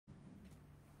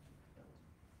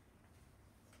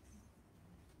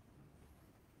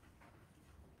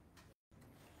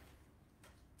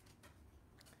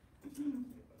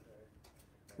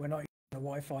We're not using the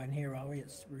Wi-Fi in here, are we?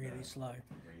 It's really slow.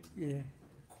 Yeah.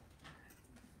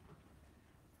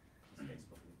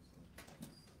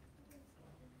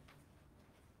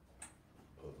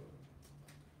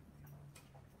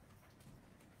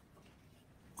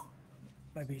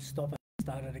 Maybe stop it and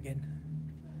start it again.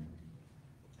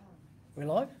 We're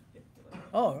live?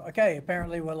 Oh, okay,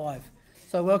 apparently we're live.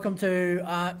 So welcome to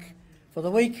ARC for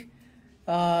the week.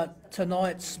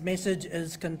 Tonight's message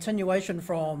is continuation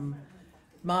from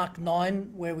Mark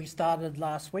 9, where we started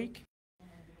last week,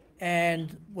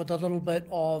 and with a little bit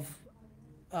of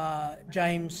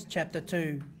James chapter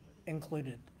 2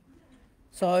 included.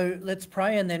 So let's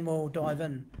pray and then we'll dive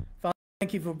in. Father,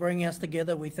 thank you for bringing us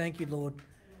together. We thank you, Lord,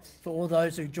 for all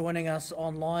those who are joining us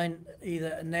online,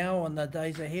 either now or in the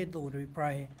days ahead. Lord, we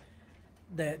pray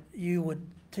that you would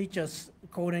teach us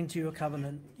according to your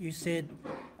covenant. You said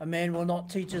a man will not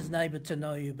teach his neighbour to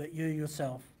know you, but you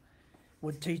yourself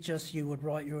would teach us. You would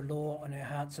write your law on our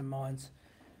hearts and minds.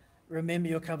 Remember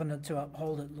your covenant to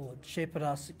uphold it, Lord. Shepherd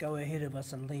us, go ahead of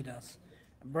us and lead us.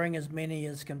 And bring as many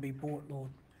as can be brought, Lord,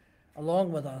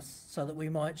 along with us, so that we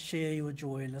might share your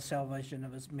joy in the salvation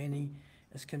of as many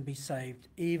as can be saved,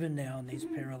 even now in these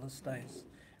perilous days.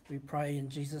 We pray in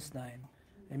Jesus' name.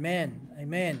 Amen.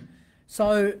 Amen.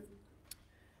 So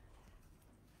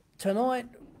tonight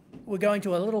we're going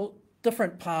to a little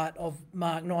different part of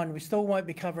Mark 9. We still won't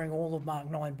be covering all of Mark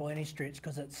 9 by any stretch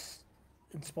because it's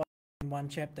inspired in one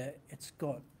chapter. It's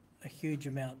got a huge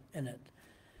amount in it.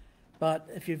 But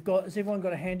if you've got, has everyone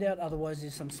got a handout? Otherwise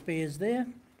there's some spares there.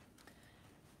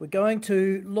 We're going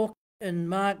to look in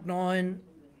Mark 9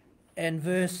 and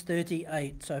verse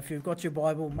 38. So if you've got your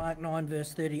Bible, Mark 9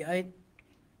 verse 38.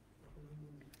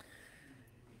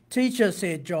 Teacher,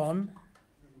 said John,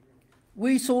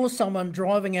 we saw someone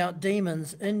driving out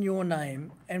demons in your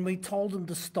name, and we told him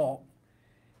to stop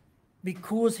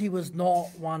because he was not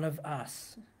one of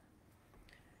us.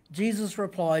 Jesus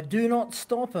replied, do not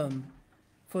stop him,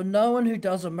 for no one who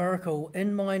does a miracle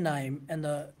in my name, and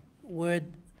the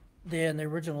word there in the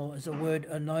original is a word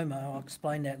onoma, I'll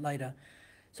explain that later.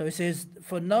 So he says,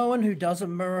 for no one who does a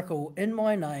miracle in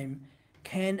my name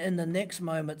can in the next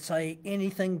moment say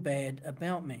anything bad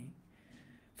about me.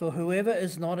 For whoever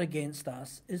is not against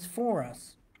us is for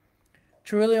us.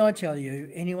 Truly I tell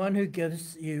you, anyone who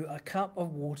gives you a cup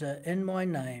of water in my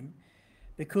name,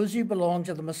 because you belong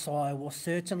to the Messiah, will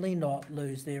certainly not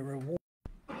lose their reward.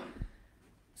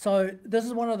 So this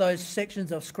is one of those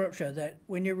sections of Scripture that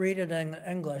when you read it in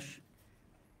English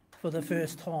for the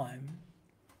first time,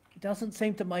 it doesn't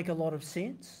seem to make a lot of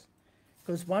sense.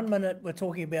 Because one minute we're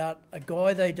talking about a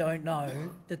guy they don't know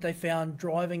that they found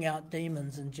driving out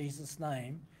demons in Jesus'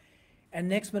 name, and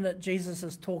next minute Jesus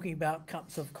is talking about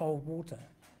cups of cold water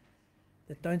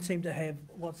that don't seem to have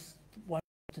what's one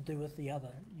to do with the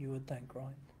other, you would think,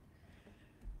 right?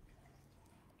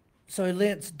 So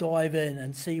let's dive in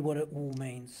and see what it all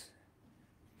means.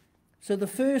 So the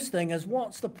first thing is,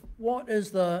 what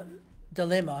is the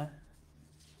dilemma?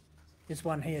 There's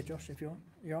one here, Josh, if you want.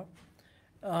 You're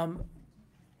right.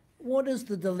 What is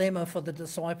the dilemma for the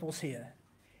disciples here?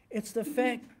 It's the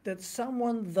fact that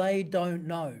someone they don't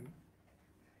know,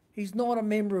 he's not a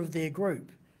member of their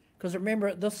group. Because remember,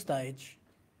 at this stage,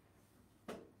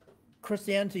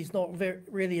 Christianity's not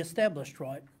really established,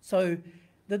 right? So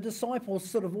the disciples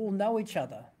sort of all know each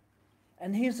other.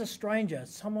 And here's a stranger,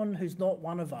 someone who's not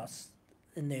one of us,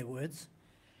 in their words,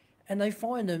 and they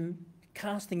find him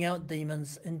casting out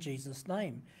demons in Jesus'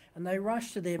 name. And they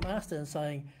rush to their master and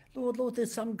saying, Lord, Lord,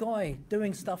 there's some guy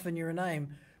doing stuff in your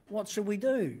name. What should we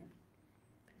do?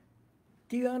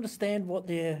 Do you understand what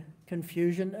their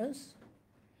confusion is?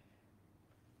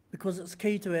 Because it's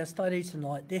key to our study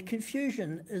tonight. Their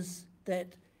confusion is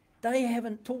that they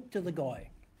haven't talked to the guy.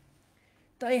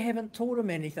 They haven't taught him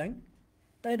anything.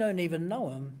 They don't even know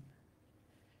him.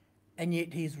 And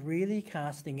yet he's really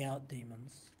casting out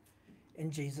demons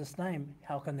in Jesus' name.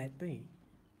 How can that be?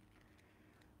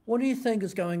 What do you think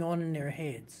is going on in their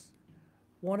heads?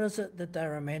 What is it that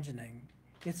they're imagining?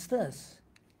 It's this.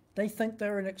 They think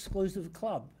they're an exclusive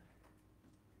club.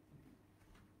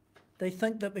 They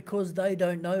think that because they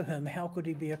don't know him, how could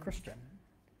he be a Christian?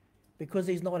 Because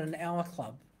he's not in our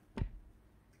club,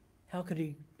 how could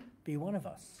he be one of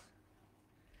us?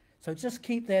 So just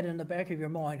keep that in the back of your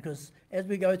mind, because as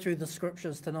we go through the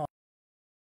scriptures tonight,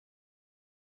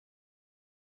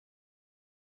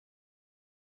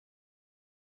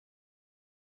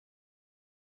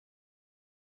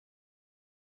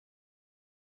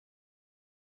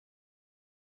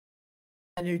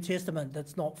 the New Testament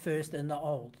that's not first in the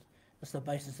Old. It's the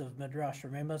basis of Midrash,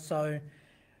 remember? So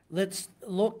Let's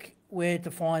look where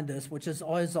to find this, which is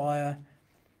Isaiah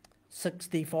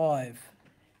 65.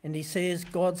 And he says,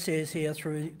 God says here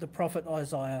through the prophet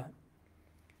Isaiah,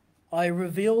 I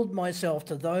revealed myself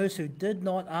to those who did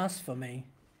not ask for me.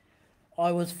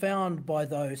 I was found by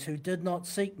those who did not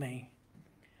seek me.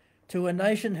 To a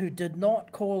nation who did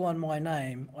not call on my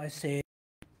name, I said,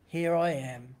 here I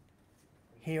am,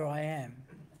 here I am.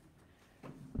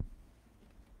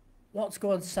 What's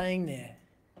God saying there?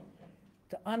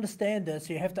 To understand this,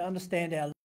 you have to understand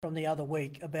our from the other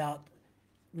week about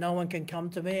no one can come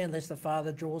to me unless the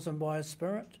Father draws them by his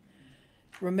Spirit.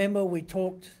 Remember we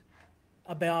talked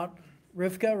about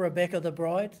Rebecca the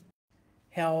bride,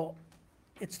 how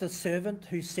it's the servant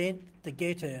who sent to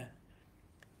get her,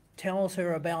 tells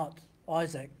her about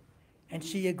Isaac, and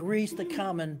she agrees to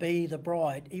come and be the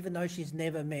bride, even though she's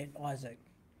never met Isaac.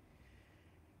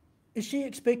 Is she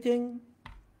expecting,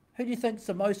 who do you think's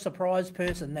the most surprised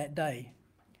person that day?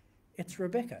 It's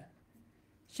Rebecca.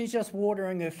 She's just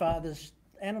watering her father's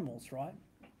animals, right?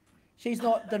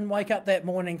 Didn't wake up that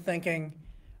morning thinking,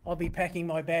 I'll be packing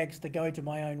my bags to go to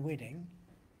my own wedding.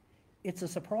 It's a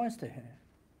surprise to her,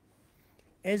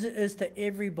 as it is to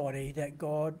everybody that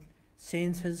God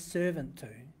sends his servant to.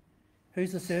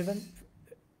 Who's the servant?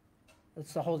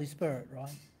 It's the Holy Spirit, right?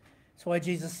 That's why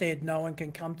Jesus said, no one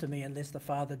can come to me unless the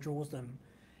Father draws them.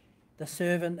 The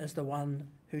servant is the one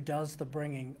who does the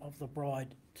bringing of the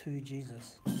bride to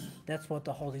Jesus. That's what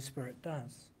the Holy Spirit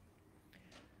does.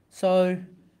 So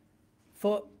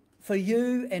for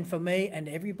you and for me and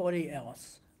everybody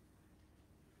else,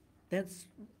 that's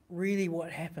really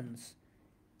what happens.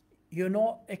 You're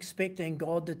not expecting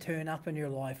God to turn up in your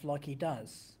life like he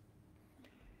does.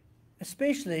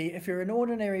 Especially if you're an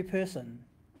ordinary person.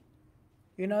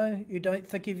 You know, you don't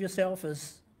think of yourself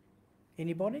as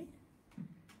anybody.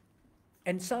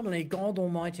 And suddenly God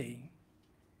Almighty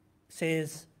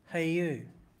says, hey you.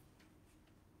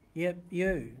 Yep,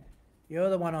 you. You're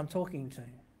the one I'm talking to.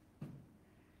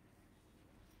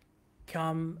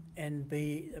 Come and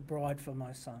be a bride for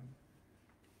my son.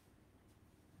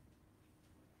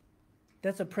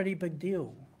 That's a pretty big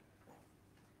deal.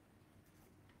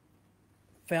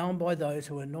 Found by those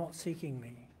who are not seeking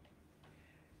me.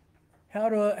 How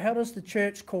does the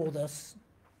church call this?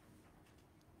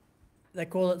 They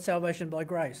call it salvation by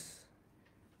grace.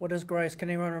 What is grace? Can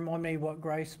anyone remind me what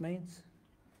grace means?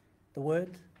 The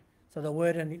word? So the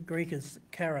word in Greek is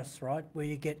charis, right? Where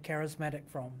you get charismatic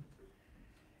from.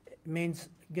 It means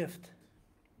gift.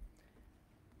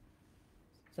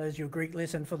 So there's your Greek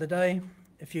lesson for the day.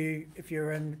 If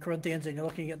you're in Corinthians and you're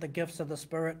looking at the gifts of the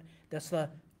Spirit, that's the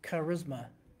charisma,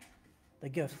 the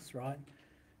gifts, right?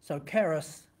 So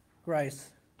charis,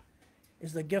 grace,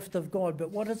 is the gift of God. But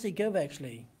what does he give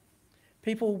actually?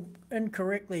 People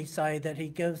incorrectly say that he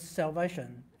gives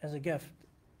salvation as a gift.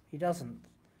 He doesn't.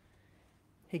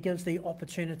 He gives the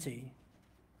opportunity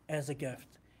as a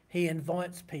gift. He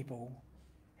invites people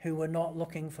who were not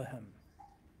looking for him.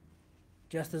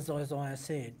 Just as Isaiah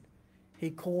said, he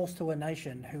calls to a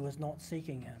nation who was not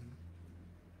seeking him.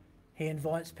 He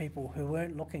invites people who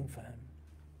weren't looking for him.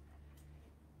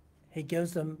 He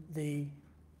gives them the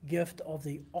gift of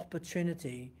the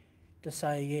opportunity to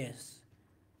say yes.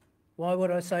 Why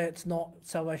would I say it's not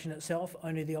salvation itself,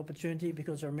 only the opportunity?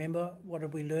 Because remember, what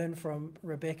did we learn from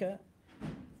Rebecca?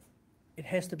 It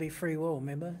has to be free will,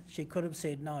 remember? She could have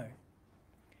said no.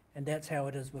 And that's how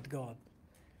it is with God.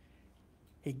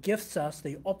 He gifts us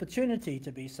the opportunity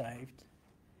to be saved,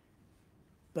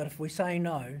 but if we say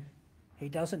no, he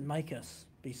doesn't make us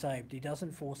be saved. He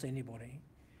doesn't force anybody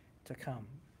to come.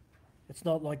 It's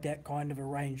not like that kind of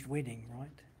arranged wedding, right?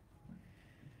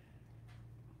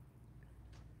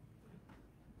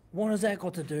 What has that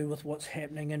got to do with what's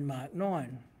happening in Mark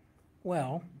 9?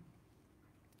 Well,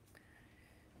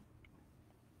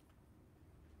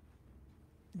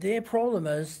 their problem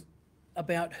is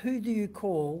about who do you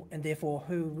call, and therefore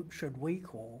who should we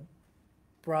call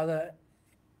brother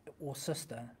or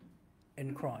sister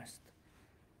in Christ?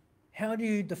 How do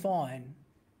you define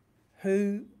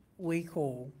who we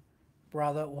call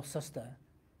brother or sister?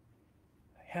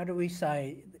 How do we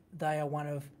say they are one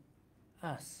of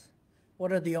us?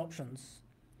 What are the options?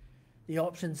 The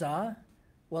options are,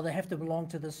 well, they have to belong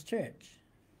to this church.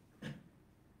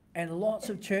 And lots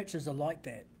of churches are like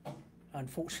that,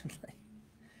 unfortunately.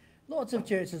 Lots of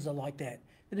churches are like that.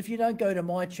 That if you don't go to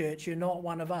my church, you're not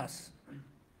one of us.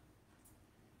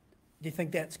 Do you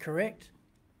think that's correct?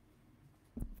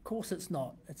 Of course it's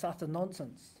not. It's utter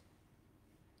nonsense.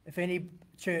 If any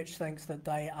church thinks that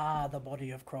they are the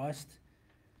body of Christ,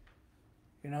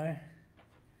 you know,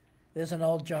 there's an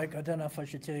old joke, I don't know if I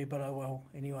should tell you, but I will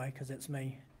anyway, because it's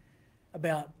me,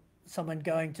 about someone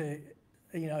going to,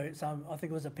 I think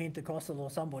it was a Pentecostal or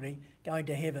somebody going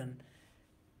to heaven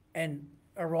and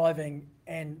arriving,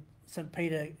 and St.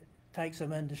 Peter takes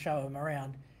him in to show him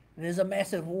around. And there's a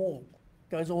massive wall,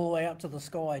 goes all the way up to the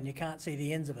sky, and you can't see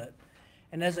the ends of it.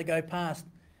 And as they go past,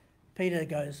 Peter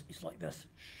goes, he's like this,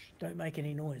 shh, don't make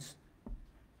any noise.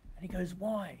 And he goes,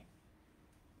 why?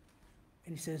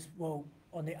 And he says, well,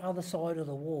 on the other side of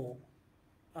the wall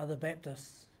are the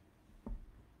Baptists.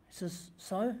 He says,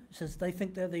 so? He says, they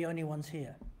think they're the only ones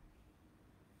here.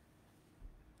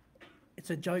 It's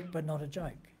a joke, but not a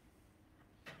joke.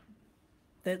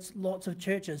 That's lots of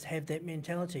churches have that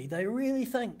mentality. They really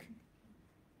think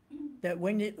that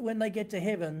when they get to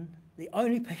heaven, the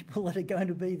only people that are going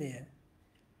to be there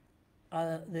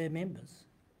are their members.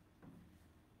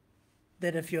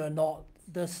 That if you're not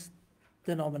this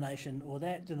denomination or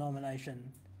that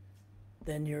denomination,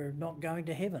 then you're not going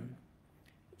to heaven.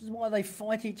 Which is why they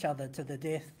fight each other to the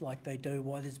death like they do,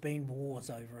 why there's been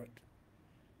wars over it.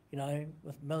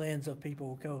 With millions of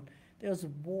people killed. There was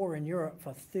a war in Europe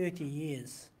for 30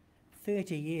 years.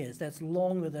 30 years, that's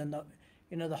longer than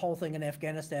the whole thing in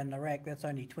Afghanistan and Iraq, that's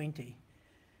only 20.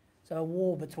 So a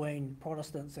war between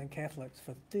Protestants and Catholics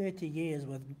for 30 years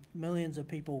with millions of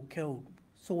people killed,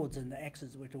 swords and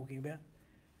axes we're talking about,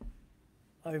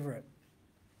 over it.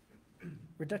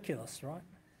 Ridiculous, right?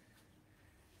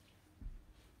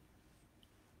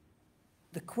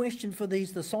 The question for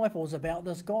these disciples about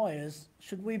this guy is,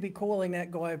 should we be calling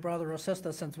that guy a brother or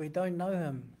sister since we don't know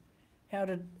him?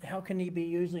 How can he be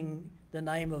using the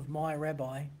name of my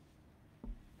rabbi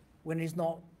when he's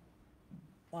not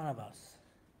one of us?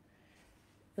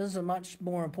 This is a much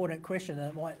more important question than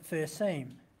it might first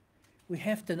seem. We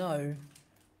have to know,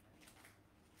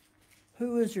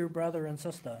 who is your brother and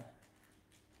sister?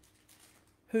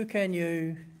 Who can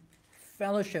you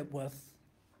fellowship with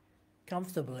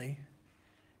comfortably?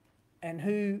 And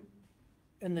who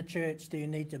in the church do you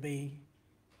need to be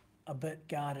a bit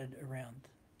guarded around?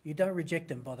 You don't reject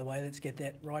them, by the way, let's get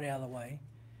that right out of the way.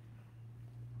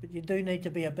 But you do need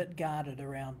to be a bit guarded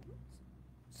around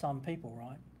some people,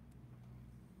 right?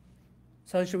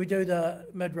 So should we do the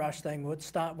mid-rush thing? We'll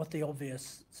start with the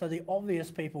obvious. So the obvious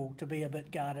people to be a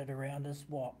bit guarded around is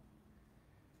what?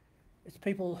 It's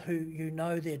people who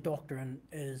their doctrine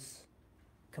is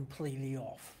completely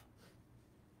off.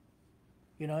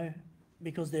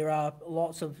 Because there are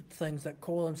lots of things that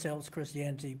call themselves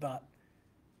Christianity, but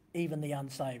even the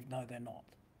unsaved know they're not.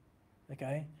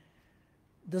 Okay?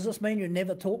 Does this mean you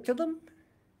never talk to them?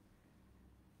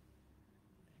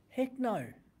 Heck no.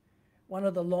 One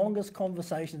of the longest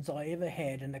conversations I ever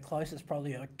had, and the closest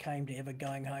probably I came to ever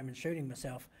going home and shooting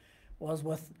myself, was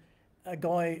with a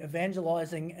guy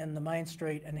evangelizing in the main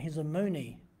street, and he's a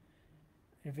Moonie.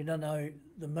 If you don't know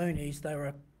the Moonies, they were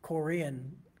a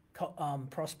Korean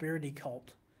prosperity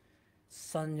cult.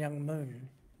 Sun Myung Moon,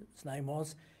 his name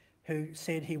was, who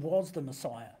said he was the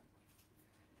Messiah.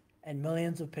 And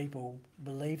millions of people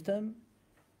believed him,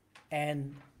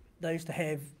 and they used to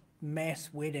have mass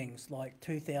weddings, like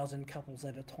 2,000 couples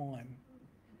at a time.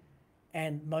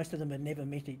 And most of them had never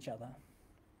met each other.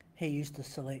 He used to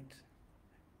select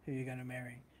who you're going to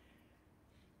marry.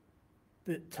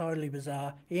 But totally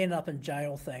bizarre. He ended up in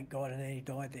jail, thank God, and then he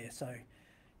died there. So,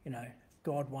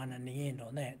 God won in the end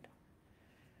on that.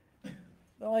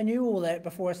 But I knew all that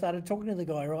before I started talking to the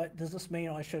guy, right? Does this mean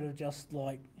I should have just,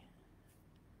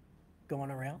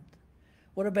 gone around?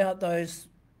 What about those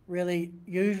really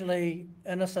usually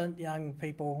innocent young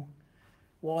people,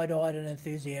 wide-eyed and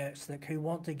enthusiastic, who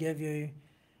want to give you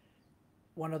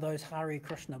one of those Hare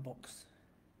Krishna books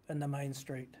in the main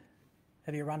street?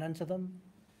 Have you run into them?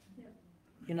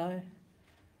 Yeah.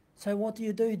 So what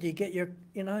do? Do you get your,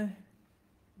 do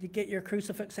you get your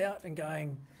crucifix out and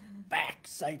going, back,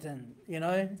 Satan,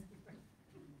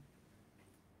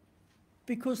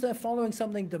 Because they're following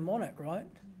something demonic, right?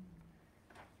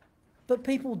 But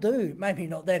people do, maybe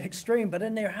not that extreme, but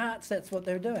in their hearts that's what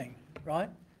they're doing, right?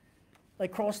 They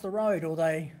cross the road or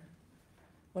they,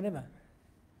 whatever.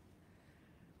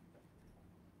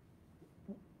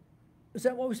 Is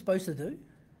that what we're supposed to do?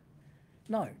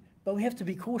 No, but we have to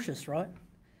be cautious, right?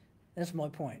 That's my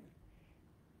point.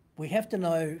 We have to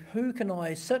know, who can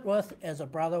I sit with as a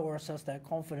brother or a sister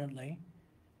confidently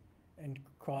in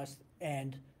Christ,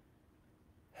 and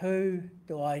who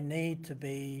do I need to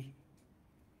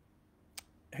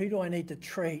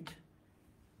treat,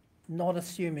 not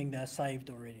assuming they're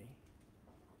saved already?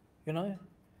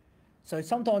 So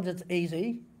sometimes it's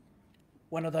easy.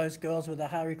 One of those girls with a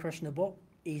Hare Krishna book,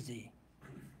 easy.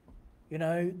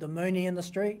 The Moonie in the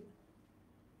street,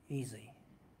 easy,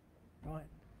 right?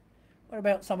 What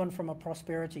about someone from a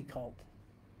prosperity cult?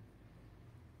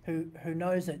 who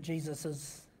knows that Jesus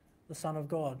is the Son of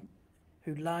God,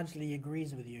 who largely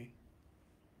agrees with you,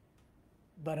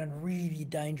 but in really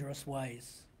dangerous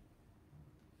ways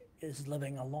is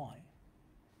living a lie.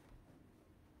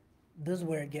 This is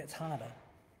where it gets harder,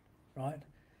 right?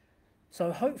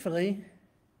 So hopefully,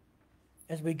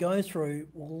 as we go through,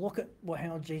 we'll look at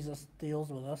how Jesus deals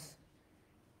with us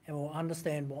and we'll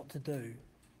understand what to do.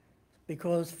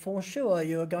 Because for sure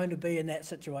you are going to be in that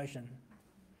situation,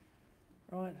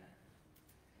 right?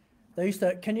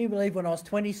 Can you believe when I was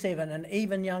 27 and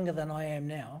even younger than I am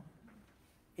now,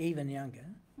 even younger,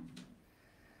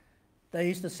 they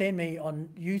used to send me on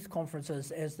youth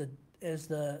conferences as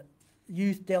the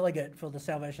youth delegate for the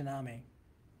Salvation Army.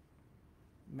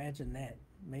 Imagine that,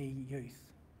 me, youth.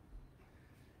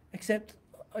 Except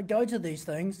I go to these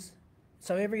things,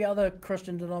 so every other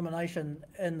Christian denomination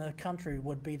in the country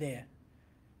would be there.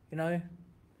 You know,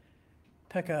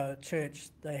 pick a church,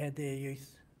 they had their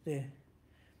youth there.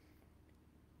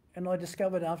 And I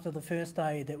discovered after the first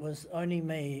day that was only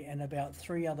me and about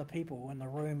 3 other people in a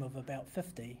room of about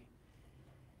 50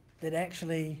 that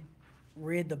actually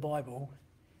read the Bible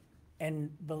and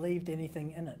believed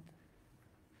anything in it.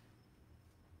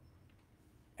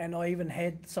 And I even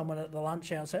had someone at the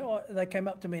lunch hour say, they came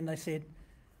up to me and they said,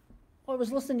 I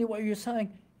was listening to what you were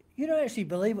saying. You don't actually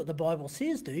believe what the Bible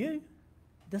says, do you?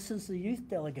 This is the youth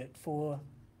delegate for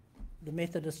the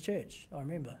Methodist Church, I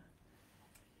remember.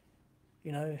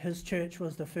 You know, his church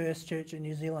was the first church in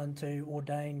New Zealand to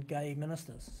ordain gay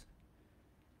ministers.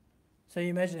 So you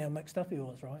imagine how mixed up he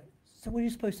was, right? So what are you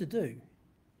supposed to do?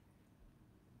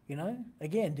 You know,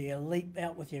 again, do you leap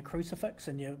out with your crucifix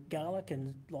and your garlic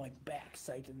and like back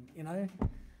Satan, you know?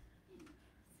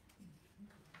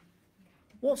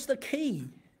 What's the key?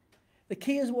 The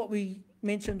key is what we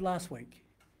mentioned last week.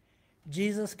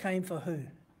 Jesus came for who?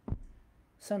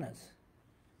 Sinners.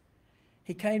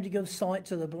 He came to give sight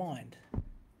to the blind.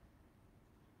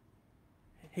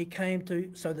 He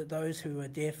came so that those who are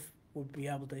deaf would be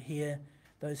able to hear,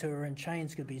 those who are in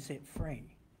chains could be set free.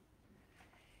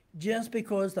 Just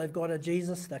because they've got a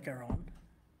Jesus sticker on,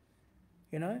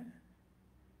 you know,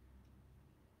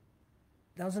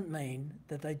 doesn't mean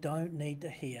that they don't need to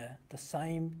hear the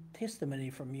same testimony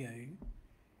from you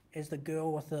as the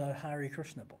girl with the Hare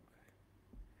Krishna book.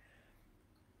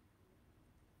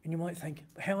 And you might think,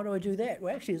 how do I do that?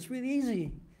 Well, actually, it's really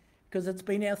easy because it's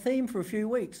been our theme for a few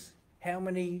weeks. How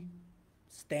many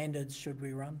standards should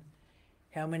we run?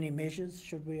 How many measures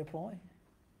should we apply?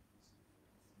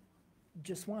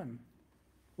 Just one.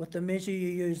 With the measure you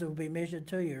use, it will be measured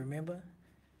to you, remember?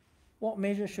 What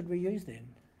measure should we use then?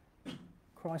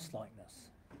 Christ-likeness.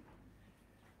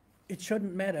 It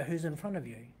shouldn't matter who's in front of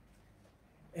you.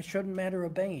 It shouldn't matter a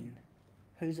bean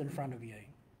who's in front of you.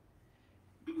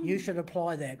 You should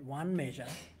apply that one measure,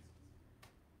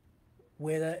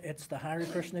 whether it's the Hare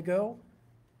Krishna girl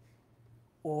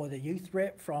or the youth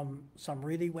rep from some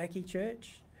really wacky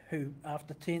church who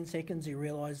after 10 seconds he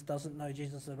realised doesn't know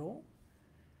Jesus at all.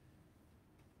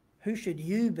 Who should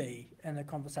you be in the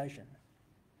conversation?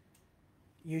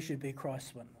 You should be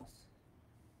Christ's witness.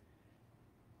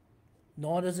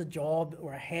 Not as a job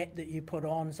or a hat that you put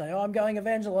on and say, I'm going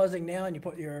evangelising now, and you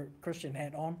put your Christian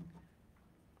hat on.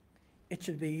 It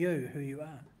should be you, who you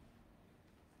are.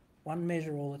 One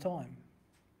measure all the time.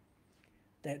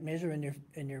 That measure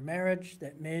in your marriage,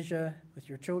 that measure with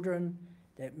your children,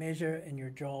 that measure in your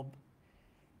job,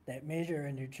 that measure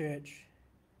in your church,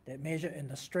 that measure in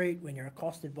the street when you're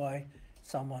accosted by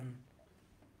someone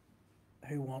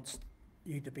who wants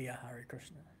you to be a Hare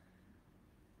Krishna.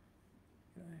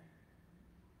 You know?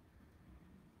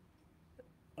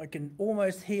 I can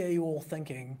almost hear you all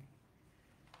thinking,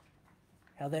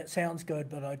 how that sounds good,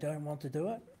 but I don't want to do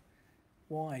it.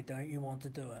 Why don't you want to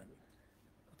do it?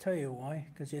 I'll tell you why,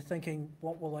 because you're thinking,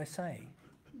 what will I say?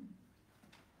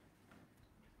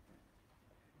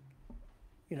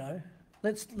 You know,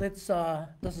 let's this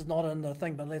is not in the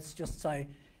thing, but let's just say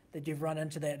that you've run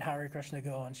into that Hare Krishna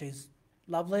girl and she's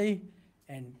lovely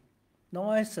and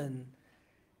nice and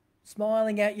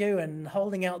smiling at you and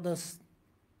holding out this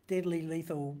deadly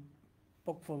lethal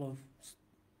book full of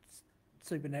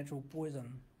supernatural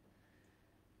poison,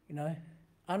 you know,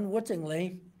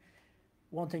 unwittingly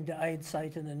wanting to aid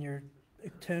Satan in your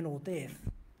eternal death,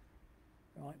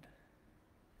 right?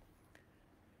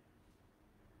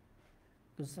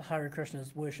 Because the Hare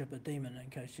Krishnas worship a demon, in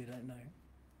case you don't know.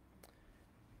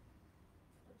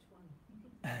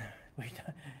 Which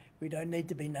one? we don't need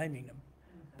to be naming them.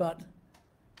 But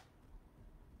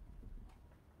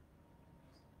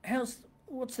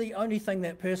what's the only thing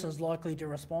that person's likely to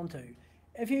respond to?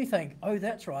 If you think, oh,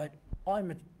 that's right,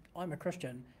 I'm a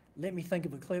Christian, Let me think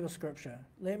of a clever scripture.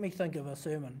 Let me think of a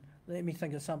sermon. Let me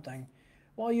think of something.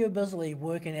 While you're busily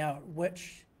working out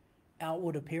which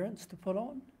outward appearance to put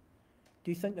on,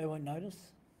 do you think they won't notice?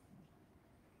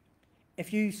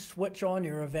 If you switch on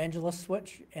your evangelist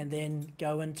switch and then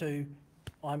go into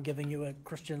I'm giving you a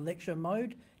Christian lecture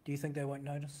mode, do you think they won't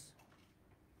notice?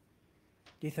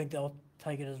 Do you think they'll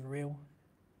take it as real?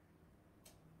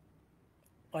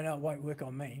 I know it won't work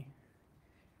on me.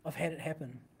 I've had it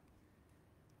happen.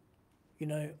 You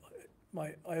know,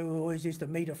 I always used to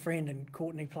meet a friend in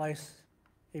Courtney Place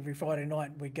every Friday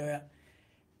night. We'd go out,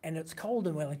 and it's cold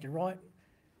in Wellington, right?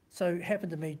 So it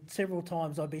happened to me several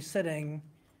times. I'd be sitting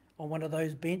on one of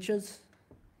those benches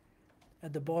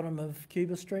at the bottom of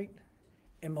Cuba Street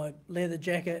in my leather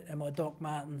jacket and my Doc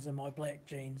Martens and my black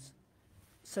jeans,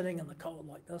 sitting in the cold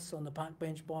like this on the park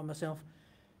bench by myself.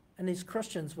 And these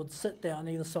Christians would sit down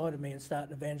either side of me and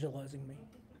start evangelizing me.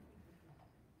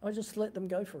 I just let them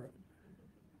go for it.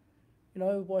 You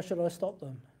know, why should I stop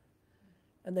them?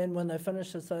 And then when they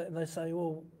finish, they say,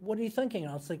 well, what are you thinking?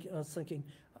 I'm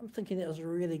thinking that was a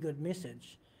really good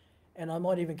message. And I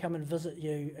might even come and visit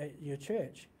you at your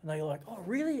church. And they're like, oh,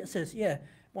 really? It says, yeah,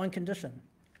 one condition.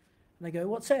 And they go,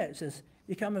 what's that? It says,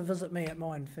 you come and visit me at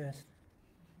mine first.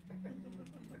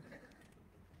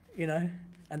 You know?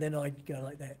 And then I go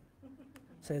like that.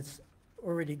 So it's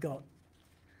already got.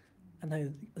 And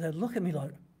they look at me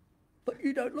like, but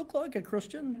you don't look like a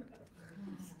Christian.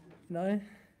 You know?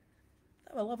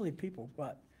 They were lovely people,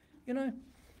 but, you know,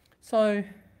 so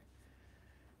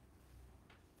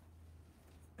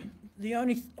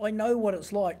I know what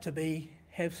it's like to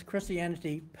have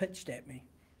Christianity pitched at me.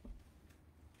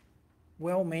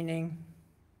 Well-meaning,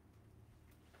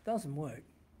 doesn't work.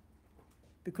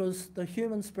 Because the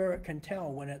human spirit can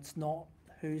tell when it's not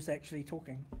who's actually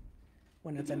talking,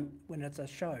 when it's a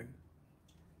show,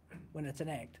 when it's an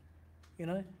act, you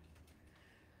know?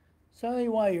 So the only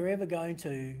way you're ever going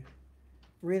to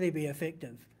really be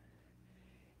effective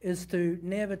is to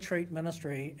never treat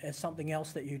ministry as something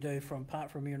else that you do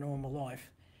apart from your normal life.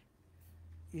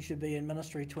 You should be in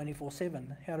ministry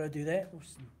 24/7. How do I do that? Well,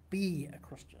 be a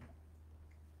Christian.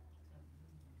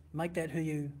 Make that who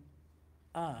you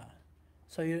are.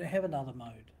 So you don't have another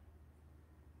mode.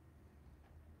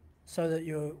 So that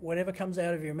whatever comes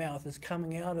out of your mouth is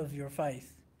coming out of your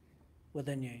faith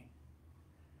within you.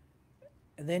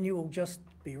 And then you will just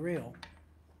be real.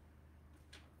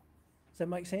 Does that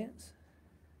make sense?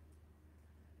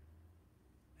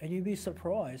 And you'd be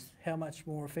surprised how much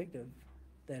more effective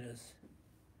that is.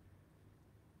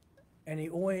 And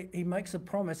he makes a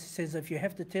promise. He says, if you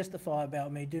have to testify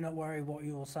about me, do not worry what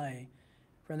you will say.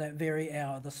 From that very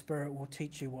hour, the Spirit will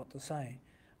teach you what to say.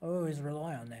 I always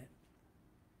rely on that.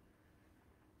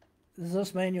 Does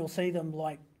this mean you'll see them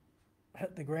like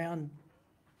hit the ground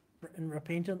in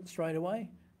repentance straight away?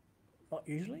 Not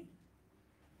usually.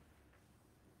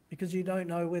 Because you don't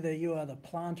know whether you are the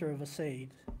planter of a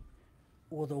seed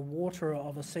or the waterer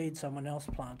of a seed someone else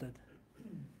planted,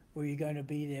 or you're going to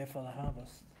be there for the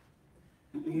harvest.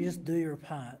 You just do your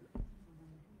part.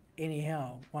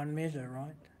 Anyhow, one measure,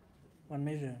 right? One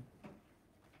measure.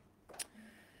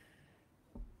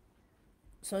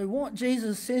 So what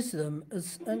Jesus says to them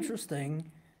is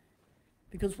interesting,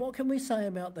 because what can we say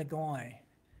about the guy?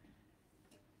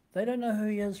 They don't know who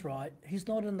he is, right? He's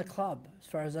not in the club, as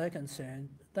far as they're concerned.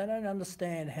 They don't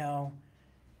understand how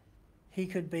he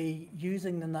could be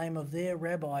using the name of their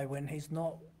rabbi when he's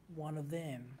not one of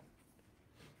them.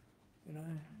 You know?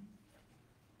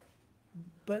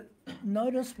 But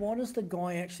notice, what is the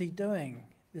guy actually doing?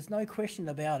 There's no question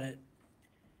about it.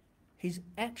 He's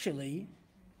actually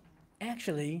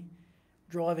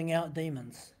driving out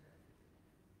demons.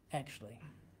 Actually.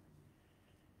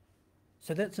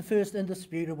 So that's the first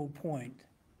indisputable point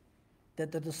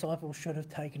that the disciples should have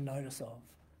taken notice of.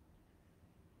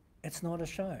 It's not a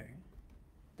show.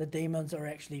 The demons are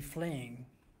actually fleeing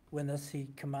when he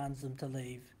commands them to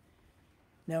leave.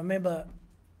 Now remember,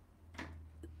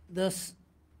 this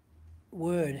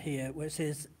word here where it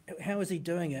says, how is he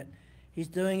doing it? He's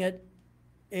doing it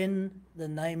in the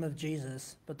name of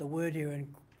Jesus, but the word here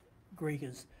in Greek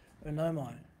is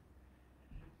onomai.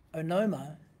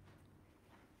 Onoma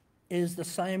is the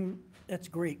same, it's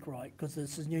Greek, right? Because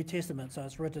this is New Testament, so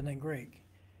it's written in Greek.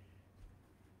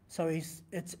 So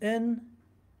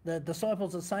the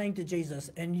disciples are saying to Jesus,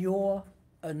 in your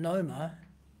onoma,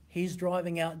 he's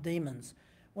driving out demons.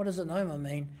 What does onoma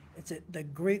mean? It's the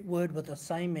Greek word with the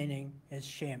same meaning as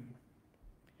Shem.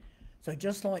 So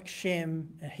just like Shem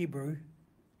in Hebrew,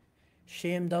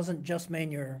 Shem doesn't just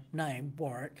mean your name,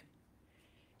 Warwick.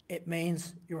 It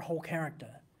means your whole character.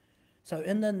 So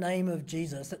in the name of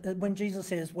Jesus, when Jesus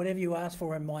says, whatever you ask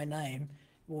for in my name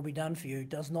will be done for you,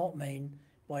 does not mean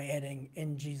by adding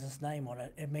in Jesus' name on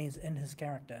it. It means in his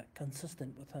character,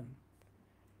 consistent with him.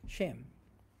 Shem,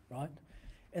 right?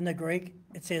 In the Greek,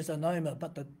 it says onoma,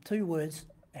 but the two words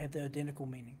have the identical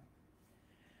meaning.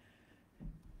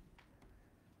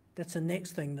 That's the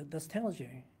next thing that this tells you.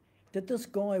 That this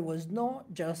guy was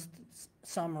not just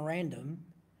some random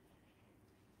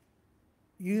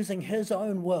using his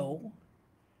own will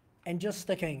and just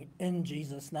sticking in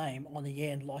Jesus' name on the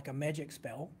end like a magic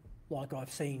spell, like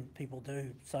I've seen people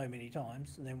do so many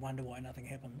times, and then wonder why nothing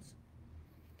happens.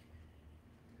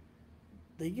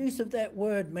 The use of that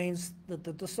word means that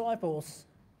the disciples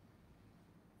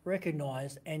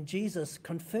recognize, and Jesus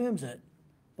confirms it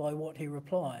by what he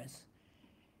replies,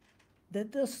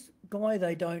 that this guy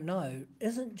they don't know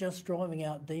isn't just driving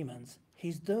out demons,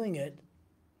 he's doing it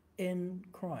in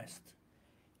Christ,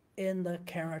 in the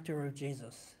character of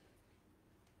Jesus.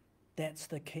 That's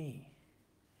the key.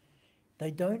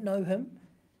 They don't know him,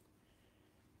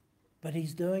 but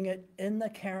he's doing it in the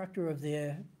character of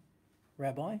their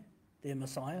rabbi, their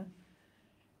Messiah,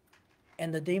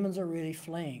 and the demons are really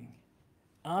fleeing.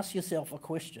 Ask yourself a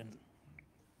question.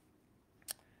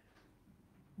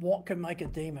 What can make a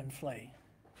demon flee?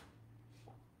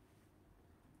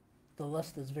 The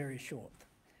list is very short.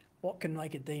 What can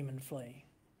make a demon flee?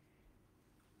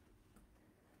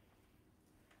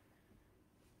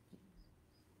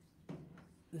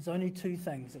 There's only two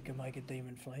things that can make a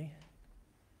demon flee.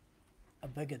 A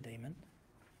bigger demon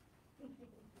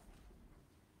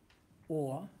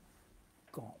or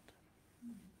God.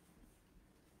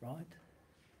 Right?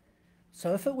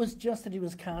 So if it was just that he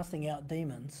was casting out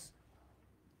demons,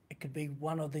 it could be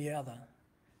one or the other.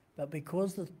 But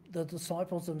because the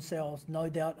disciples themselves, no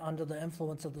doubt under the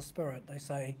influence of the Spirit, they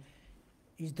say,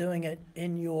 he's doing it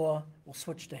in your, we'll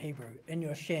switch to Hebrew, in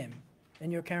your Shem,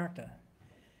 in your character.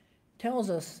 Tells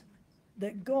us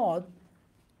that God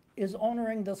is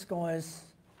honouring this guy's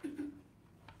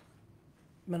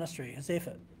ministry, his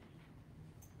effort.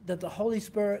 That the Holy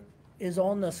Spirit is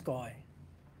on this guy.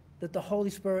 That the Holy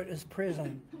Spirit is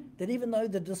present. That even though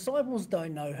the disciples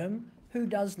don't know him, who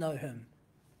does know him?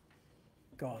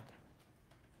 God.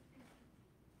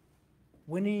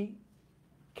 When he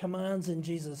commands in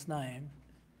Jesus' name,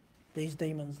 these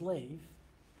demons leave.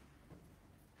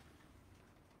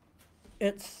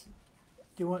 It's,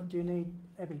 do you need,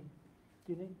 Abby,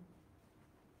 do you need?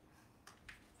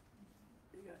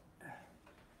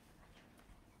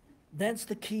 That's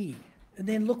the key. And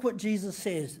then look what Jesus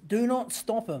says. Do not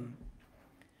stop him.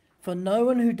 For no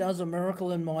one who does a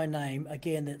miracle in my name,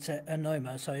 again, that's a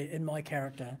noma, so in my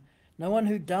character, no one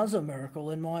who does a miracle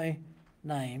in my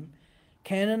name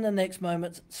can in the next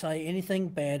moment say anything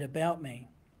bad about me.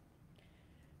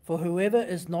 For whoever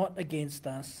is not against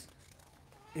us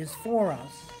is for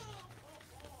us.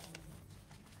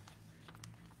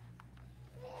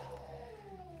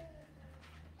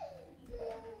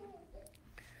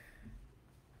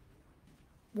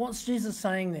 What's Jesus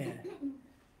saying there?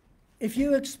 If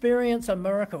you experience a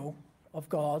miracle of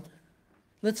God,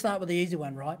 let's start with the easy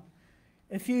one, right?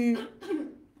 If you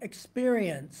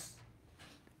experience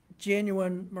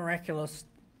genuine, miraculous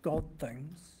God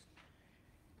things,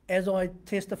 as I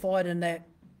testified in that,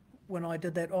 when I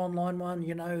did that online one,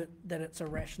 you know that it's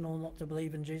irrational not to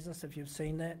believe in Jesus, if you've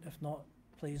seen that. If not,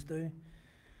 please do.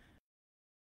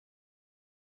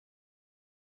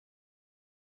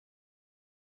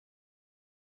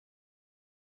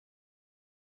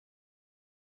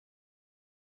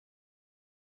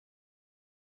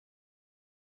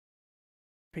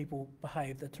 People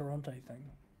behave, the Toronto thing.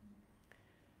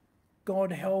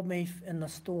 God held me in the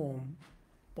storm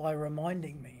by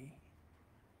reminding me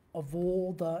of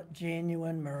all the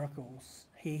genuine miracles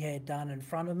he had done in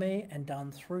front of me and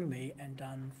done through me and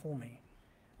done for me.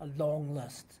 A long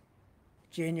list.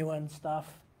 Genuine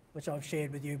stuff, which I've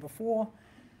shared with you before,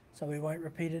 so we won't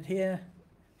repeat it here.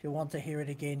 If you want to hear it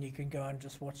again, you can go and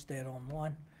just watch that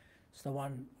online. It's the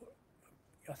one,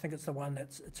 I think it's the one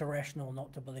it's irrational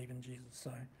not to believe in Jesus.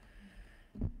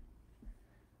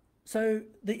 So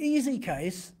the easy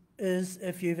case is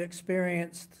if you've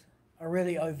experienced a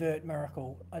really overt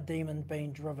miracle, a demon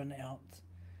being driven out,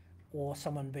 or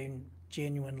someone being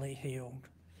genuinely healed,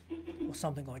 or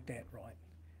something like that, right?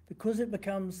 Because it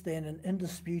becomes then an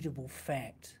indisputable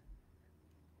fact,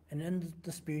 an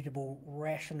indisputable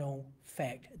rational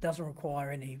fact. It doesn't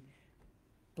require any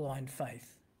blind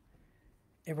faith.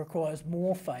 It requires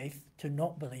more faith to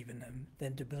not believe in him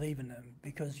than to believe in him,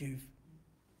 because you've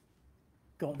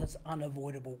got this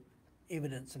unavoidable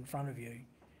evidence in front of you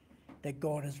that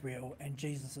God is real and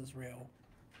Jesus is real.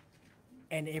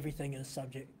 and everything is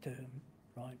subject to him,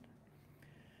 right?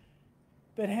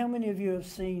 But how many of you have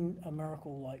seen a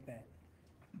miracle like that,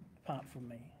 apart from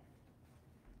me?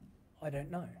 I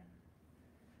don't know.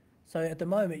 So at the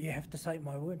moment, you have to take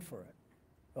my word for it.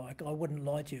 Like, I wouldn't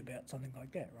lie to you about something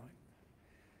like that, right?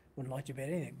 Wouldn't lie to you about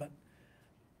anything.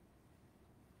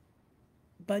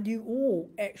 But you all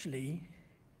actually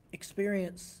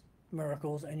experience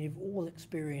miracles, and you've all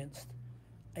experienced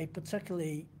a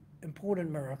particularly important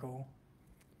miracle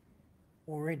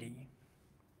already,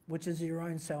 which is your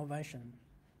own salvation.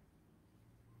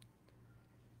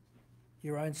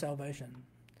 Your own salvation.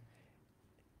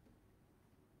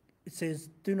 It says,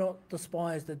 do not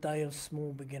despise the day of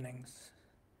small beginnings.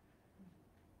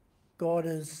 God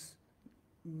is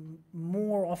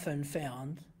more often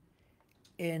found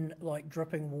in like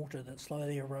dripping water that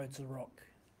slowly erodes a rock.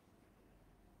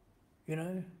 You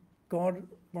know, God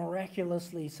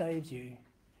miraculously saves you,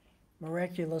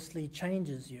 miraculously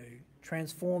changes you,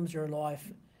 transforms your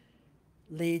life,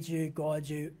 leads you, guides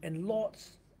you in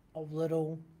lots of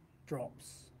little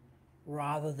drops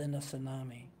rather than a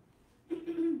tsunami.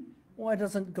 Why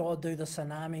doesn't God do the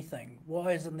tsunami thing?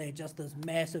 Why isn't there just this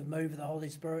massive move of the Holy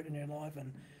Spirit in your life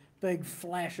and big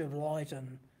flash of light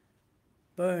and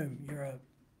boom, you're a,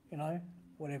 you know,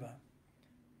 whatever?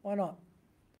 Why not?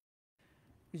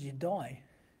 Because you die.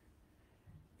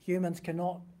 Humans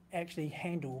cannot actually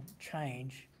handle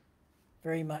change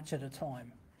very much at a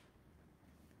time.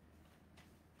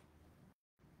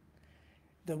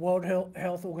 The World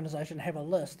Health Organization have a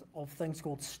list of things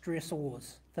called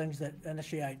stressors, things that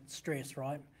initiate stress,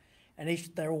 right? And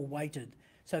they're all weighted.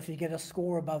 So if you get a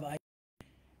score above 8,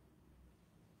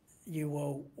 you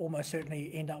will almost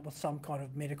certainly end up with some kind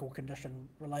of medical condition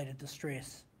related to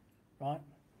stress, right?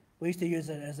 We used to use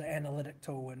it as an analytic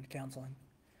tool in counselling.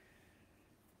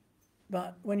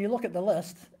 But when you look at the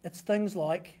list, it's things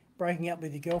like breaking up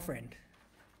with your girlfriend,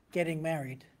 getting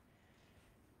married.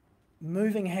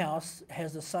 Moving house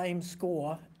has the same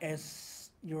score as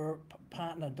your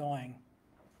partner dying.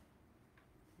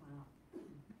 Wow.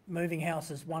 Moving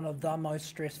house is one of the most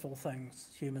stressful things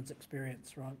humans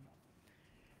experience, right?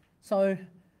 So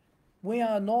we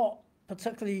are not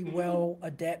particularly well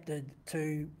adapted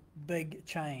to big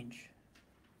change.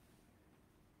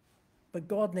 But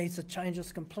God needs to change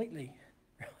us completely,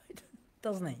 right?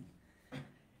 Doesn't he?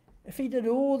 If he did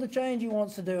all the change he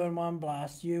wants to do in one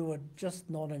blast, you would just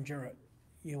not endure it.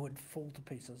 You would fall to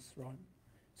pieces, right?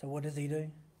 So what does he do?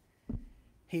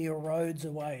 He erodes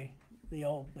away the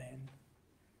old man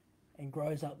and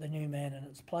grows up the new man in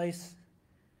its place,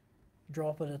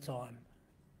 drop at a time,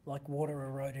 like water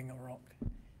eroding a rock.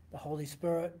 The Holy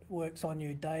Spirit works on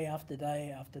you day after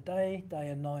day after day, day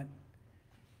and night.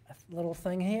 A little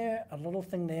thing here, a little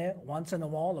thing there, once in a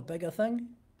while a bigger thing,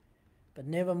 but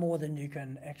never more than you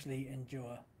can actually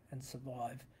endure and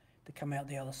survive to come out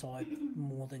the other side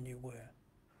more than you were.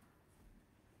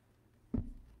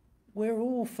 We're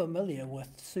all familiar with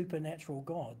supernatural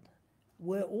God.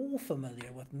 We're all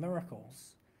familiar with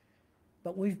miracles.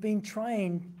 But we've been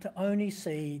trained to only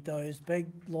see those big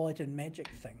light and magic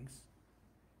things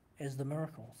as the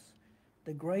miracles.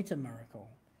 The greater miracle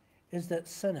is that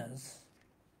sinners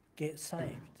get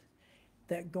saved,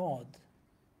 that God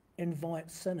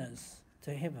invites sinners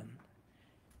to heaven,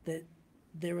 that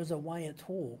there is a way at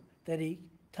all, that he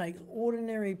takes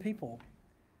ordinary people.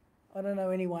 I don't know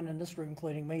anyone in this room,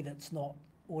 including me, that's not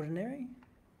ordinary,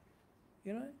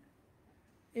 you know?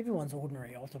 Everyone's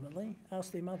ordinary, ultimately.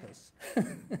 Ask their mothers,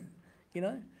 you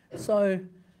know? So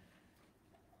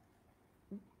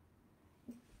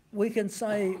we can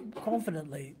say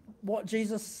confidently what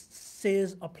Jesus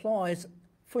says applies.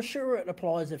 For sure it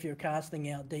applies if you're casting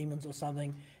out demons or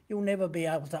something. You'll never be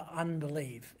able to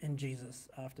unbelieve in Jesus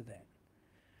after that.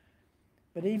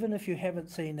 But even if you haven't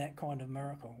seen that kind of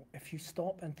miracle, if you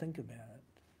stop and think about it,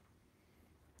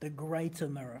 the greater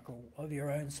miracle of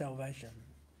your own salvation,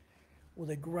 or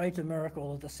the greater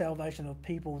miracle of the salvation of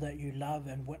people that you love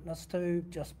and witness to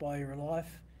just by your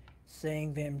life,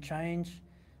 seeing them change,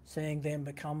 seeing them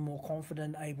become more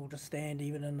confident, able to stand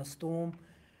even in the storm,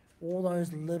 all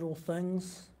those little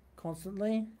things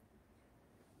constantly,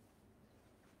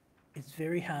 it's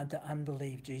very hard to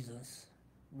unbelieve Jesus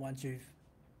once you've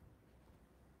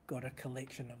got a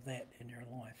collection of that in your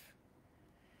life.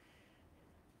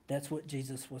 That's what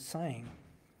Jesus was saying.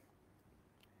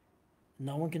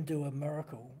 No one can do a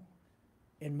miracle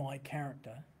in my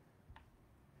character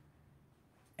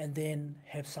and then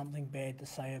have something bad to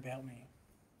say about me.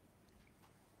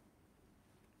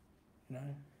 You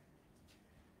know?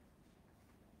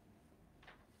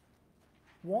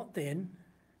 What then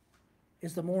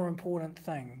is the more important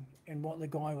thing in what the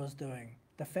guy was doing?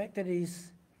 The fact that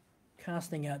he's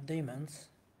casting out demons,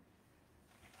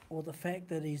 or the fact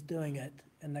that he's doing it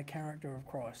in the character of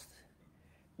Christ?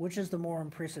 Which is the more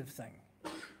impressive thing?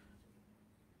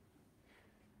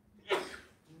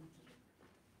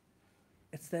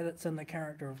 It's that it's in the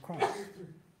character of Christ.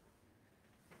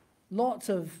 Lots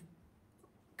of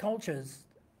cultures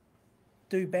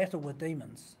do battle with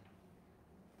demons.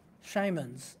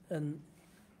 Shamans, like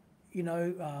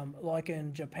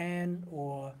in Japan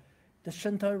or the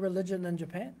Shinto religion in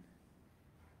Japan,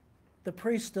 the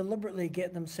priests deliberately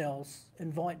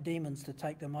invite demons to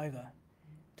take them over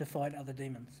to fight other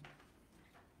demons.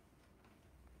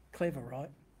 Clever, right?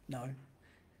 No.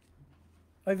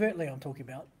 Overtly, I'm talking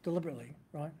about, deliberately,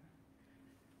 right?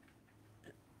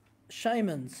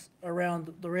 Shamans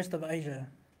around the rest of Asia,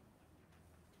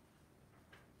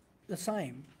 the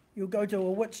same. You'll go to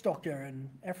a witch doctor in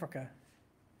Africa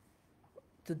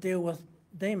to deal with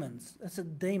demons. It's a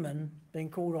demon being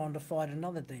called on to fight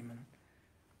another demon.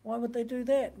 Why would they do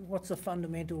that? What's the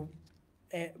fundamental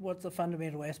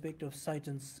aspect of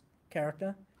Satan's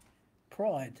character?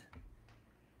 Pride.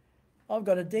 I've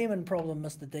got a demon problem,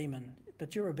 Mr. Demon,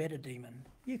 but you're a better demon.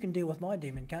 You can deal with my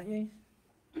demon, can't you?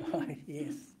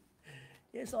 Yes.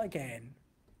 Yes, I can.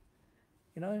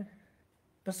 You know?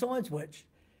 Besides which,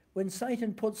 when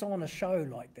Satan puts on a show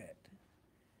like that,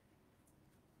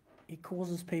 he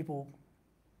causes people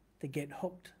to get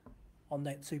hooked on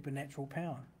that supernatural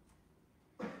power.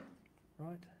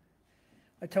 Right?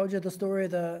 I told you the story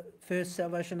of the first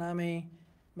Salvation Army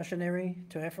missionary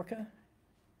to Africa.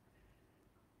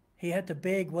 He had to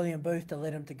beg William Booth to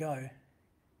let him to go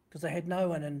because they had no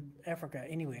one in Africa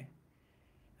anywhere.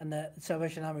 And the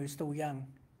Salvation Army was still young,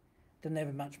 didn't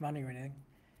have much money or anything.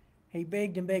 He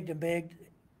begged and begged and begged,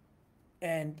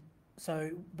 and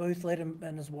so Booth let him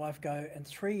and his wife go, and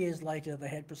 3 years later they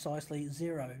had precisely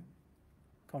 0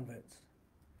 converts.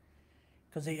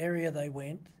 Because the area they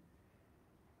went,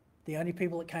 the only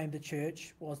people that came to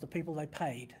church was the people they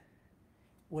paid,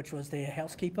 which was their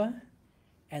housekeeper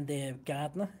and their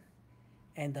gardener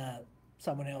and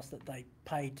someone else that they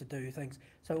paid to do things.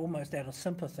 So almost out of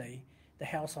sympathy, the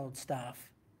household staff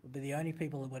would be the only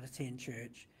people that would attend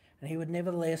church. And he would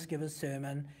nevertheless give his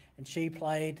sermon, and she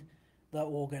played the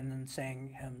organ and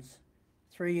sang hymns.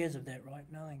 3 years of that, right?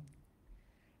 Nothing.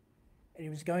 And he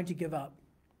was going to give up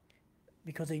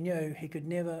because he knew he could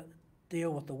never deal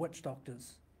with the witch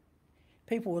doctors.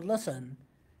 People would listen,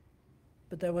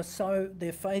 but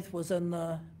their faith was in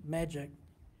the magic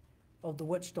of the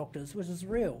witch doctors, which is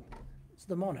real. It's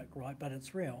demonic, right? But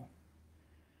it's real.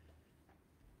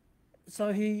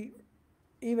 So he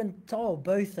even told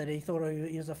Booth that he thought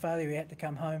he was a failure, he had to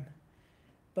come home.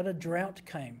 But a drought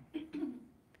came.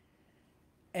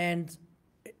 And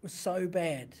it was so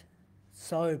bad.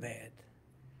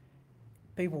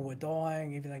 People were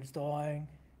dying, everything's dying.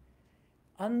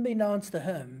 Unbeknownst to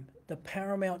him, the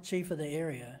paramount chief of the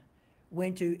area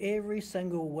went to every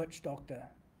single witch doctor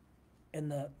in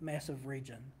the massive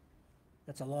region.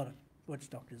 That's a lot of witch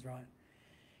doctors, right?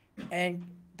 And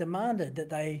demanded that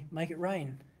they make it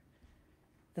rain.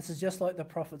 This is just like the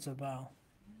prophets of Baal.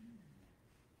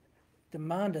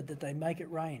 Demanded that they make it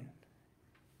rain.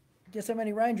 Guess how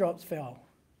many raindrops fell?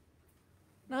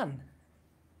 None.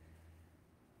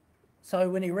 So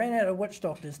when he ran out of witch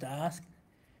doctors to ask,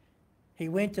 he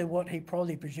went to what he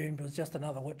probably presumed was just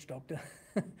another witch doctor,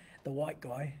 the white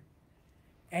guy.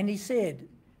 And he said,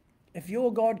 if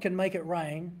your God can make it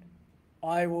rain,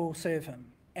 I will serve him.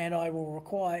 And I will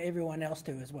require everyone else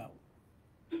to as well.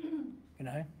 You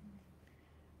know?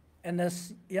 And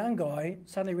this young guy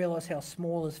suddenly realised how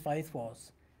small his faith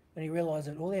was. And he realised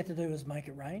that all he had to do was make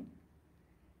it rain.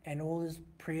 And all his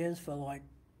prayers for like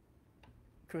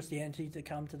Christianity to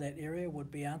come to that area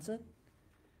would be answered.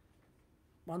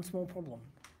 One small problem.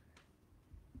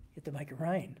 You have to make it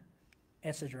rain.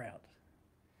 Acid drought.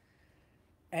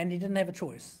 And he didn't have a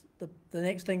choice. The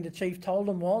next thing the chief told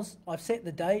him was, I've set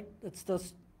the date, it's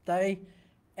this day,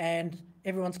 and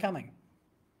everyone's coming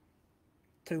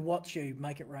to watch you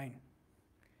make it rain.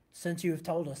 Since you have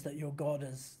told us that your God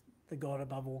is the God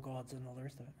above all gods and all the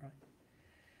rest of it, right?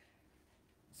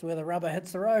 So where the rubber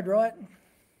hits the road, right?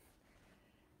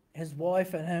 His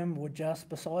wife and him were just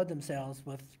beside themselves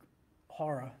with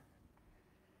horror,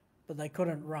 but they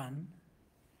couldn't run.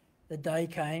 The day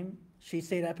came, she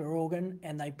set up her organ,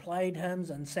 and they played hymns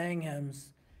and sang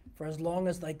hymns for as long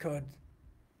as they could,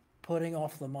 putting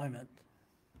off the moment.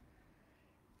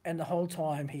 And the whole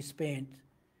time he spent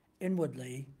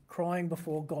inwardly crying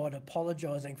before God,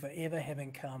 apologising for ever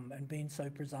having come and being so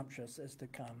presumptuous as to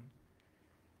come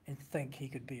and think he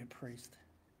could be a priest.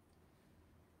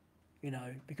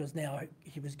 because now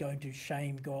he was going to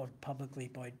shame God publicly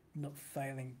by not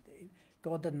failing.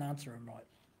 God didn't answer him right.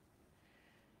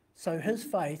 So his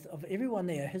faith, of everyone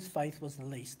there, his faith was the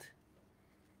least.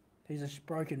 He's a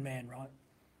broken man, right?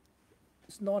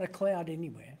 It's not a cloud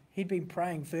anywhere. He'd been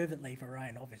praying fervently for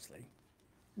rain, obviously.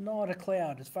 Not a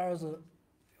cloud, as far as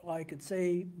I could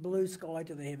see, blue sky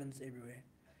to the heavens everywhere.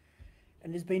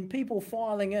 And there's been people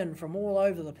filing in from all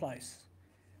over the place.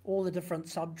 All the different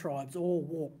sub-tribes all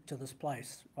walked to this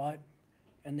place, right?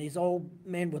 And these old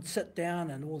men would sit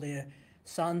down, and all their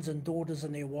sons and daughters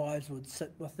and their wives would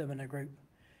sit with them in a group.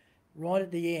 Right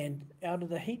at the end, out of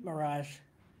the heat mirage,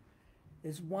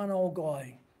 there's one old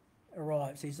guy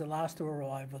arrives. He's the last to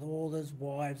arrive with all his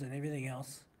wives and everything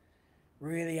else.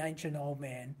 Really ancient old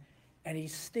man. And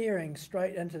he's staring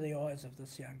straight into the eyes of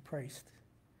this young priest.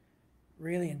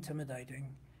 Really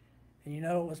intimidating. And you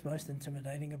know what was most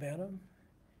intimidating about him?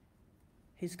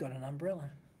 He's got an umbrella.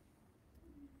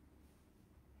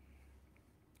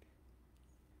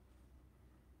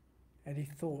 And he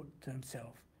thought to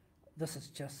himself, this is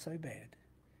just so bad.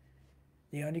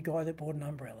 The only guy that bought an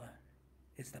umbrella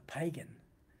is the pagan.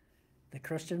 The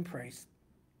Christian priest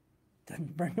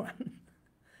didn't bring one.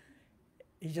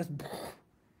 He just...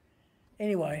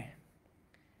 Anyway,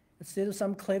 instead of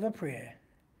some clever prayer,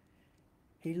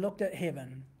 he looked at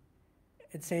heaven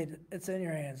and said, it's in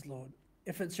your hands, Lord.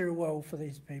 If it's your will for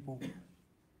these people,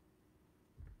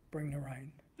 bring the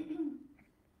rain.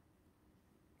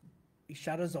 He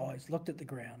shut his eyes, looked at the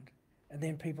ground, and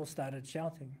then people started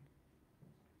shouting.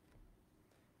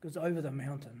 Because over the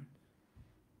mountain,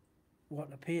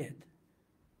 what appeared?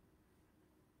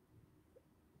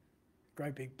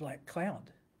 Great big black cloud,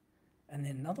 and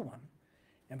then another one.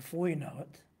 And before you know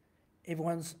it,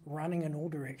 everyone's running in all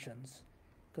directions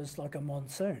because it's like a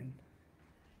monsoon.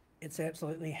 It's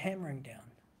absolutely hammering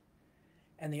down.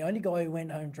 And the only guy who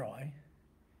went home dry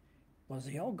was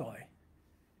the old guy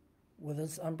with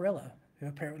his umbrella, who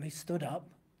apparently stood up,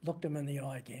 looked him in the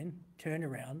eye again, turned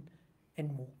around,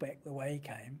 and walked back the way he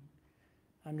came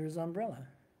under his umbrella.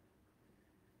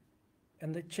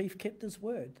 And the chief kept his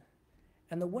word.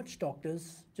 And the witch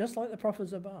doctors, just like the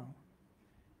prophets of Baal,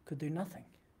 could do nothing.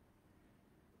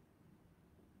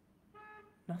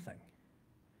 Nothing.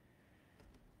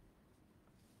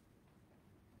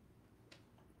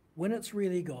 When it's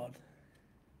really God,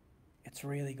 it's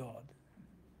really God,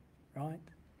 right?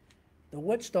 The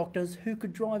witch doctors who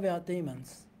could drive out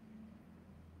demons,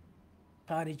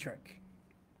 party trick.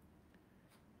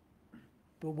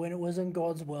 But when it was in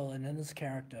God's will and in his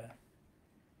character,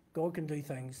 God can do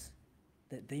things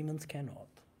that demons cannot,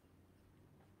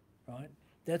 right?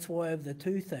 That's why of the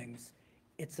two things,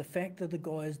 it's the fact that the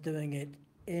guy is doing it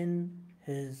in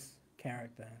his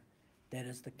character. That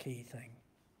is the key thing.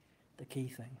 The key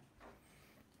thing.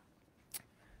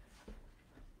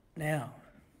 Now,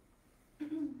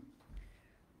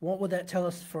 what would that tell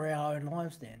us for our own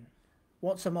lives then?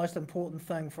 What's the most important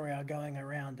thing for our going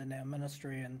around in our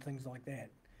ministry and things like that?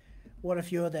 What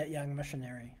if you're that young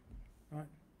missionary, right?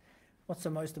 What's the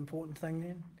most important thing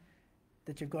then?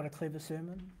 That you've got a clever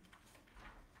sermon?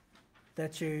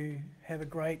 That you have a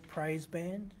great praise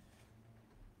band?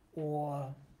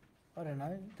 Or, I don't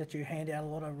know, that you hand out a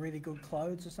lot of really good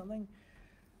clothes or something?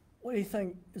 What do you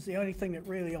think is the only thing that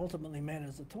really ultimately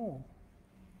matters at all?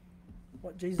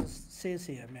 What Jesus says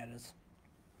here matters.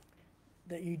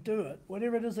 That you do it,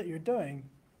 whatever it is that you're doing,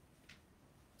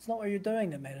 it's not what you're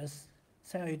doing that matters,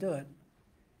 it's how you do it.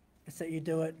 It's that you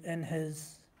do it in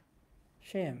his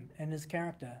Shem, in his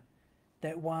character.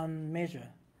 That one measure,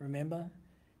 remember?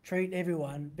 Treat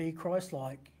everyone, be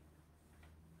Christ-like.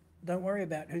 Don't worry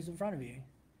about who's in front of you.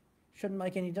 Shouldn't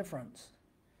make any difference.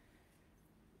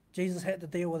 Jesus had to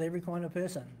deal with every kind of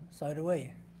person, so do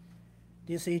we.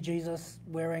 Do you see Jesus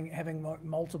having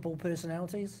multiple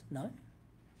personalities? No.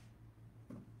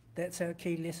 That's our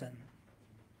key lesson.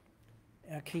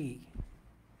 Our key.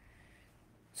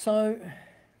 So,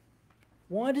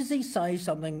 why does he say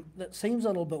something that seems a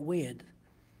little bit weird?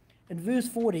 In verse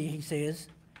 40 he says,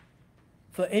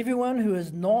 "For everyone who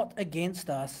is not against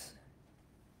us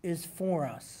is for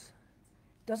us."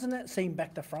 Doesn't that seem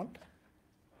back to front?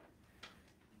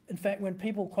 In fact, when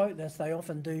people quote this, they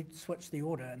often do switch the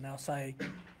order and they'll say,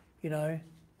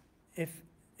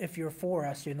 if you're for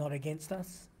us, you're not against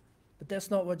us. But that's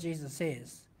not what Jesus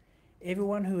says.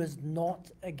 Everyone who is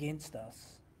not against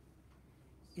us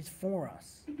is for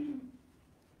us.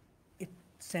 It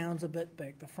sounds a bit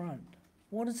back to front.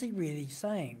 What is he really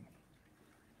saying?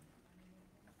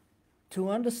 To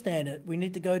understand it, we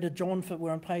need to go to John,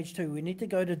 we're on page 2, we need to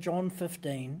go to John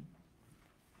 15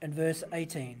 and verse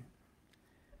 18.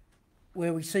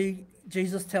 where we see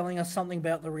Jesus telling us something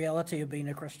about the reality of being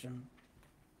a Christian.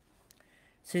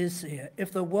 It says here,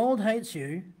 if the world hates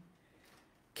you,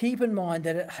 keep in mind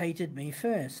that it hated me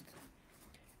first.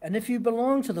 And if you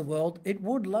belong to the world, it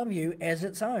would love you as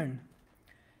its own.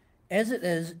 As it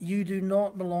is, you do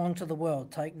not belong to the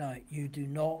world. Take note, you do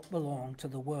not belong to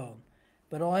the world.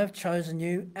 But I have chosen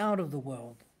you out of the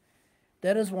world.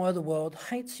 That is why the world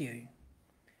hates you.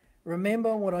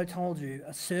 Remember what I told you,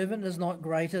 a servant is not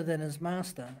greater than his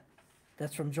master.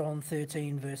 That's from John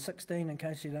 13, verse 16, in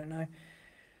case you don't know.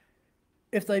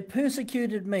 If they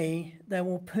persecuted me, they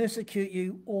will persecute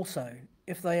you also.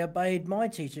 If they obeyed my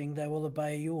teaching, they will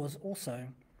obey yours also.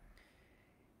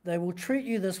 They will treat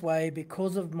you this way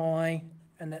because of my,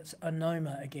 and that's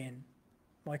onoma again,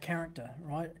 my character,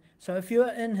 right? So if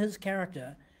you're in his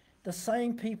character, the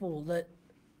same people that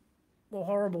were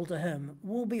horrible to him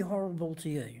will be horrible to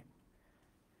you.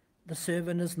 The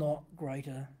servant is not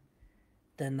greater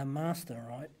than the master,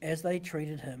 right? As they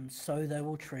treated him, so they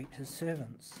will treat his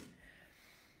servants.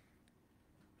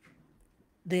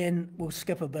 Then we'll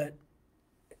skip a bit,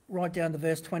 right down to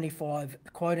verse 25,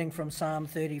 quoting from Psalm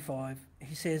 35.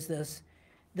 He says this,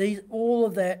 all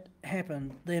of that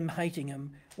happened, them hating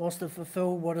him, was to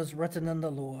fulfill what is written in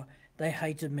the law. They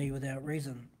hated me without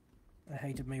reason. They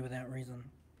hated me without reason.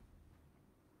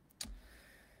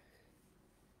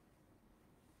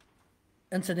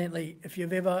 Incidentally, if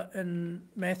you've ever, in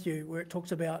Matthew, where it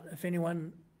talks about if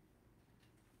anyone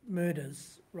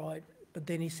murders, right, but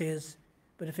then he says,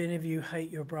 but if any of you hate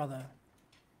your brother,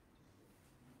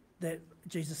 that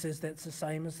Jesus says that's the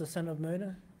same as the sin of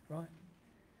murder, right?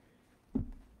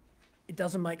 It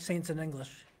doesn't make sense in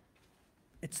English.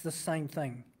 It's the same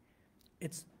thing.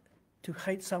 It's to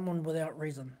hate someone without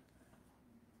reason,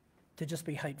 to just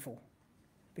be hateful,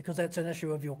 because that's an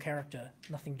issue of your character,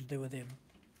 nothing to do with them.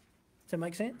 Does that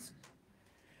make sense?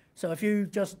 So if you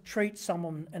just treat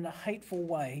someone in a hateful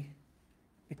way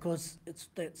because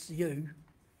that's you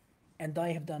and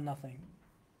they have done nothing,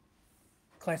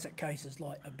 classic cases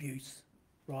like abuse,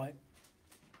 right,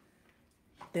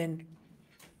 then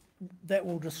that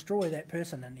will destroy that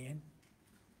person in the end.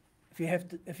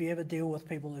 If you ever deal with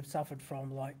people who've suffered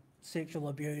from like sexual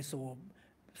abuse or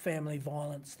family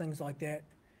violence, things like that,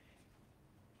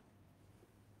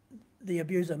 the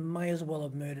abuser may as well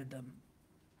have murdered them.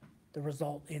 The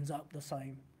result ends up the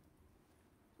same.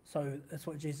 So that's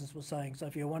what Jesus was saying. So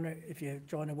if you're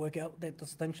trying to work out that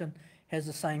distinction, has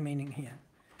the same meaning here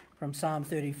from Psalm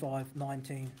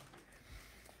 35:19.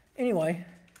 Anyway,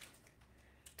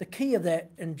 the key of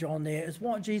that in John there is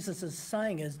what Jesus is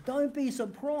saying is, don't be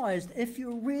surprised if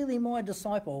you're really my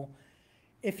disciple,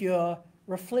 if you're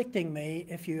reflecting me,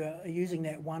 if you are using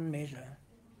that one measure.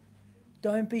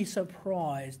 Don't be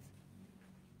surprised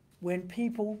when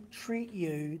people treat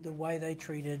you the way they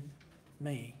treated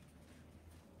me,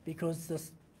 because the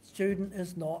student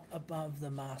is not above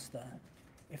the master.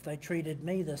 If they treated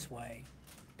me this way,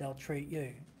 they'll treat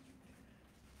you.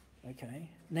 Okay,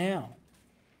 now,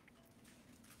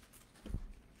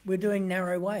 we're doing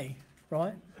narrow way,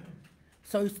 right?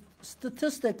 So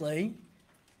statistically,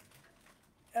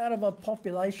 out of a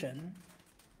population,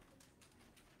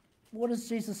 what does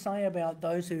Jesus say about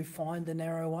those who find the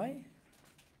narrow way?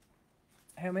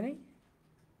 How many?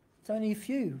 It's only a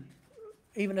few,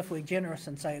 even if we're generous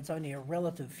and say it's only a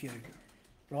relative few,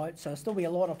 right? So it'll still be a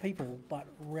lot of people, but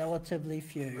relatively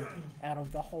few out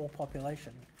of the whole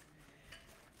population.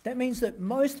 That means that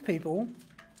most people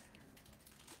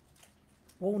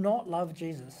will not love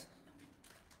Jesus.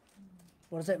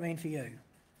 What does that mean for you?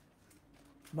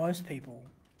 Most people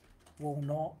will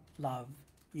not love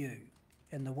you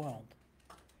in the world.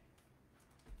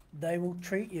 They will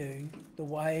treat you the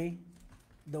way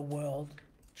the world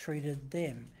treated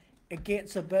them. It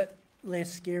gets a bit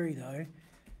less scary though.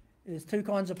 There's two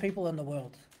kinds of people in the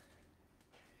world.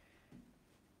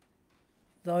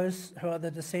 Those who are the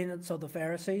descendants of the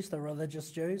Pharisees, the religious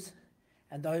Jews,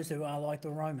 and those who are like the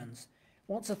Romans.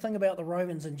 What's the thing about the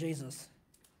Romans and Jesus?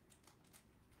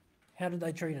 How did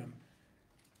they treat him?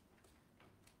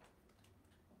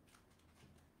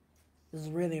 This is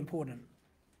really important.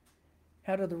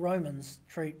 How did the Romans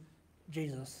treat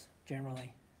Jesus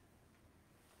generally?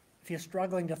 If you're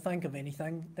struggling to think of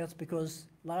anything, that's because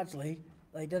largely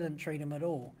they didn't treat him at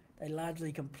all. They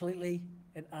largely, completely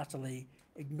and utterly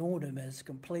ignored him as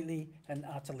completely and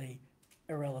utterly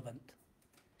irrelevant.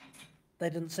 They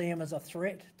didn't see him as a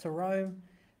threat to Rome.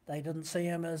 They didn't see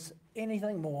him as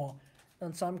anything more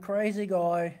than some crazy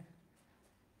guy,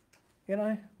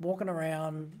 walking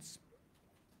around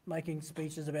making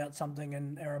speeches about something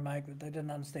in Aramaic that they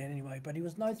didn't understand anyway. But he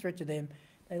was no threat to them.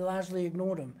 They largely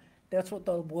ignored him. That's what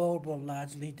the world will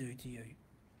largely do to you.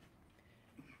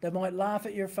 They might laugh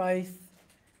at your faith,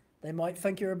 they might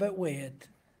think you're a bit weird,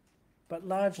 but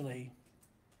largely,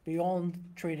 beyond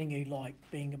treating you like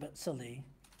being a bit silly,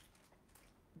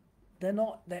 they're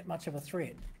not that much of a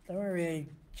threat. They don't really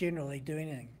generally do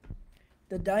anything.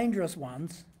 The dangerous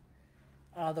ones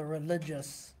are the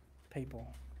religious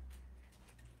people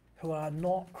who are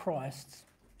not Christ's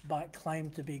but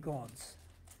claim to be God's,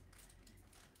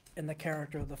 in the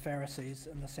character of the Pharisees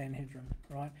and the Sanhedrin,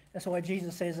 right? That's why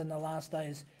Jesus says in the last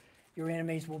days, your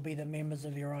enemies will be the members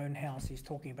of your own house. He's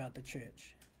talking about the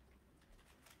church.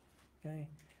 Okay?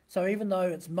 So even though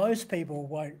it's most people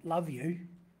won't love you,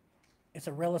 it's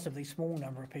a relatively small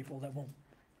number of people that will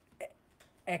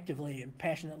actively and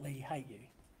passionately hate you.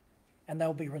 And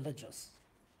they'll be religious.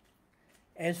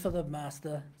 As for the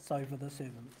master, so for the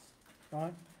servants,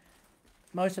 right?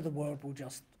 Most of the world will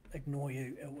just ignore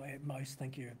you, or at most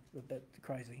think you're a bit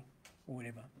crazy or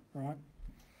whatever, right?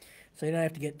 So you don't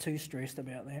have to get too stressed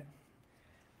about that.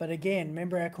 But again,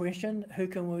 remember our question, who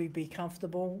can we be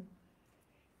comfortable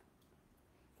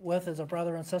with as a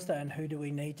brother and sister, and who do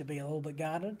we need to be a little bit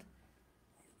guarded?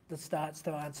 That starts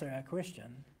to answer our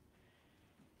question,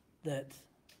 that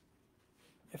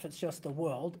if it's just the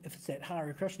world, if it's that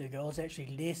Hare Krishna girl, it's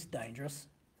actually less dangerous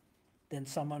than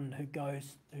someone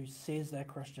who says they're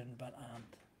Christian but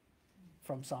aren't,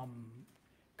 from some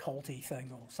culty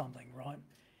thing or something, right?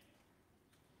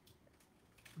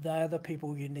 They're the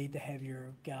people you need to have your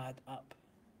guard up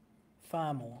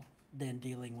far more than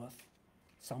dealing with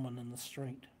someone in the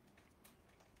street.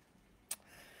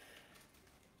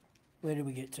 Where did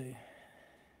we get to?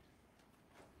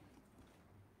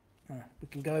 We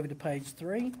can go over to page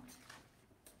 3.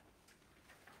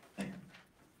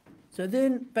 So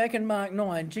then, back in Mark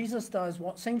 9, Jesus does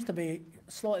what seems to be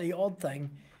a slightly odd thing.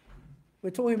 We're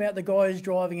talking about the guy who's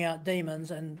driving out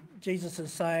demons, and Jesus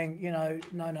is saying,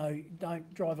 no,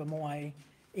 don't drive him away.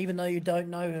 Even though you don't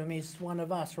know him, he's one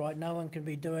of us, right? No one can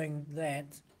be doing that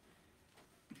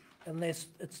unless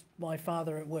it's my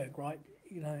Father at work, right?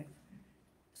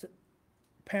 So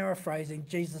paraphrasing,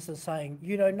 Jesus is saying,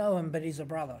 you don't know him, but he's a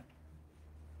brother.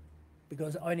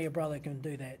 Because only a brother can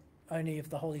do that. Only if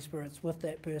the Holy Spirit's with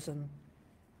that person,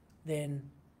 then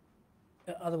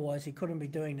otherwise he couldn't be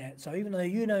doing that. So even though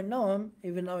you don't know him,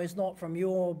 even though he's not from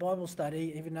your Bible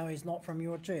study, even though he's not from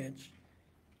your church,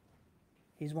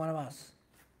 he's one of us.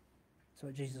 That's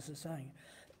what Jesus is saying.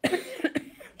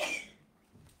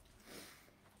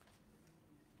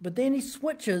 But then he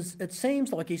switches, it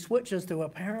seems like he switches to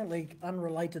apparently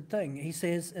unrelated thing. He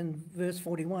says in verse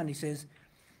 41, he says,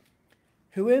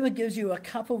 whoever gives you a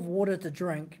cup of water to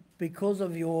drink because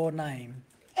of your name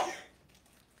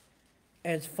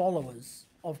as followers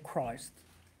of Christ,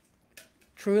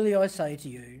 truly I say to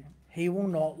you, he will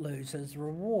not lose his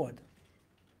reward.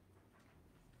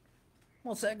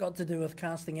 What's that got to do with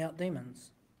casting out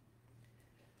demons?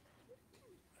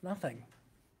 Nothing.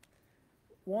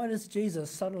 Why does Jesus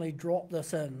suddenly drop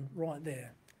this in right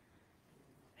there?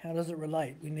 How does it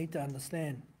relate? We need to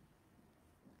understand.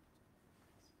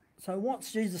 So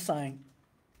what's Jesus saying?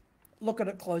 Look at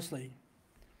it closely.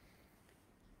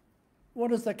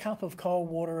 What is the cup of cold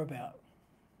water about?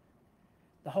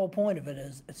 The whole point of it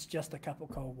is it's just a cup of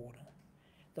cold water.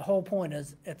 The whole point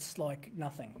is it's like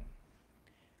nothing.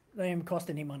 It doesn't even cost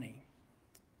any money.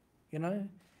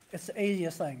 It's the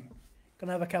easiest thing. Can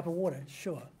I have a cup of water?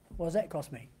 Sure. What does that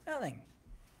cost me? Nothing.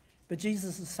 But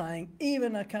Jesus is saying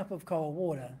even a cup of cold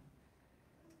water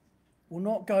will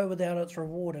not go without its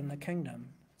reward in the kingdom.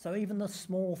 So even the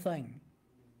small thing,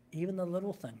 even the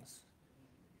little things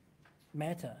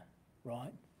matter,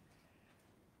 right?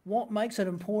 What makes it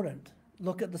important?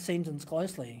 Look at the sentence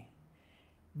closely.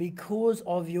 Because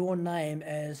of your name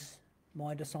as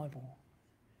my disciple.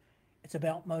 It's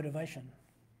about motivation.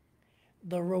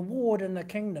 The reward in the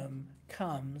kingdom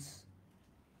comes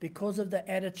because of the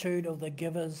attitude of the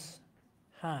giver's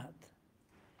heart.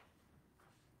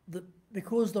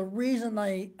 Because the reason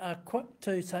they are quick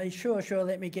to say, sure,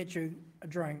 let me get you a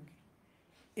drink,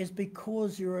 is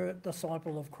because you're a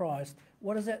disciple of Christ.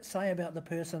 What does that say about the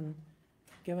person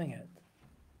giving it?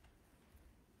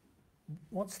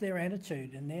 What's their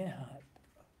attitude in their heart?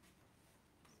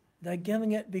 They're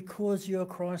giving it because you're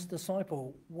Christ's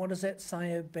disciple. What does that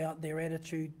say about their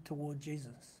attitude toward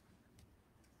Jesus?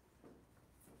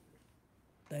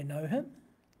 They know him?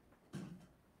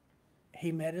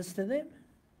 He matters to them?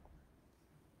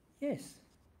 Yes.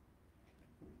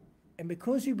 And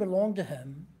because you belong to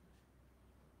him,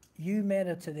 you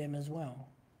matter to them as well.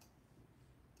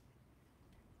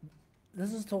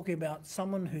 This is talking about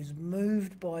someone who's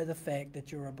moved by the fact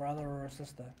that you're a brother or a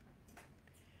sister.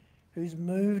 who's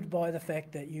moved by the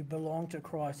fact that you belong to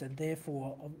Christ, and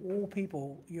therefore, of all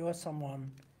people, you are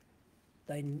someone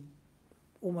they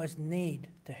almost need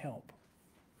to help.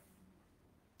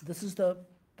 This is the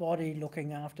body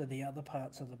looking after the other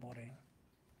parts of the body.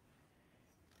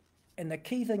 And the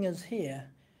key thing is here,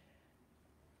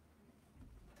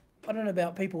 I don't know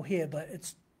about people here, but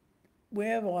it's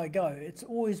wherever I go, it's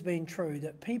always been true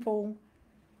that people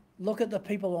look at the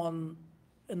people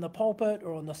in the pulpit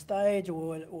or on the stage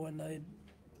or in the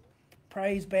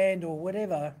praise band or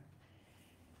whatever,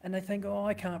 and they think, oh,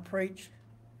 I can't preach,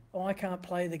 oh, I can't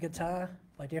play the guitar.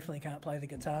 I definitely can't play the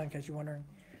guitar, in case you're wondering.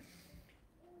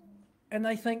 And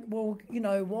they think, well,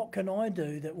 what can I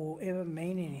do that will ever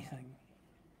mean anything?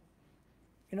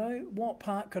 What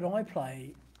part could I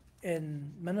play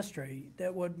in ministry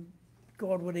that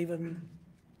God would even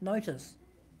notice?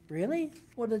 Really?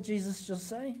 What did Jesus just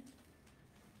say?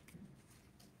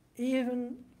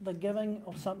 Even the giving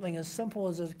of something as simple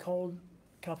as a cold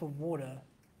cup of water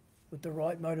with the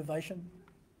right motivation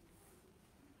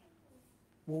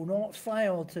will not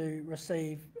fail to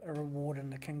receive a reward in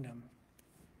the kingdom.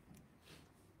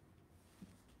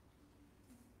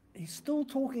 He's still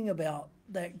talking about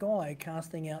that guy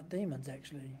casting out demons,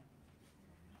 actually.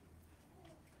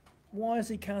 Why is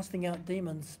he casting out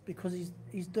demons? Because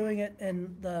he's doing it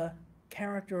in the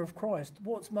character of Christ.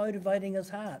 What's motivating his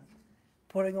heart?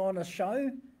 Putting on a show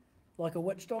like a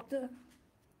witch doctor?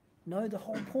 No, the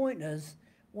whole point is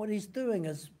what he's doing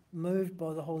is moved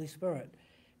by the Holy Spirit.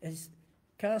 He's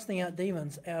casting out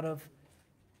demons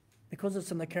because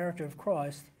it's in the character of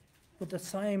Christ, with the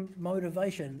same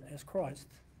motivation as Christ.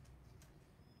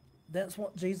 That's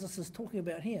what Jesus is talking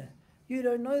about here. You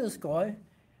don't know this guy,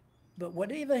 but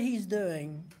whatever he's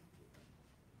doing,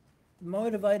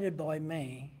 motivated by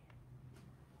me,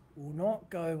 will not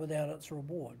go without its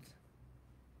rewards.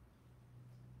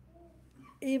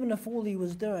 Even if all he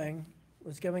was doing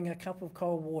was giving a cup of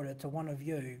cold water to one of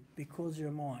you because you're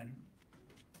mine.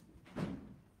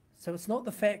 So it's not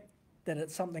the fact that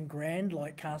it's something grand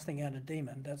like casting out a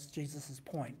demon. That's Jesus'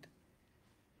 point.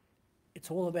 It's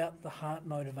all about the heart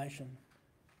motivation.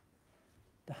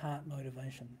 The heart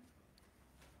motivation.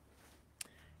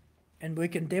 And we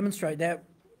can demonstrate that.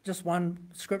 Just one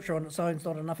scripture on its own is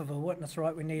not enough of a witness,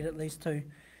 right? We need at least two.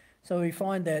 So we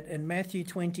find that in Matthew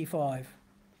 25.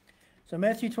 So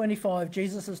Matthew 25,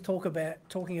 Jesus is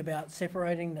talking about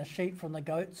separating the sheep from the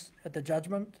goats at the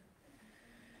judgment.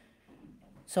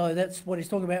 So that's what he's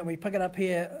talking about. And we pick it up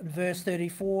here in verse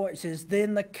 34. It says,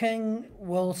 then the king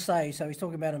will say, so he's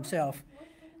talking about himself,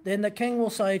 then the king will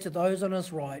say to those on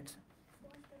his right,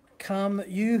 come,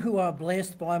 you who are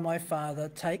blessed by my Father,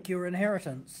 take your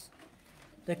inheritance,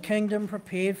 the kingdom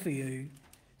prepared for you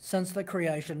since the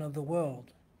creation of the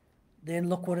world. Then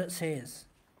look what it says.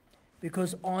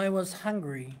 Because I was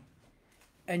hungry,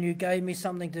 and you gave me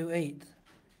something to eat.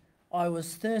 I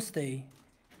was thirsty,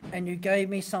 and you gave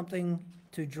me something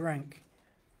to drink.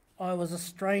 I was a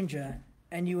stranger,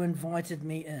 and you invited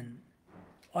me in.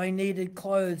 I needed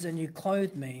clothes, and you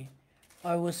clothed me.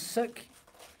 I was sick,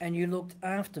 and you looked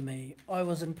after me. I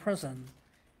was in prison,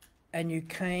 and you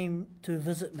came to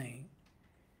visit me.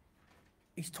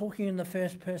 He's talking in the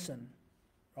first person,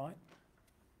 right?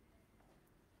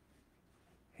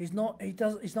 He's not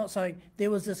saying, there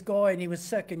was this guy and he was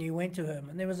sick and you went to him,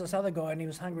 and there was this other guy and he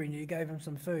was hungry and you gave him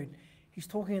some food. He's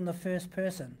talking in the first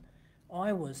person.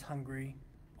 I was hungry.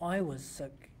 I was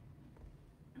sick.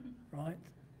 Right?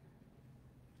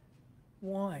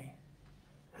 Why?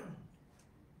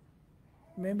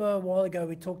 Remember a while ago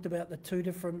we talked about the two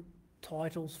different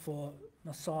titles for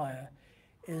Messiah.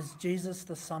 Is Jesus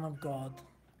the Son of God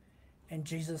and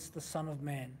Jesus the Son of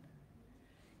Man.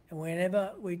 And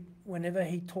whenever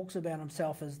he talks about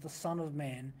himself as the Son of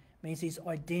Man, means he's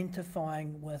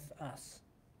identifying with us.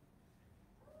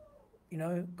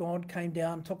 God came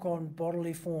down, took on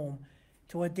bodily form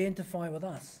to identify with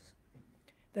us.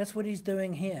 That's what he's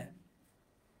doing here.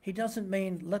 He doesn't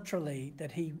mean literally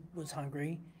that he was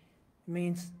hungry. It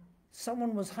means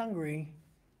someone was hungry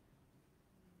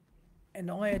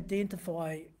and I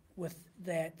identify with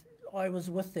that. I was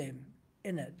with them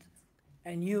in it.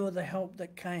 And you are the help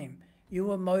that came. You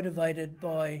were motivated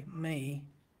by me,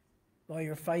 by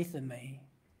your faith in me,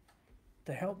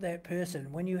 to help that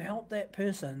person. When you helped that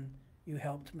person, you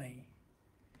helped me.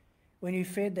 When you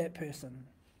fed that person,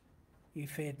 you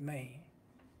fed me.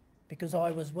 Because I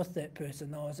was with that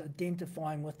person, I was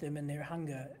identifying with them in their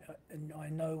hunger, and I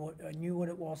knew what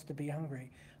it was to be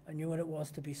hungry. I knew what it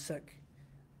was to be sick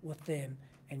with them,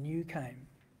 and you came.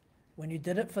 When you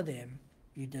did it for them,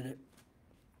 you did it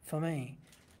for me.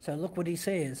 So look what he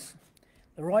says.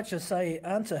 The righteous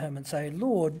answer him and say,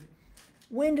 Lord,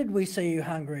 When did we see you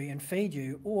hungry and feed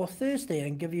you, or thirsty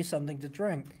and give you something to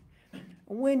drink?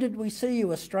 When did we see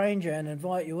you a stranger and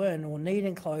invite you in, or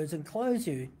needing clothes and clothe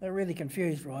you? They're really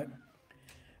confused, right?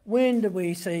 When did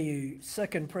we see you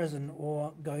sick in prison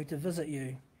or go to visit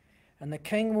you? And the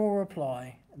king will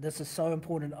reply, this is so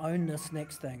important, own this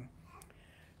next thing.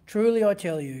 Truly I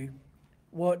tell you,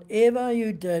 whatever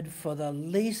you did for the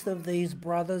least of these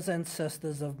brothers and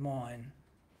sisters of mine,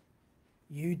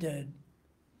 you did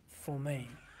for me.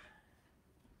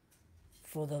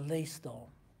 For the least of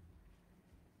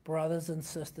brothers and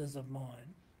sisters of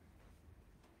mine.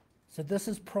 So this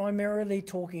is primarily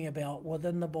talking about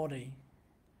within the body,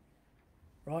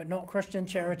 right? Not Christian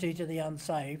charity to the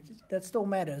unsaved. That still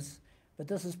matters, but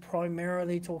this is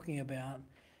primarily talking about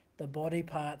the body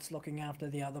parts looking after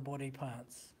the other body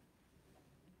parts.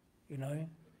 You know,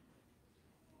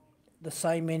 the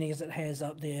same meaning as it has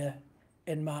up there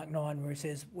in Mark 9 where he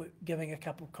says, giving a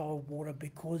cup of cold water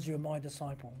because you're my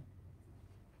disciple.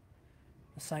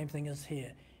 The same thing is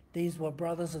here. These were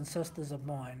brothers and sisters of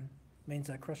mine, means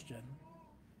they're Christian.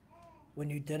 When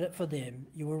you did it for them,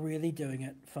 you were really doing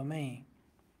it for me.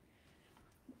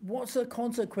 What's the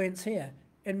consequence here?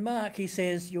 In Mark, he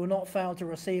says, you will not fail to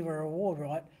receive a reward,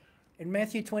 right? In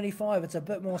Matthew 25, it's a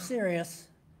bit more serious.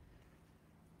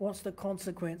 What's the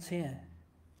consequence here?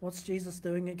 What's Jesus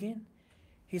doing again?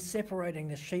 He's separating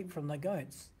the sheep from the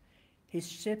goats. He's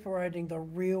separating the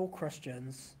real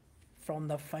Christians from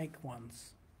the fake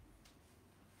ones.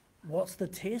 What's the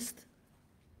test?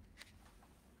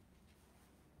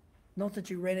 Not that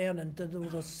you ran out and did all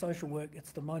this social work,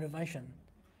 it's the motivation.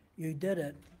 You did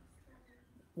it.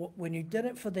 When you did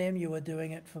it for them, you were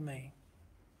doing it for me.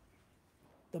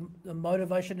 The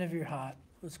motivation of your heart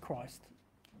was Christ.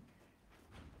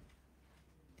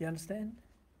 Do you understand?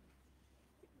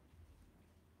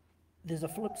 There's a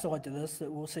flip side to this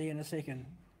that we'll see in a second.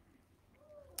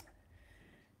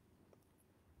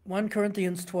 1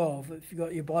 Corinthians 12, if you've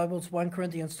got your Bibles, 1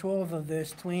 Corinthians 12 and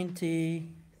verse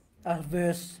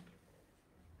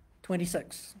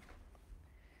 26.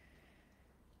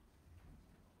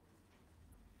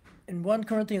 In 1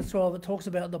 Corinthians 12, it talks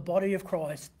about the body of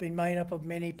Christ being made up of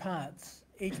many parts,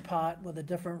 each part with a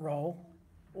different role,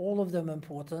 all of them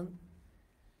important.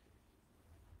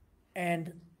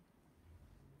 And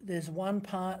there's one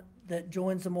part that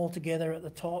joins them all together at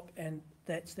the top, and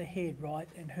that's the head, right?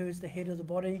 And who's the head of the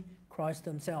body? Christ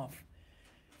himself.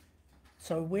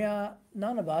 So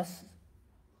none of us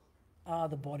are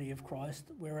the body of Christ.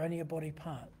 We're only a body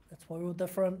part. That's why we're all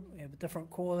different. We have different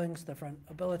callings, different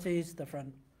abilities,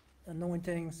 different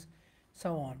anointings,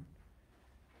 so on.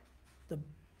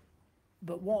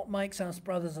 But what makes us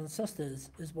brothers and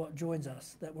sisters is what joins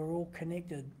us, that we're all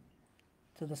connected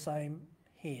to the same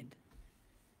head,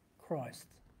 Christ.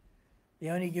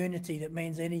 The only unity that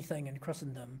means anything in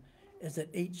Christendom is that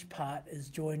each part is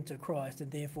joined to Christ,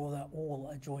 and therefore they all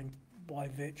are joined by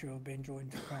virtue of being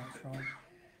joined to Christ, right?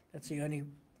 That's the only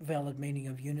valid meaning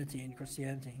of unity in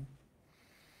Christianity.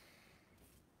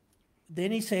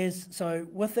 Then he says, so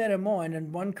with that in mind,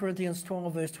 in 1 Corinthians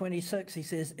 12 verse 26, he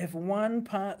says, if one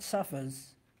part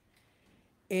suffers,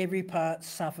 every part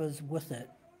suffers with it.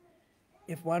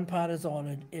 If one part is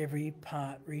honoured, every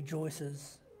part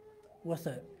rejoices with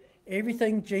it.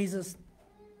 Everything Jesus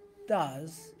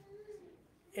does,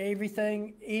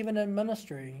 everything, even in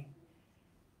ministry,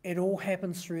 it all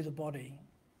happens through the body.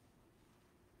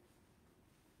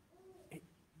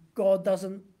 God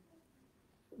doesn't,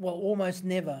 well, almost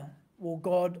never will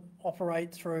God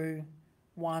operate through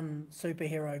one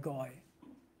superhero guy.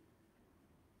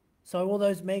 So all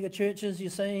those mega churches you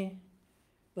see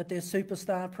with their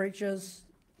superstar preachers,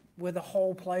 where the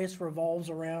whole place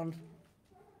revolves around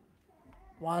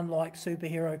one like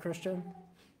superhero Christian,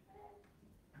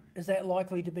 is that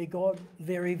likely to be God?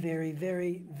 Very, very,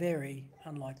 very, very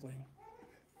unlikely.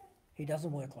 He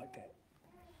doesn't work like that.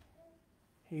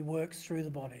 He works through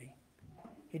the body.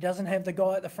 He doesn't have the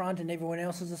guy at the front and everyone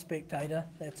else is a spectator.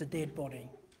 That's a dead body,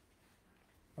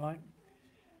 right?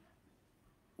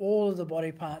 All of the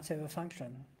body parts have a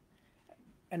function.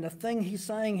 And the thing he's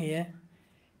saying here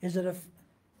is that if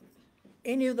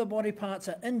any of the body parts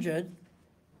are injured,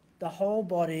 the whole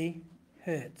body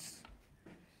hurts.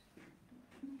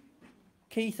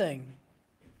 Key thing.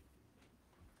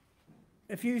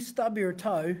 If you stub your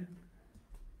toe,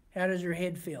 how does your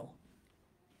head feel?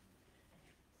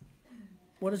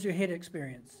 What does your head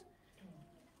experience?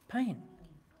 Pain,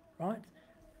 right?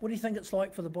 What do you think it's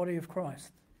like for the body of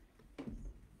Christ?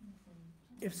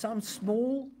 If some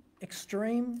small,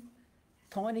 extreme,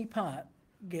 tiny part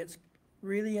gets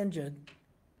really injured,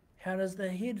 how does the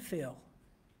head feel?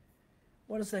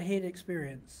 What does the head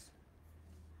experience?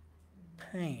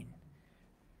 pain.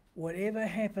 Whatever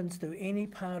happens to any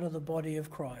part of the body of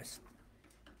Christ,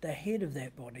 the head of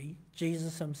that body,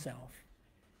 Jesus himself,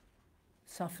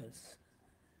 suffers.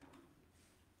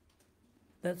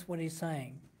 That's what he's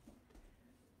saying.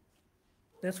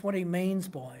 That's what he means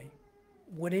by,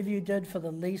 whatever you did for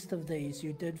the least of these,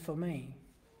 you did for me.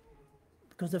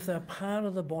 Because if they're part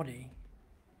of the body,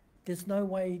 there's no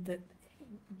way that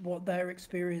what they're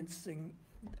experiencing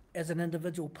as an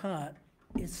individual part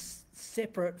is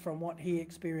separate from what he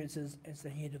experiences as the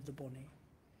head of the body.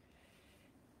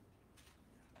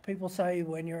 People say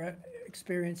when you're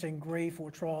experiencing grief or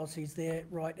trials, he's there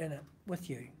right in it with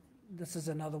you. This is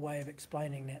another way of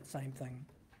explaining that same thing.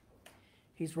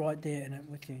 He's right there in it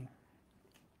with you.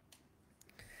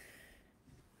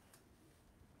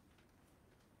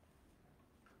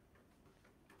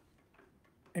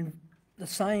 In the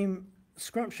same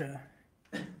scripture,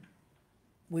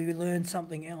 we learn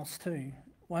something else too.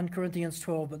 1 Corinthians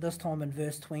 12, but this time in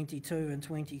verse 22 and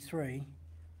 23.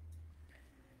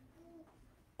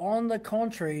 On the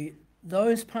contrary,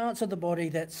 those parts of the body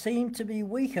that seem to be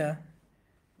weaker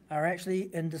are actually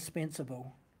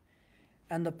indispensable.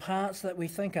 And the parts that we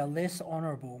think are less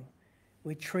honourable,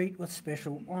 we treat with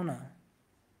special honour.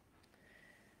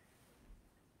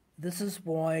 This is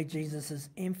why Jesus is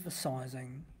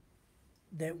emphasising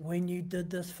that when you did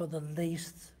this for the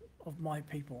least of my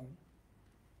people,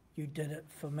 you did it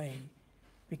for me.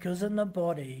 Because in the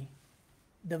body,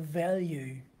 the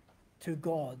value to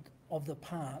God of the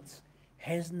parts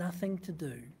has nothing to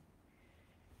do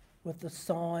with the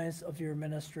size of your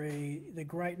ministry, the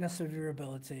greatness of your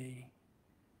ability.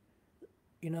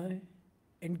 You know,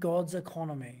 in God's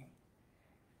economy,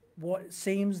 what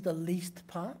seems the least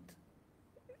part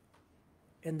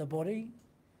in the body,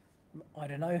 I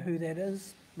don't know who that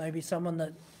is, maybe someone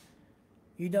that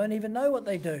you don't even know what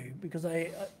they do because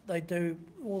they do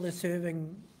all their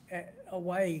serving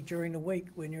away during the week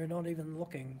when you're not even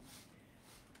looking.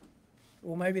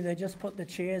 Or maybe they just put the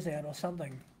chairs out or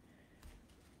something.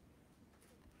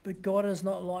 But God is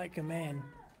not like a man.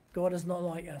 God is not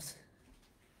like us.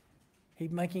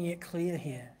 He's making it clear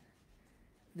here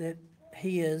that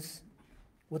he is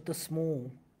with the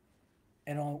small.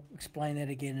 And I'll explain that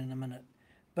again in a minute.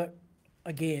 But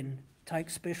again, take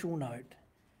special note.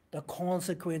 The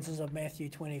consequences of Matthew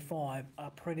 25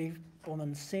 are pretty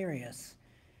serious.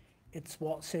 It's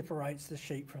what separates the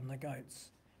sheep from the goats.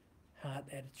 Heart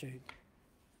attitude.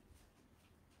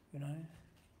 You know?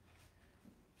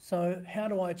 So how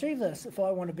do I achieve this? If I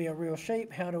want to be a real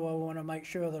sheep, how do I want to make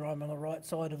sure that I'm on the right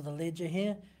side of the ledger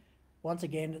here? Once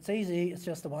again, it's easy. It's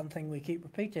just the one thing we keep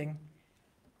repeating.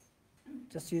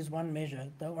 Just use one measure.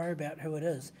 Don't worry about who it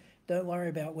is. Don't worry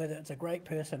about whether it's a great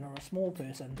person or a small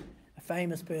person, a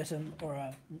famous person or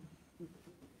a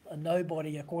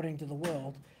nobody according to the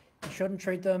world. You shouldn't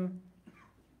treat them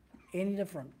any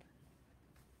different.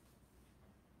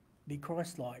 Be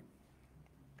Christ-like,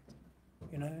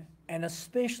 you know, and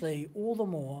especially all the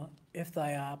more if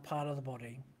they are part of the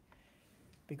body,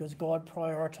 because God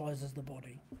prioritises the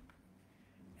body.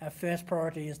 Our first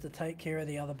priority is to take care of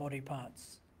the other body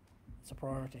parts. It's a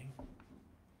priority,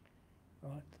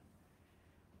 right?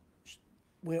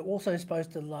 We're also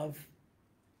supposed to love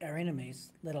our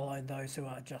enemies, let alone those who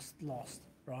are just lost,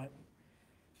 right?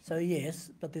 So yes,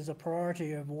 but there's a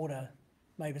priority of order.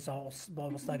 Maybe it's a whole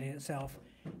Bible study in itself.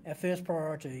 Our first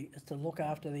priority is to look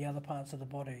after the other parts of the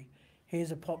body. Here's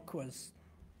a pop quiz.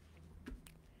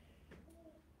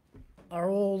 Are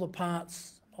all the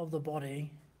parts of the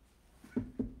body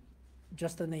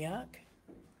just in the ark?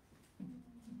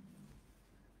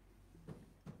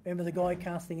 Remember the guy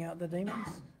casting out the demons?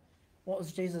 What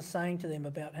was Jesus saying to them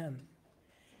about him?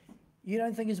 You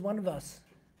don't think he's one of us,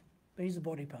 but he's a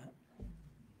body part.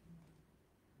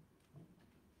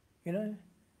 You know?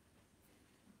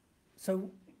 So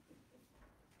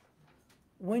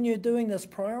when you're doing this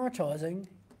prioritising,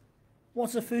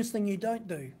 what's the first thing you don't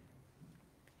do?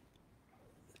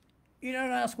 You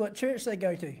don't ask what church they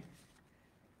go to.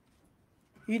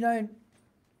 You don't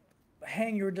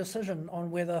hang your decision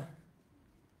on whether,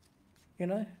 you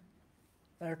know,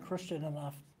 they're Christian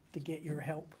enough to get your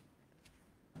help.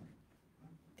 Do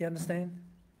you understand?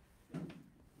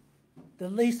 The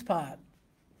least part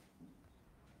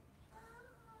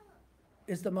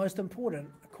is the most important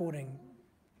according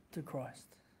to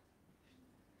Christ.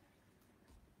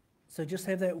 So just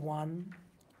have that one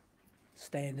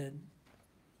standard.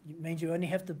 It means you only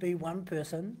have to be one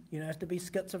person. You don't have to be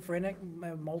schizophrenic,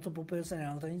 have multiple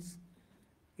personalities.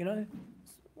 You know,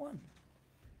 it's one.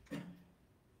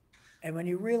 And when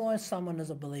you realise someone is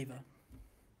a believer,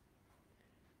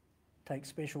 take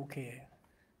special care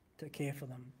to care for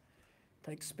them.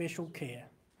 take special care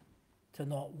to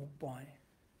not walk by.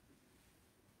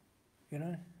 You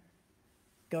know?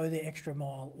 Go the extra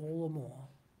mile all the more,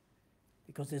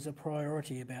 because there's a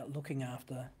priority about looking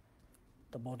after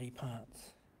the body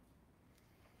parts.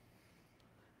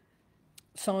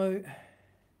 So,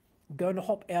 I'm going to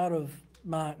hop out of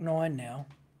Mark 9 now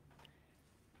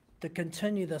to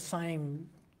continue the same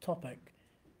topic,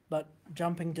 but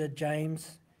jumping to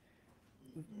James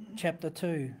chapter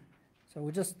 2. So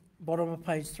we're just bottom of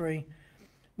page 3.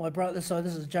 So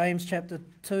this is James chapter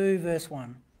 2, verse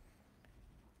 1.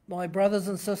 My brothers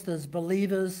and sisters,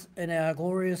 believers in our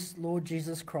glorious Lord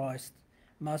Jesus Christ,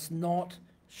 must not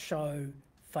show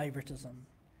favouritism.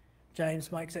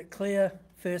 James makes it clear,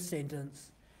 first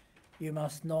sentence, you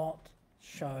must not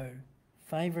show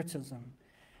favouritism.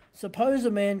 Suppose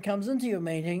a man comes into your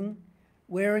meeting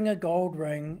wearing a gold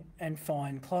ring and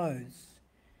fine clothes,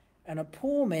 and a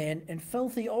poor man in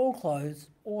filthy old clothes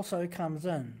also comes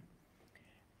in.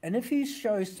 And if you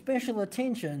show special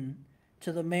attention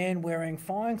to the man wearing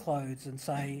fine clothes and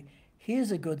say,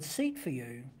 here's a good seat for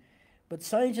you, but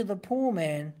say to the poor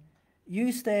man,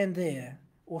 you stand there,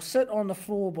 or sit on the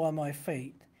floor by my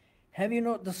feet, have you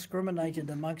not discriminated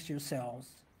amongst yourselves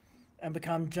and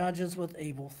become judges with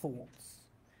evil thoughts?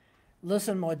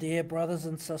 Listen, my dear brothers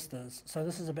and sisters. So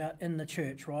this is about in the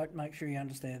church, right? Make sure you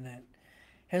understand that.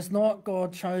 Has not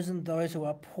God chosen those who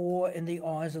are poor in the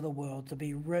eyes of the world to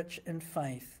be rich in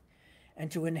faith and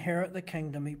to inherit the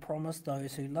kingdom he promised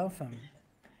those who love him?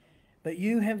 But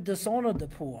you have dishonoured the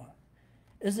poor.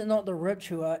 Is it not the rich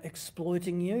who are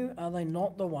exploiting you? Are they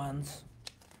not the ones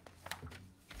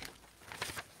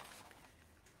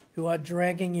who are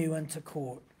dragging you into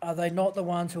court? Are they not the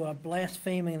ones who are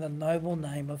blaspheming the noble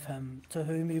name of him to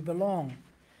whom you belong?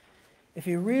 If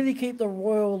you really keep the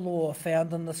royal law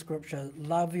found in the scripture,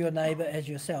 love your neighbour as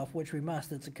yourself, which we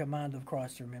must, it's a command of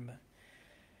Christ, remember,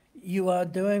 you are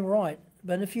doing right.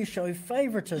 But if you show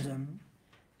favouritism,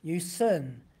 you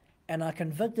sin and are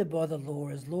convicted by the law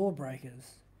as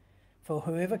lawbreakers. For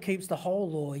whoever keeps the whole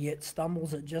law yet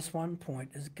stumbles at just one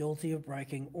point is guilty of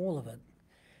breaking all of it.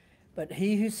 But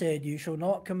he who said, you shall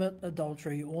not commit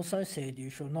adultery, also said, you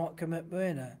shall not commit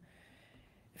murder.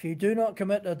 If you do not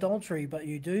commit adultery, but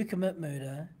you do commit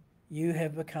murder, you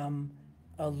have become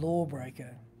a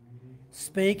lawbreaker.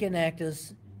 Speak and act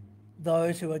as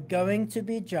those who are going to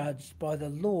be judged by the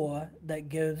law that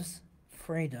gives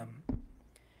freedom.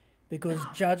 Because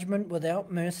judgment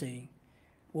without mercy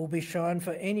will be shown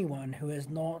for anyone who has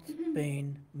not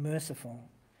been merciful.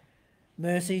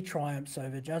 Mercy triumphs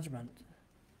over judgment.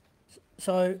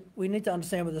 So we need to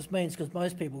understand what this means, because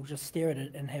most people just stare at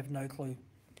it and have no clue.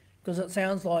 Because it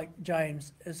sounds like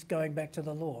James is going back to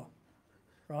the law,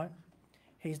 right?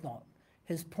 He's not.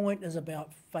 His point is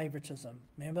about favouritism.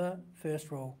 Remember,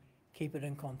 first rule, keep it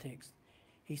in context.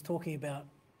 He's talking about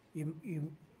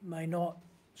you may not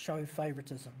show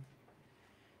favouritism.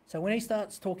 So when he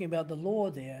starts talking about the law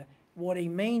there, what he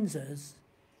means is,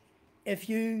 if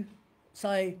you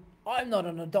say, I'm not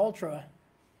an adulterer,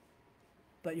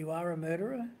 but you are a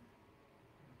murderer,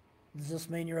 does this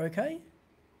mean you're okay?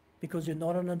 Because you're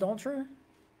not an adulterer?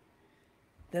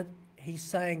 That he's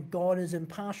saying God is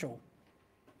impartial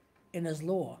in his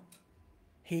law.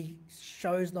 He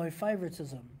shows no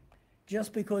favouritism.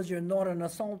 Just because you're not an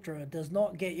assaulter does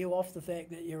not get you off the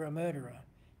fact that you're a murderer.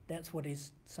 That's what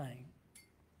he's saying.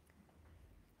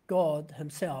 God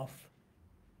himself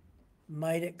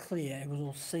made it clear, as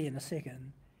we'll see in a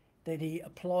second, that he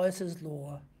applies his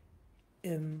law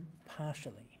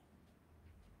impartially,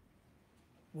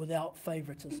 without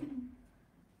favouritism.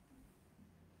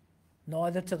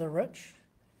 Neither to the rich.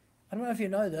 I don't know if you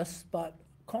know this, but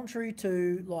contrary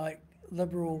to like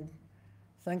liberal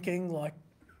thinking, like,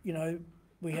 you know,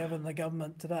 we have in the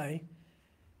government today,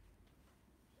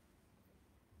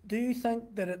 do you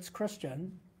think that it's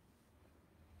Christian?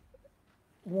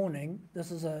 Warning, this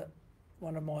is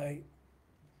one of my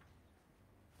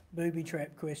booby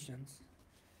trap questions,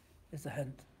 as a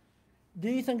hint. Do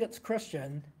you think it's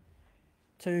Christian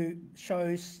to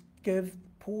give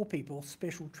poor people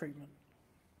special treatment?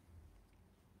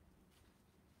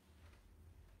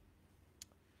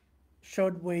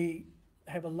 Should we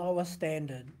have a lower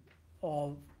standard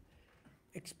of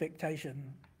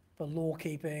expectation for law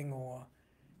keeping, or,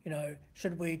 you know,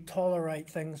 should we tolerate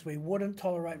things we wouldn't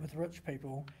tolerate with rich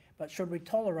people, but should we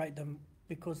tolerate them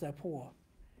because they're poor?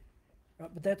 Right?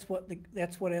 But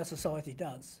that's what our society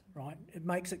does, right? It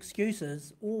makes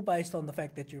excuses all based on the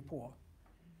fact that you're poor.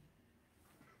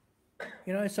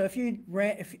 You know, so if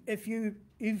you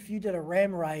did a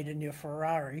ram raid in your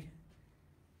Ferrari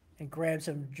and grabbed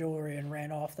some jewellery and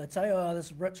ran off, they'd say, oh,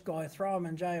 this rich guy, throw him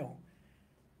in jail.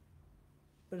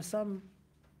 But if some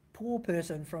poor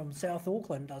person from South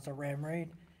Auckland does a ram read,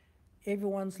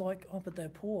 everyone's like, oh, but they're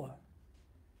poor.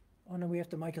 Oh no, we have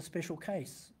to make a special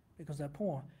case because they're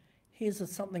poor. Here's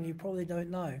something you probably don't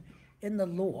know. In the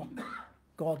law,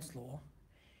 God's law,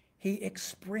 he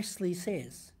expressly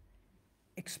says,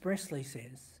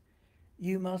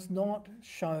 you must not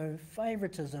show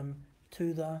favoritism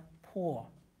to the poor.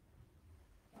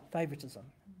 Favoritism.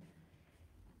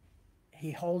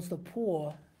 He holds the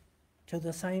poor to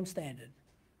the same standard.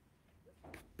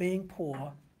 Being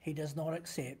poor, he does not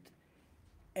accept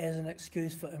as an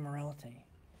excuse for immorality,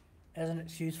 as an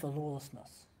excuse for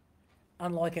lawlessness,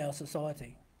 unlike our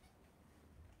society.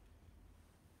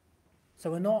 So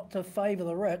we're not to favour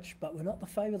the rich, but we're not to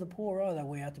favour the poor either.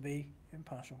 We are to be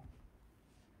impartial.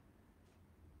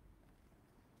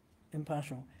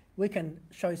 Impartial. We can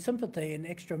show sympathy and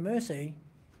extra mercy,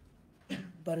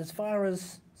 but as far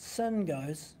as sin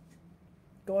goes,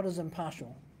 God is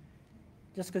impartial.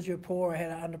 Just because you're poor or had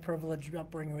an underprivileged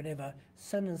upbringing or whatever,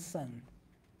 sin is sin.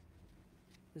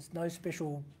 There's no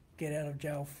special get out of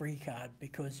jail free card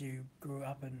because you grew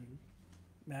up in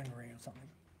Mangere or something,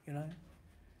 you know?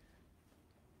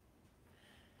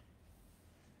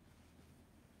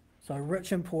 So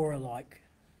rich and poor alike,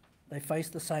 they face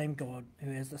the same God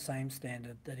who has the same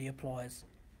standard that he applies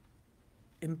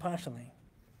impartially.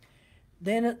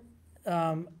 Then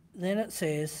it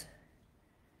says,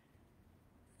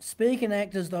 speak and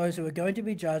act as those who are going to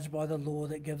be judged by the law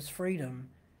that gives freedom,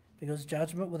 because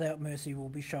judgment without mercy will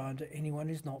be shown to anyone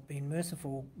who's not been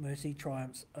merciful. Mercy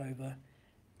triumphs over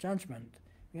judgment.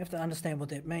 We have to understand what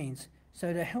that means.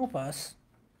 So to help us,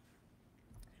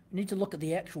 we need to look at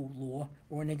the actual law,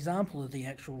 or an example of the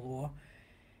actual law.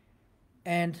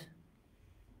 And,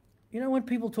 you know, when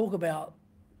people talk about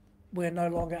we're no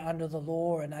longer under the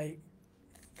law and they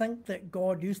think that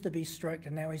God used to be strict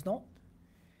and now he's not,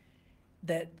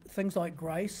 that things like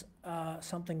grace are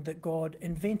something that God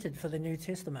invented for the New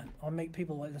Testament. I meet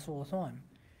people like this all the time.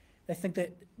 They think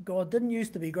that God didn't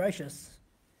used to be gracious,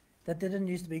 that there didn't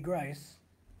used to be grace,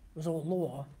 it was all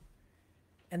law,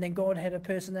 and then God had a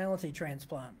personality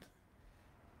transplant,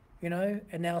 you know,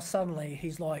 and now suddenly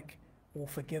he's like all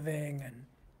forgiving and,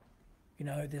 you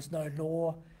know, there's no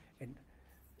law and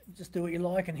just do what you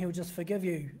like and he'll just forgive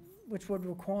you, which would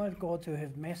require God to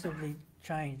have massively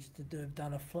changed, to have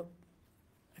done a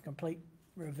complete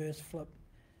reverse flip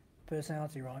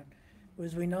personality, right?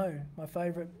 As we know, my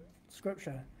favourite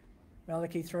scripture,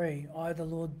 Malachi 3, I, the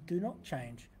Lord, do not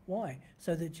change. Why?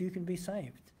 So that you can be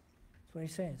saved. That's what he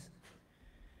says.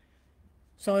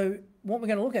 So what we're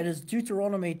going to look at is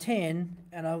Deuteronomy 10,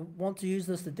 and I want to use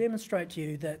this to demonstrate to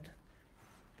you that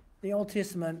the Old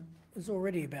Testament is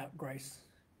already about grace.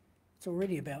 It's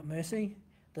already about mercy,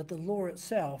 that the law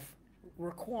itself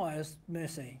requires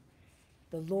mercy.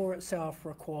 The law itself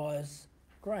requires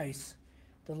grace.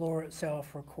 The law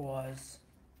itself requires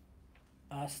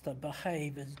us to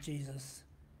behave as Jesus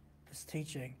is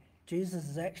teaching. Jesus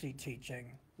is actually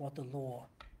teaching what the law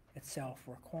itself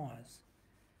requires.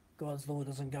 God's law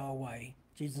doesn't go away.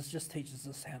 Jesus just teaches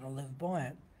us how to live by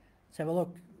it. Let's have a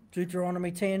look.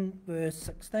 Deuteronomy 10, verse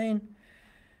 16.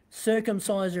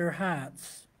 Circumcise your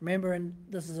hearts. Remember,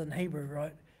 this is in Hebrew,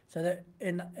 right? So that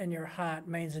in your heart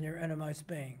means in your innermost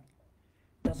being.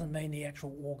 Doesn't mean the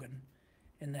actual organ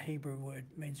in the Hebrew word.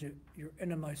 It means your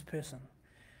innermost person.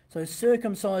 So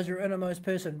circumcise your innermost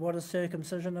person. What is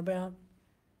circumcision about?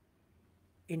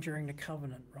 Entering the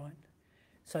covenant, right?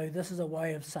 So this is a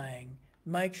way of saying,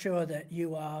 make sure that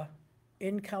you are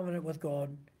in covenant with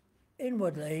God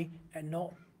inwardly and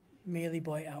not merely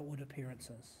by outward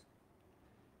appearances.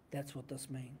 That's what this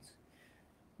means.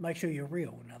 Make sure you're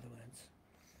real, in other words.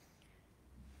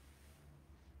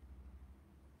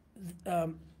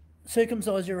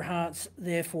 Circumcise your hearts,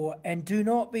 therefore, and do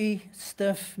not be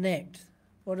stiff-necked.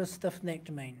 What does stiff-necked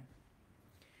mean?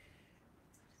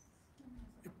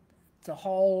 It's a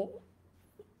whole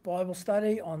Bible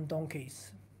study on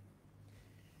donkeys.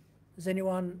 Has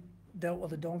anyone dealt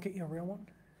with a donkey, a real one?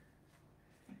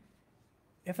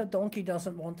 If a donkey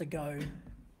doesn't want to go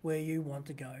where you want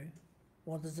to go,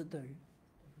 what does it do?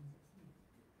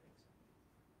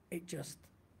 It just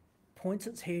points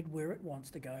its head where it wants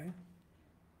to go,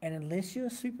 and unless you're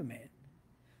Superman,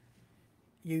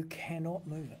 you cannot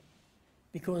move it,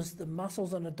 because the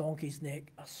muscles in a donkey's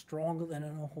neck are stronger than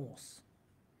in a horse.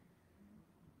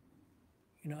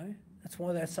 You know, that's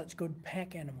why they're such good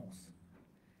pack animals.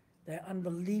 They're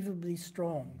unbelievably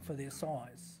strong for their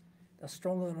size. They're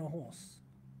stronger than a horse.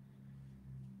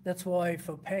 That's why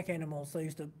for pack animals, they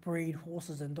used to breed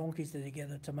horses and donkeys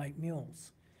together to make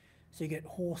mules. So you get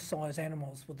horse-sized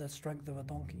animals with the strength of a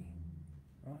donkey,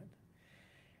 right?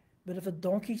 But if a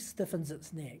donkey stiffens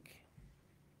its neck,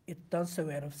 it does so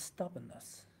out of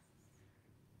stubbornness.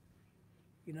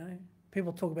 You know,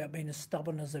 people talk about being as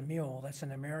stubborn as a mule. That's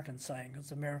an American saying,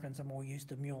 because Americans are more used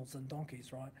to mules than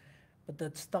donkeys, right? But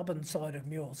the stubborn side of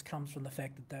mules comes from the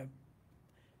fact that they're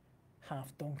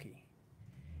half donkey.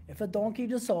 If a donkey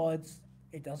decides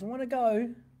it doesn't want to go,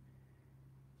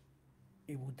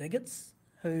 it will dig its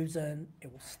hooves in,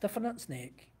 it will stiffen its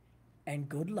neck, and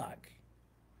good luck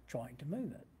trying to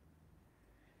move it.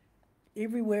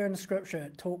 Everywhere in the scripture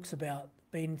it talks about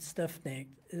being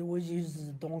stiff-necked, it always uses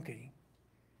a donkey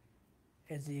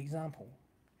as the example.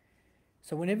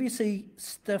 So whenever you see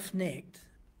stiff-necked,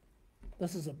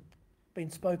 this is been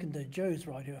spoken to Jews,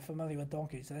 right, who are familiar with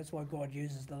donkeys, so that's why God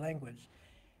uses the language.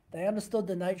 They understood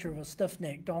the nature of a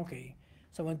stiff-necked donkey.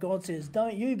 So when God says,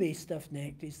 don't you be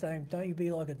stiff-necked, he's saying, don't you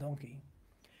be like a donkey.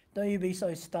 Don't you be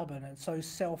so stubborn and so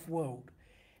self-willed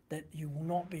that you will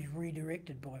not be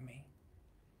redirected by me.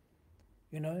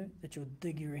 You know, that you'll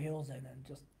dig your heels in and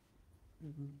just,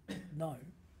 no.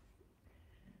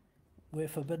 We're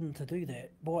forbidden to do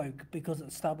that. Why? Because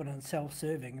it's stubborn and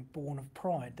self-serving and born of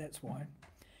pride, that's why.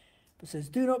 It says,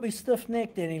 do not be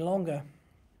stiff-necked any longer.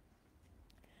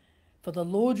 For the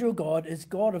Lord your God is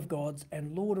God of gods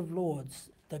and Lord of lords,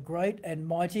 the great and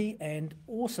mighty and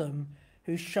awesome,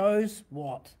 who shows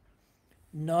what?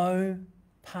 No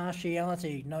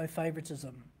partiality, no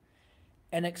favoritism,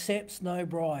 and accepts no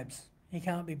bribes. He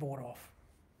can't be bought off.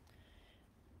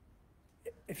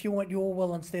 If you want your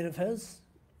will instead of his,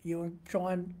 you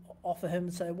try and offer him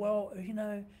and say, well, you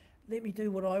know, let me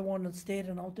do what I want instead,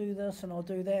 and I'll do this and I'll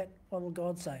do that. What will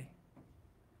God say?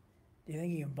 Do you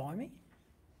think he can buy me?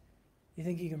 You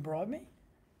think you can bribe me?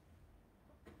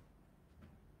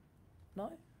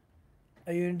 No?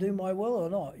 Are you going to do my will or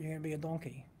not? You're going to be a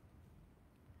donkey.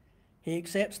 He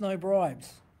accepts no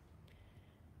bribes.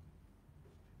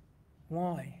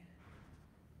 Why?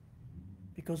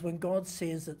 Because when God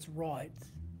says it's right,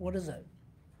 what is it?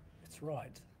 It's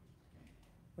right.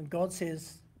 When God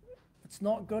says it's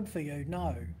not good for you,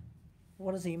 no.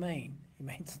 What does he mean? He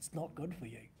means it's not good for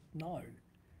you. No.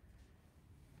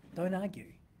 Don't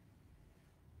argue.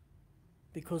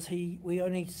 Because we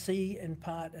only see in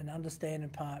part and understand in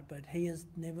part, but he is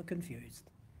never confused.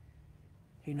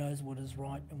 He knows what is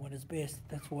right and what is best.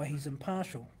 That's why he's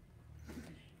impartial.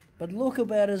 But look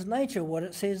about his nature, what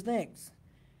it says next.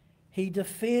 He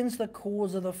defends the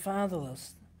cause of the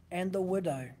fatherless and the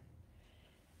widow,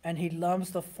 and he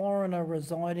loves the foreigner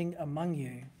residing among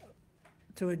you.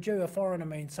 To a Jew, a foreigner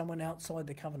means someone outside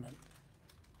the covenant,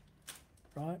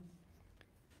 right?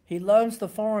 He loves the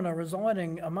foreigner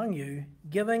residing among you,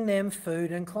 giving them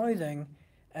food and clothing,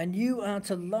 and you are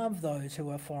to love those who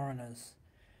are foreigners.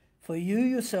 For you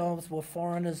yourselves were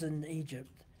foreigners in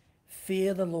Egypt.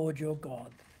 Fear the Lord your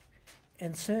God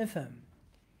and serve him.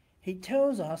 He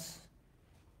tells us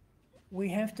we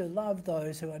have to love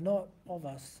those who are not of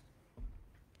us,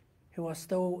 who are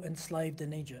still enslaved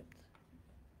in Egypt.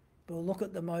 But we'll look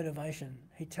at the motivation.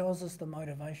 He tells us the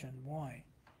motivation. Why?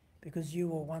 Because you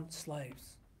were once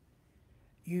slaves.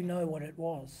 You know what it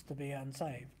was to be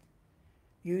unsaved.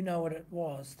 You know what it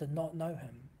was to not know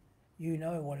him. You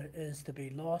know what it is to be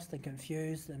lost and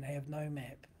confused and have no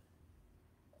map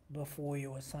before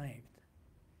you were saved.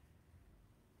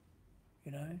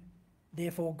 You know?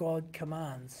 Therefore God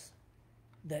commands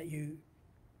that you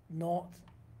not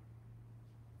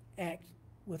act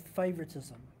with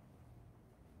favoritism.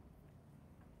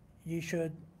 You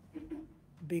should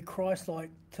be Christ-like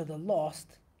to the lost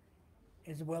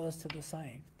as well as to the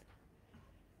saved.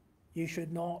 You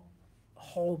should not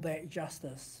hold back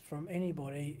justice from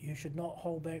anybody. You should not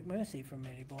hold back mercy from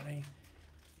anybody.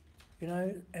 You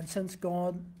know, and since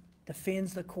God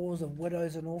defends the cause of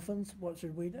widows and orphans, what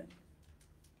should we do?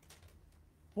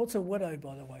 What's a widow,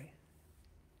 by the way?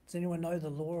 Does anyone know the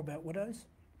law about widows?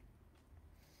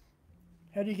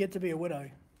 How do you get to be a widow?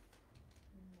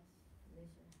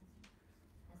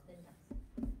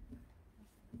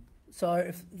 So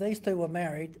if these two were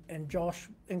married and Josh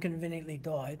inconveniently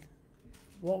died,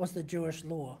 what was the Jewish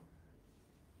law?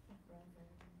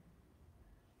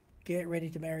 Get ready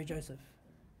to marry Joseph.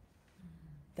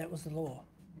 That was the law.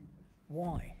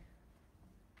 Why?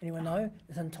 Anyone know?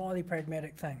 It's an entirely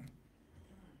pragmatic thing.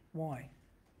 Why?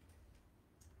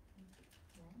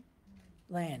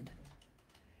 Land.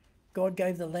 God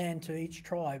gave the land to each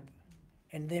tribe,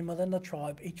 and then within the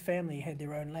tribe, each family had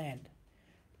their own land.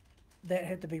 That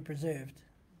had to be preserved,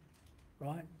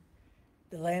 right?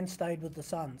 The land stayed with the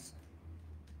sons.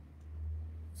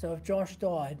 So if Josh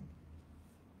died,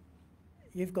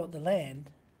 you've got the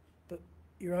land, but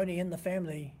you're only in the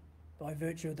family by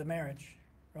virtue of the marriage,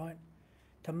 right?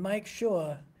 To make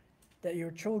sure that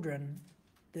your children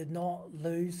did not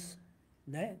lose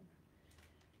that.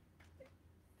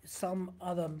 Some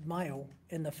other male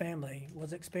in the family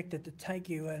was expected to take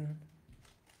you in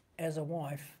as a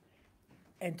wife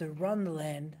and to run the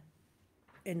land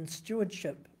in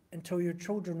stewardship until your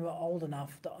children were old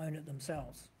enough to own it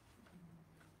themselves.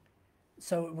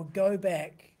 So it would go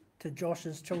back to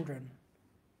Josh's children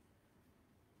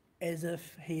as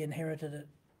if he inherited it,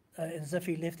 as if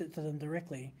he left it to them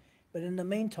directly. But in the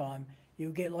meantime, you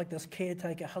get like this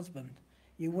caretaker husband.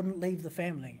 You wouldn't leave the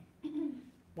family.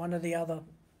 One of the other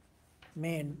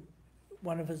men,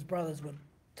 one of his brothers would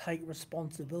take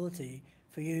responsibility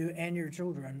for you and your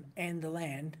children and the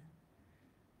land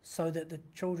so that the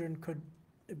children could,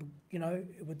 you know,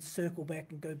 it would circle back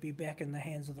and go be back in the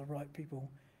hands of the right people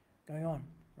going on,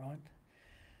 right?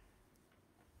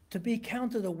 To be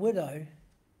counted a widow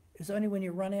is only when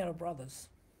you run out of brothers.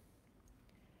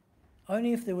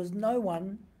 Only if there was no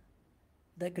one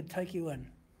that could take you in.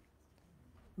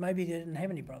 Maybe they didn't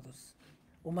have any brothers.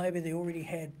 Or maybe they already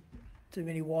had too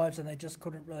many wives and they just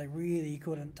really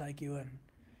couldn't take you in.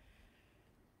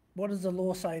 What does the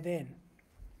law say then?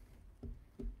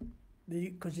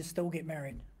 Because you still get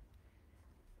married.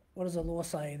 What does the law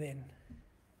say then?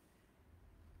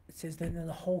 It says that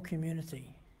the whole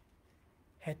community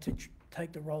had to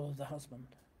take the role of the husband.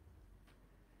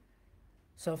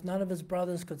 So if none of his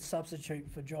brothers could substitute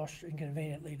for Josh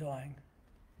inconveniently dying,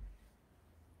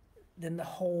 then the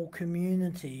whole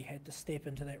community had to step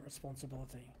into that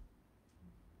responsibility.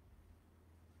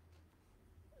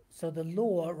 So the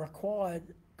law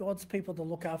required God's people to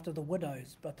look after the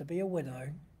widows, but to be a widow,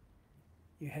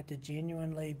 you had to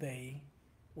genuinely be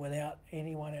without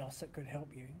anyone else that could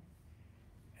help you.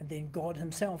 And then God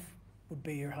himself would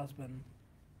be your husband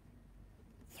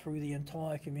through the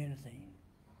entire community.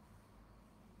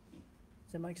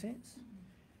 Does that make sense?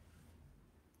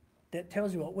 That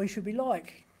tells you what we should be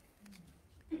like.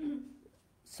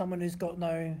 Someone who's got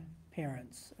no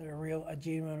parents, a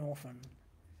genuine orphan,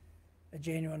 a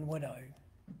genuine widow,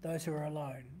 those who are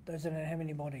alone, those that don't have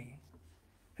anybody.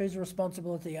 Whose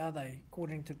responsibility are they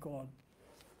according to God?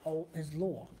 His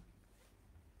law.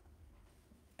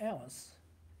 Ours.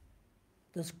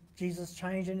 Does Jesus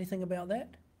change anything about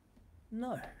that?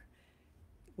 No.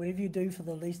 Whatever you do for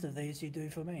the least of these, you do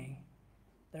for me.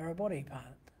 They're a body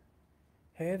part.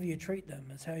 However you treat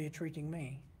them is how you're treating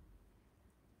me.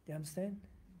 Do you understand?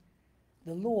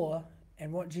 The law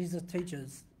and what Jesus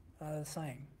teaches are the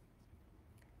same.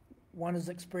 One is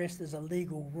expressed as a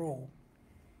legal rule.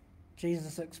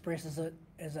 Jesus expresses it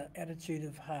as an attitude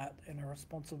of heart and a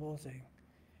responsibility.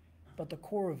 But the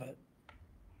core of it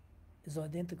is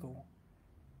identical.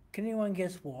 Can anyone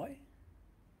guess why?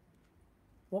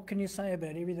 What can you say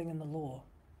about everything in the law?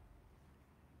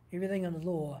 Everything in the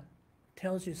law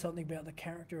tells you something about the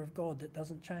character of God that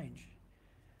doesn't change.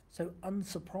 So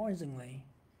unsurprisingly,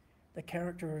 the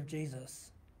character of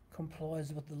Jesus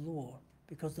complies with the law,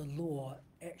 because the law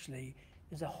actually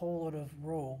is a whole lot of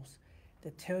rules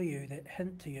that tell you, that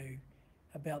hint to you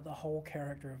about the whole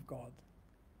character of God.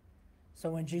 So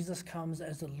when Jesus comes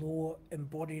as the law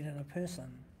embodied in a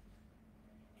person,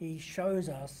 he shows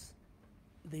us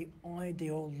the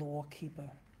ideal law keeper.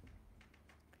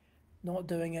 Not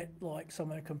doing it like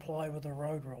someone who comply with the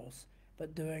road rules,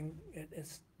 but doing it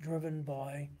as driven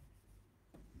by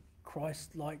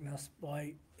Christ likeness,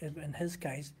 by, in his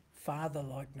case, Father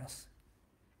likeness.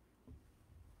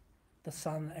 The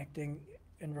Son acting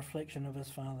in reflection of his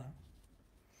Father.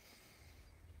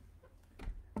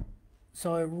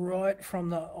 So right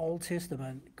from the Old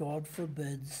Testament, God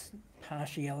forbids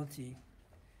partiality.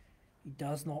 He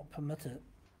does not permit it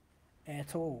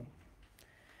at all.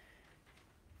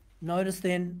 Notice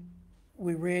then,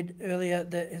 we read earlier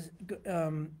that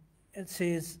it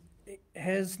says,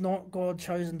 has not God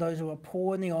chosen those who are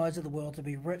poor in the eyes of the world to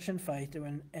be rich in faith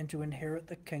and to inherit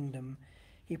the kingdom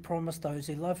he promised those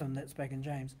who love him? That's back in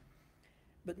James.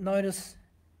 But notice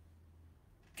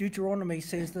Deuteronomy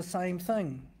says the same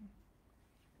thing.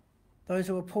 Those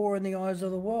who are poor in the eyes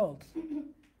of the world.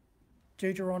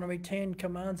 Deuteronomy 10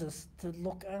 commands us to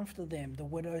look after them, the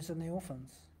widows and the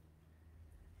orphans.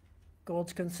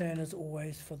 God's concern is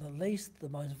always for the least, the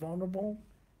most vulnerable,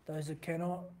 those who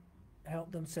cannot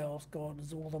help themselves. God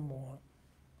is all the more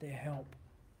their help.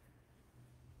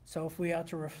 So if we are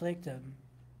to reflect him,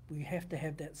 we have to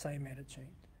have that same attitude.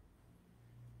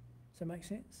 Does that make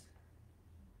sense?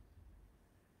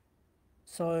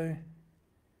 So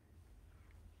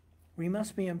we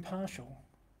must be impartial,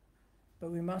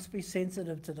 but we must be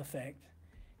sensitive to the fact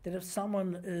that if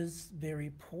someone is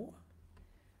very poor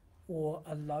or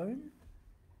alone,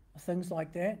 things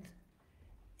like that,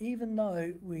 even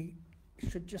though we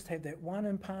should just have that one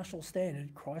impartial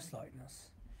standard, Christ-likeness.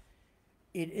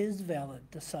 It is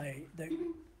valid to say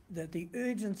that the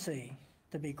urgency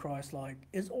to be Christ-like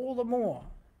is all the more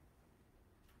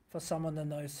for someone in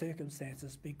those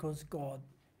circumstances because God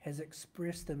has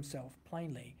expressed himself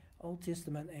plainly, Old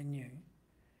Testament and New,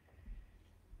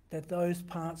 that those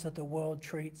parts that the world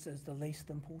treats as the least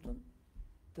important,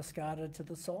 discarded to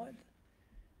the side,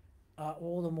 are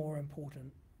all the more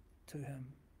important to him.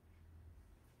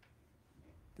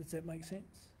 Does that make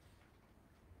sense?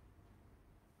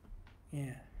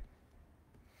 Yeah.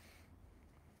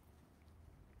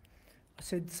 I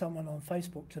said to someone on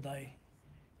Facebook today,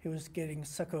 he was getting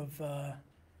sick of, the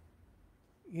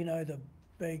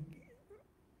big,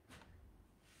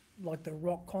 like the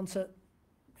rock concert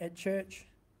at church,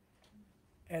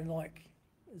 and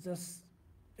is this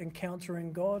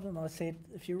encountering God? And I said,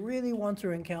 if you really want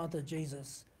to encounter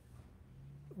Jesus,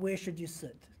 where should you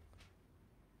sit?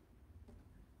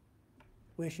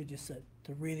 Where should you sit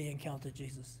to really encounter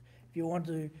Jesus? If you want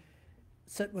to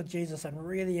sit with Jesus and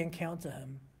really encounter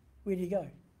him, where do you go?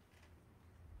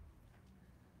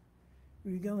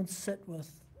 You go and sit with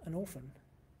an orphan.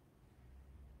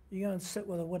 You go and sit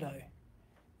with a widow.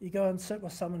 You go and sit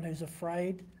with someone who's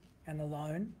afraid and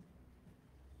alone,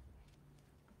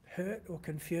 hurt or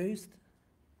confused.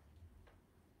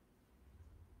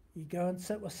 You go and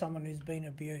sit with someone who's been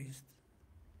abused.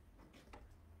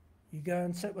 You go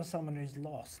and sit with someone who's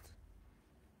lost.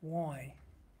 Why?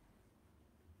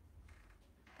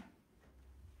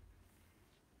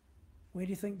 Where do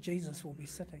you think Jesus will be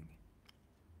sitting?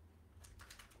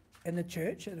 In the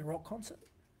church at a rock concert?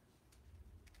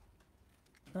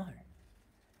 No.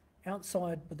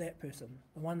 Outside with that person,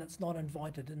 the one that's not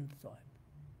invited inside.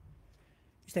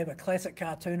 I used to have a classic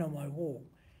cartoon on my wall,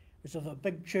 which is of a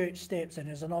big church steps and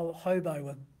there's an old hobo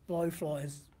with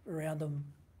blowflies around him,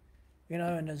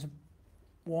 and there's a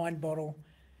wine bottle,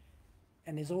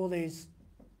 and there's all these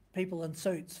people in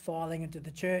suits filing into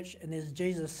the church, and there's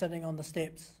Jesus sitting on the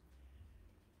steps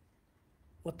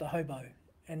with the hobo,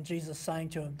 and Jesus saying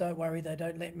to him, don't worry, they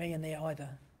don't let me in there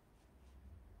either.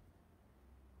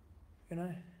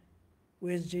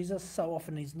 Where's Jesus? So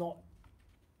often he's not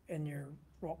in your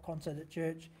rock concert at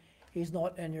church. He's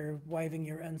not in your waving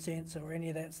your incense or any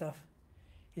of that stuff.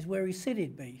 He's where he said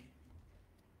he'd be,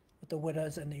 with the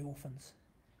widows and the orphans,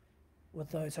 with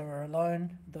those who are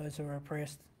alone, those who are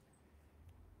oppressed.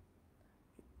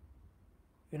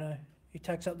 He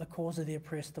takes up the cause of the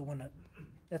oppressed to win it.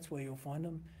 That's where you'll find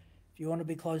him. If you want to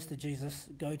be close to Jesus,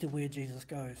 go to where Jesus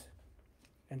goes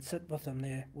and sit with him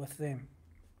there with them.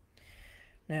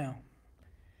 Now,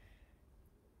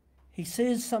 he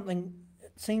says something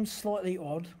that seems slightly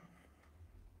odd.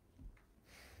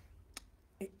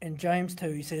 In James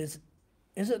 2, he says,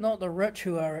 is it not the rich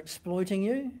who are exploiting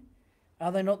you?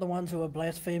 Are they not the ones who are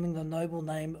blaspheming the noble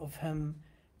name of him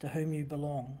to whom you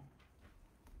belong?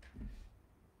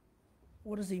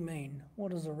 What does he mean?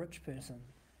 What is a rich person?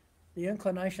 The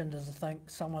inclination is to think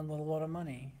someone with a lot of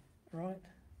money, right?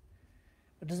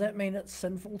 But does that mean it's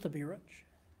sinful to be rich?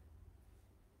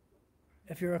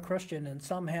 If you're a Christian and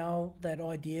somehow that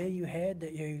idea you had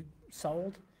that you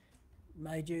sold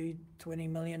made you $20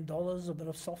 million, a bit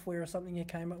of software or something you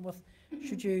came up with,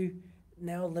 should you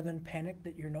now live in panic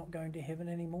that you're not going to heaven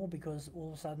anymore because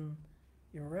all of a sudden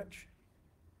you're rich?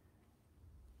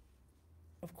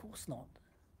 Of course not.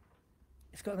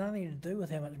 It's got nothing to do with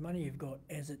how much money you've got,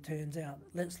 as it turns out.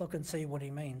 Let's look and see what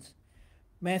he means.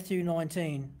 Matthew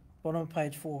 19, bottom of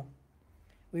page 4.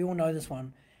 We all know this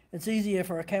one. It's easier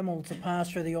for a camel to pass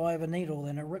through the eye of a needle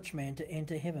than a rich man to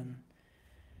enter heaven.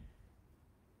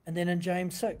 And then in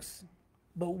James 6,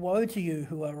 but woe to you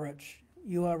who are rich.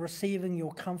 You are receiving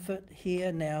your comfort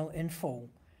here now in full.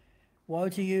 Woe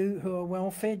to you who are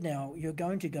well fed now. You're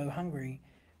going to go hungry.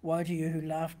 Woe to you who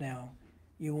laugh now.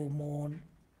 You will mourn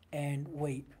and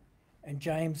weep. And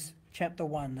James chapter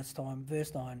 1 this time,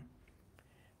 verse 9.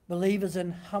 Believers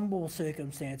in humble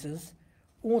circumstances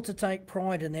ought to take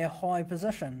pride in their high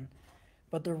position,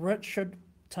 but the rich should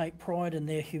take pride in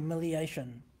their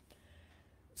humiliation,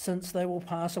 since they will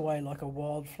pass away like a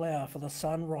wild flower, for the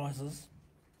sun rises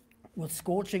with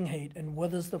scorching heat and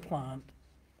withers the plant.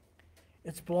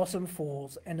 Its blossom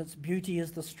falls and its beauty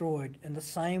is destroyed. In the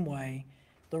same way,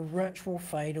 the rich will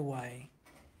fade away,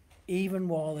 even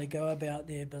while they go about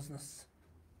their business.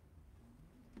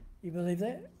 You believe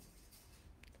that?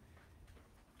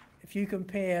 If you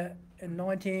compare in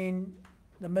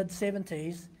the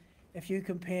mid-70s, if you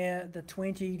compare the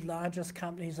 20 largest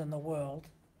companies in the world,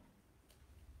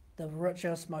 the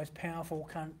richest, most powerful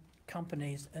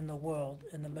companies in the world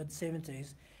in the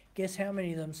mid-70s, guess how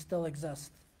many of them still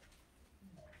exist?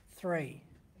 3.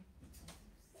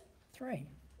 3.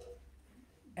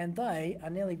 And they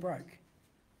are nearly broke.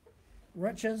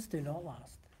 Riches do not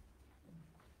last.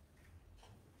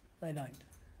 They don't.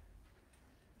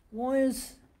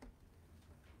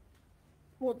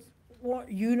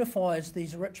 What unifies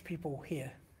these rich people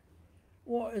here?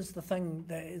 What is the thing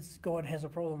that God has a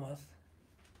problem with?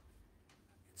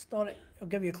 It's not, I'll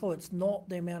give you a clue, it's not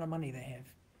the amount of money they have.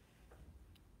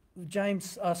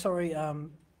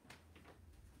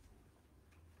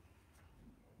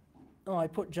 I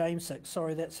put James 6,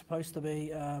 sorry, that's supposed to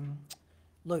be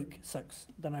Luke 6.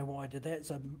 Don't know why I did that.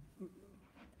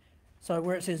 So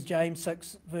where it says James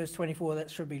 6 verse 24,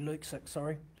 that should be Luke 6,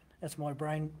 sorry. That's my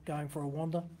brain going for a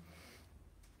wander.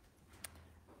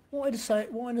 Why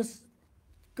does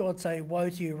God say, woe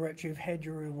to you rich, you've had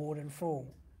your reward in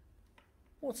full?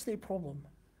 What's their problem?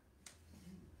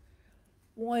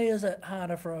 Why is it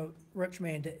harder for a rich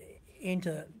man to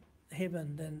enter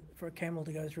heaven than for a camel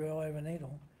to go through the eye of a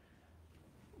needle?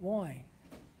 Why?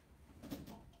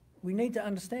 We need to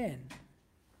understand.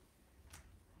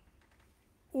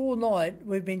 All night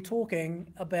we've been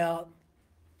talking about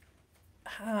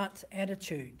heart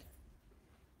attitude.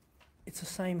 It's the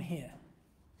same here.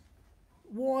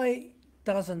 Why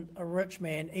doesn't a rich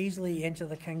man easily enter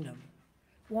the kingdom?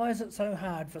 Why is it so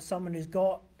hard for someone who's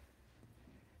got,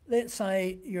 let's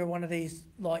say you're one of these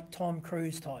like Tom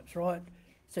Cruise types, right?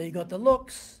 So you got the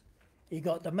looks, you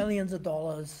got the millions of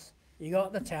dollars, you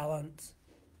got the talent,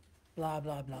 blah,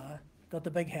 blah, blah, got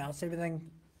the big house,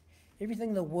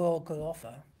 everything the world could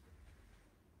offer.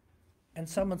 And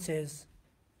someone says,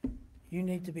 you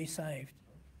need to be saved.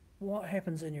 What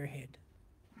happens in your head?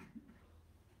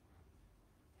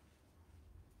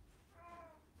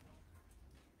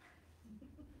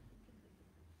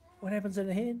 What happens in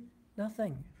the head?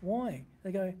 Nothing. Why?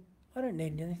 They go, I don't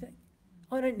need anything.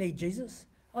 I don't need Jesus.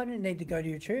 I don't need to go to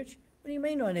your church. What do you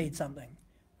mean I need something?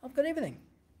 I've got everything.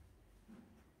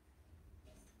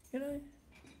 You know?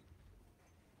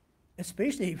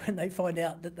 Especially when they find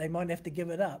out that they might have to give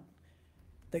it up,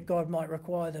 that God might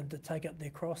require them to take up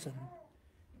their cross and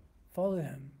follow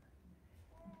him.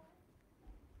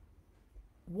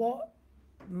 What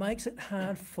makes it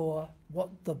hard for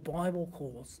what the Bible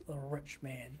calls a rich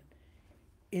man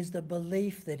is the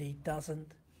belief that he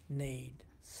doesn't need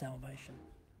salvation.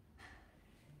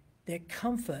 Their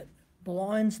comfort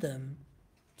blinds them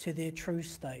to their true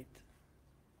state.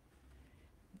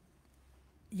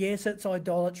 Yes, it's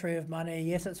idolatry of money,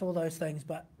 yes, it's all those things,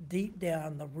 but deep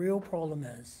down the real problem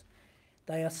is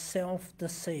they are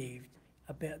self-deceived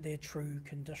about their true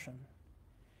condition.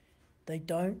 They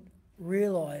don't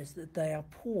realise that they are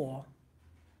poor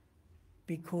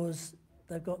because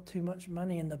they've got too much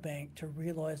money in the bank to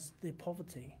realise their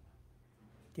poverty.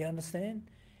 Do you understand?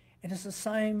 And it's the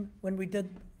same when we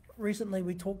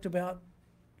talked about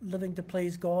living to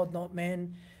please God, not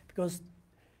man, because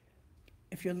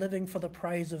if you're living for the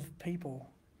praise of people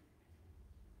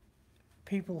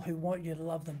who want you to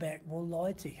love them back will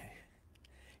lie to you.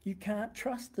 You can't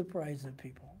trust the praise of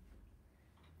people.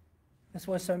 That's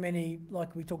why so many,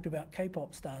 like we talked about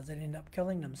K-pop stars, that end up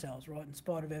killing themselves, right, in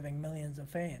spite of having millions of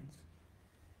fans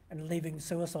and leaving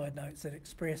suicide notes that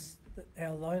express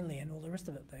how lonely and all the rest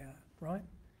of it they are, right?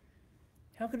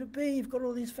 How could it be you've got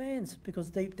all these fans? Because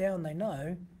deep down they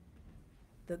know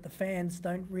that the fans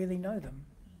don't really know them.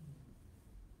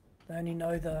 They only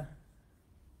know the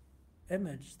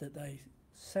image that they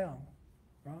sell,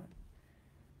 right?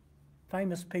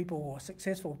 Famous people or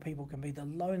successful people can be the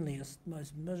loneliest,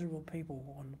 most miserable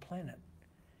people on the planet.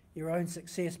 Your own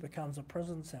success becomes a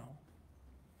prison cell,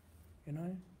 you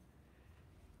know?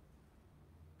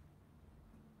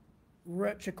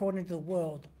 Rich according to the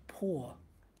world, poor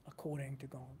according to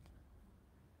God.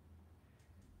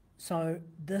 So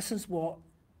this is what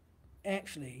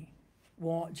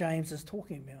James is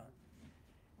talking about.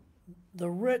 The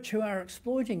rich who are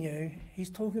exploiting you, he's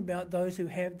talking about those who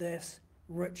have this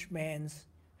rich man's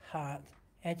heart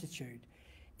attitude.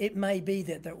 It may be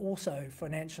that they're also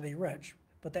financially rich,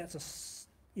 but that's a,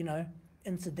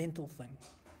 incidental thing.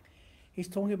 He's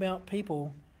talking about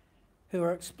people who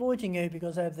are exploiting you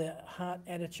because they have the heart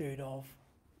attitude of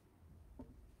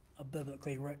a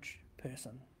biblically rich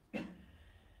person.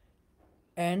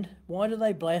 And why do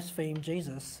they blaspheme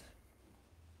Jesus?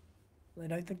 They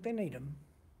don't think they need him.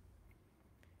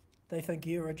 They think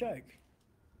you're a joke.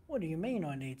 What do you mean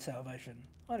I need salvation?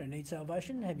 I don't need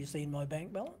salvation. Have you seen my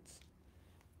bank balance?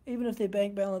 Even if their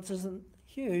bank balance isn't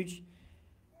huge,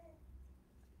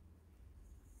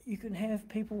 you can have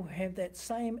people have that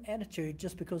same attitude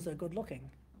just because they're good looking.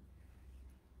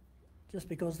 Just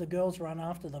because the girls run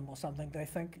after them or something, they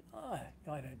think, I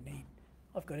don't need,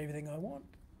 I've got everything I want.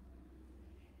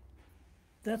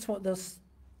 That's what this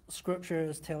scripture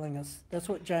is telling us. That's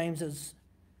what James is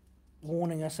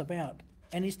warning us about.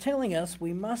 And he's telling us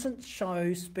we mustn't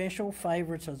show special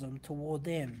favoritism toward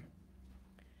them.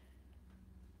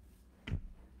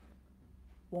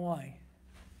 Why?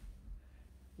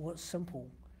 Well, it's simple.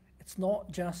 It's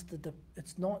not just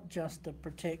to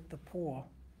protect the poor.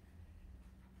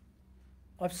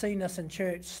 I've seen this in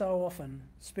church so often,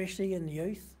 especially in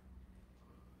youth,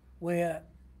 where,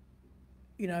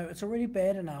 you know, it's already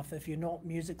bad enough if you're not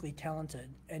musically talented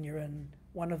and you're in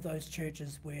one of those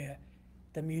churches where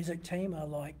the music team are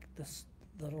like the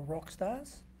little rock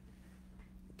stars,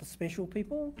 the special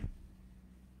people,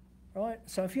 right?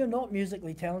 So if you're not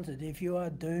musically talented, if you are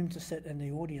doomed to sit in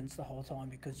the audience the whole time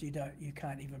because you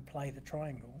can't even play the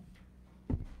triangle,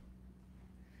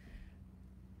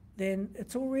 then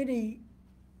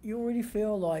you already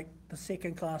feel like the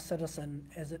second-class citizen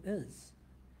as it is.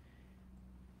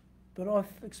 But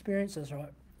I've experienced this,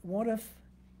 right? What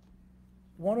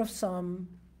if some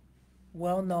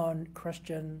well-known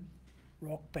Christian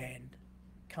rock band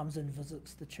comes and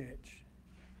visits the church,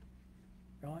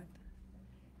 right?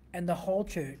 And the whole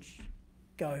church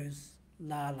goes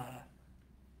la-la,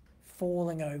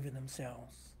 falling over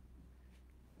themselves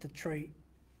to treat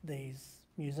these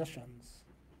musicians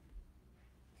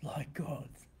like God.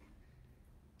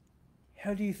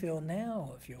 How do you feel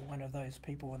now if you're one of those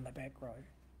people in the back row?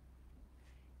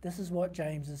 This is what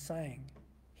James is saying.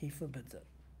 He forbids it.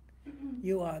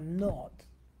 You are not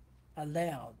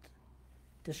allowed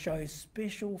to show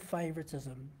special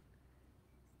favoritism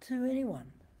to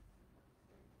anyone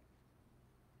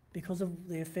because of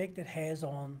the effect it has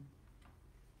on,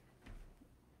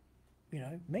 you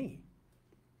know, me,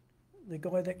 the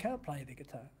guy that can't play the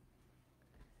guitar.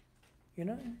 You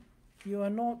know, you are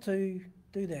not to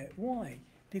do that. Why?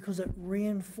 Because it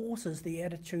reinforces the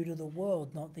attitude of the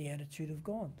world, not the attitude of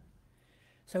God.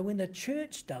 So when the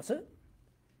church does it,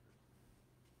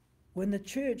 when the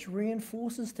church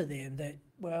reinforces to them that,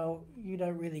 well, you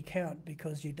don't really count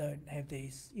because you don't have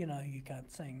these, you know, you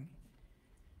can't sing.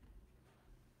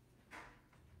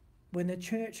 When the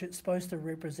church is supposed to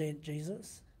represent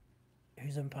Jesus,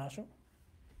 who's impartial,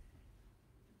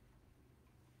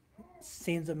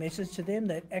 sends a message to them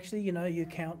that actually, you know, you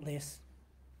count less.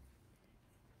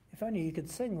 If only you could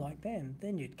sing like them,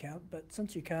 then you'd count. But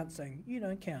since you can't sing, you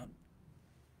don't count.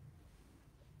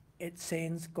 It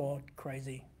sends God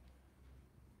crazy.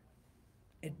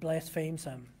 It blasphemes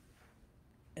him.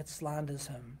 It slanders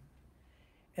him.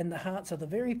 In the hearts of the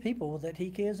very people that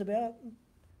he cares about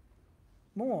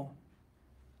more.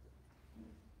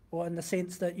 Or in the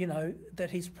sense that, you know,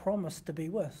 that he's promised to be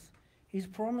with. He's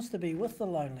promised to be with the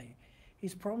lonely.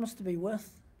 He's promised to be with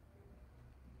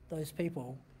those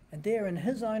people. And there in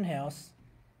his own house,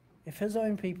 if his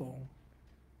own people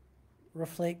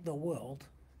reflect the world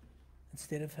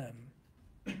instead of him,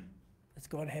 is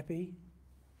God happy?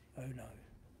 Oh no.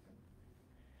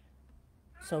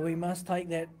 So we must take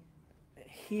that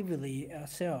heavily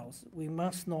ourselves. We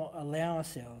must not allow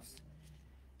ourselves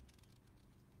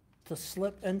to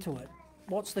slip into it.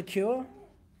 What's the cure?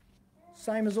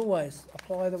 Same as always,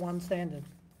 apply the one standard.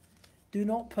 Do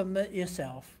not permit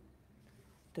yourself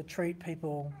to treat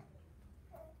people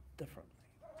differently.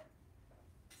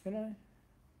 You know?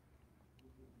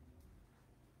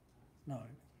 No.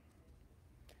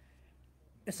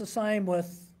 It's the same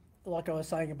with, like I was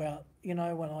saying about, you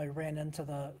know, when I ran into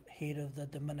the head of the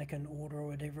Dominican order or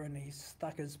whatever and he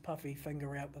stuck his puffy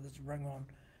finger out with his ring on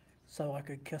so I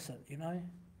could kiss it, you know?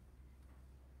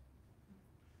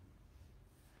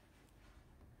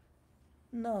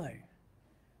 No.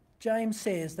 James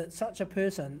says that such a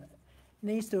person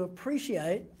needs to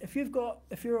appreciate, if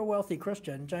you're a wealthy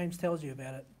Christian, James tells you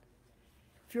about it.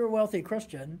 If you're a wealthy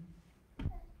Christian,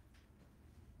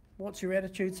 what's your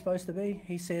attitude supposed to be?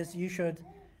 He says you should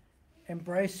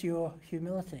embrace your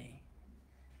humility.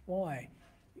 Why?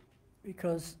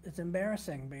 Because it's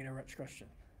embarrassing being a rich Christian.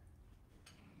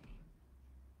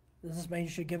 Does this mean you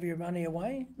should give your money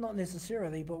away? Not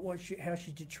necessarily, but how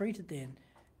should you treat it then?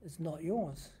 It's not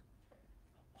yours.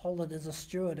 Hold it as a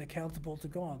steward accountable to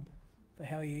God for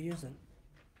how you use it.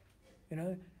 You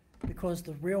know, because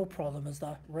the real problem is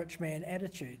the rich man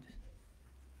attitude.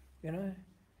 You know,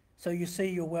 so you see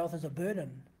your wealth as a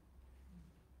burden,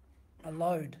 a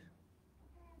load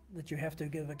that you have to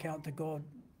give account to God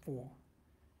for.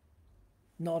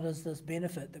 Not as this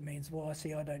benefit that means, well, I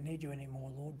see I don't need you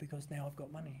anymore, Lord, because now I've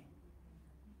got money.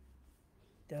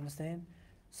 Do you understand?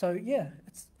 So yeah,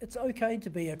 it's okay to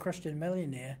be a Christian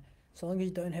millionaire so long as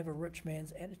you don't have a rich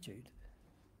man's attitude.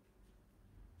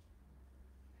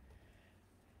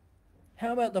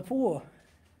 How about the poor?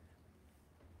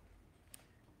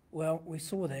 Well, we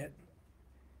saw that.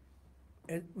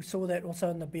 We saw that also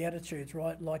in the Beatitudes,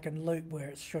 right? Like in Luke, where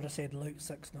it should have said Luke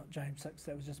 6, not James 6.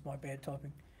 That was just my bad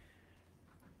typing.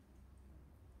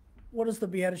 What does the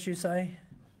Beatitude say?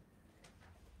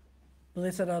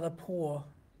 Blessed are the poor,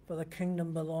 for the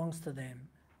kingdom belongs to them.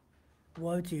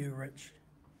 Woe to you, rich.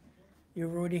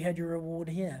 You've already had your reward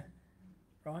here,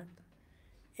 right?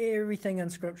 Everything in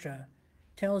Scripture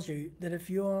tells you that if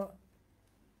you're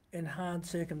in hard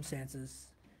circumstances,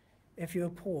 if you're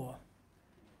poor,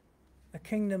 the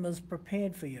kingdom is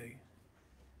prepared for you.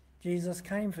 Jesus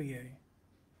came for you.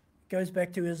 It goes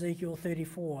back to Ezekiel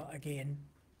 34 again,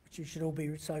 which you should all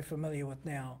be so familiar with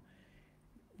now.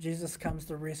 Jesus comes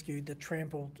to rescue the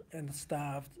trampled and the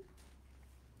starved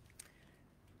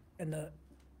and the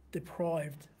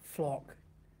deprived flock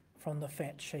from the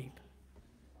fat sheep,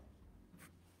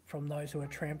 from those who are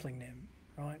trampling them,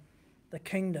 right? The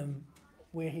kingdom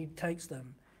where he takes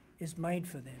them is made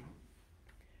for them.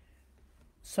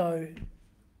 So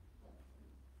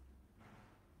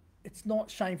it's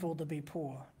not shameful to be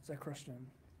poor as a Christian.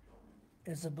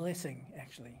 It's a blessing,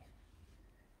 actually.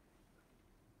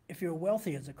 If you're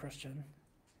wealthy as a Christian,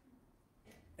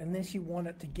 unless you want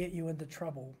it to get you into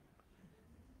trouble,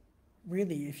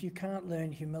 really, if you can't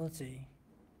learn humility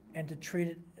and to treat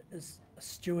it as a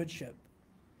stewardship,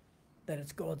 that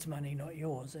it's God's money, not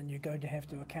yours, and you're going to have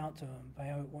to account to him by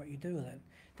what you do with it,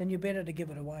 then you're better to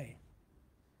give it away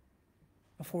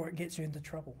before it gets you into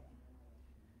trouble,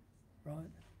 right?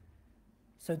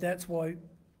 So that's why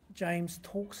James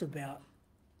talks about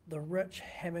the rich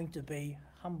having to be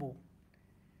humble.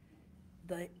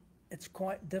 It's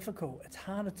quite difficult. It's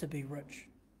harder to be rich,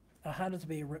 harder to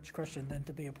be a rich Christian than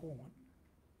to be a poor one,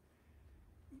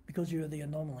 because you're the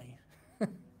anomaly,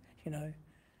 you know.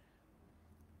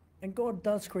 And God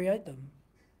does create them,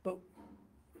 but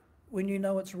when you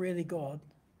know it's really God,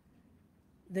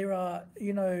 there are,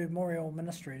 you know, Moriel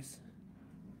Ministries.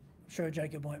 I'm sure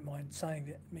Jacob won't mind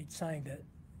me saying that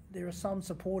there are some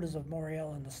supporters of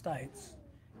Moriel in the States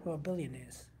who are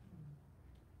billionaires.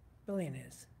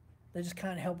 Billionaires. They just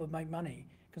can't help but make money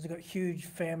because they've got huge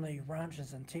family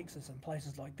ranches in Texas and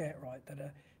places like that, right, that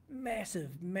are massive,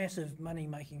 massive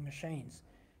money-making machines.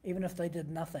 Even if they did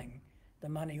nothing, the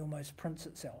money almost prints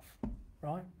itself,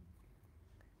 right?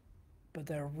 But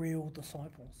they're real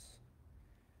disciples.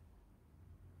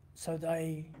 So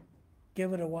they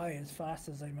give it away as fast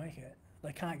as they make it.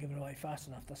 They can't give it away fast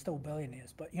enough. They're still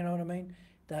billionaires, but you know what I mean?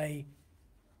 They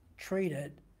treat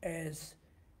it as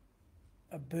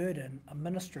a burden, a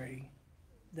ministry,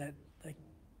 that they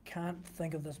can't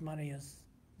think of this money as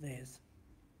theirs.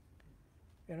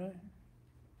 You know?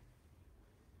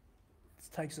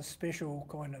 It takes a special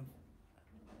kind of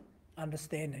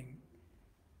understanding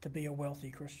to be a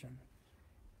wealthy Christian.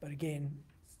 But again,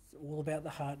 it's all about the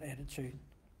heart attitude.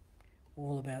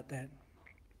 All about that.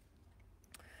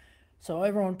 So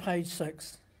over on page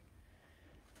 6,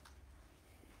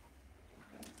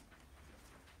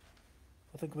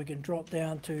 I think we can drop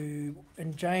down to,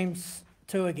 in James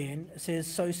 2 again, it says,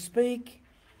 so speak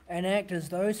and act as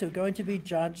those who are going to be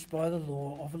judged by the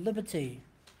law of liberty.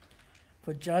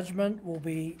 For judgment will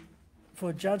be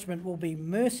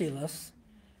merciless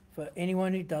for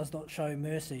anyone who does not show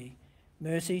mercy.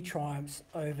 Mercy triumphs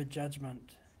over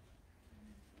judgment.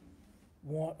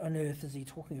 What on earth is he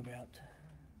talking about?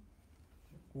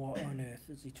 What on earth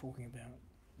is he talking about?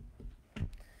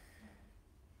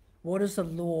 What is the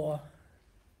law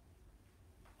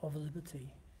of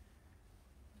liberty?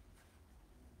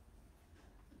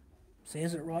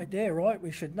 Says it right there, right?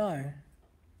 We should know.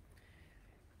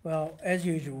 Well, as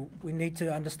usual, we need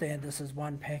to understand this as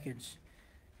one package.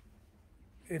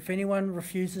 If anyone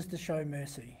refuses to show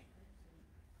mercy,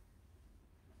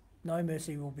 no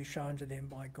mercy will be shown to them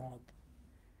by God.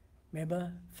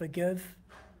 Remember, forgive.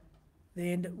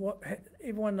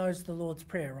 Everyone knows the Lord's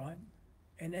Prayer, right?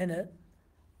 And in it,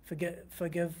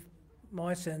 forgive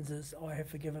my sins as I have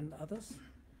forgiven others.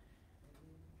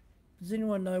 Does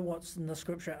anyone know what's in the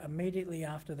scripture immediately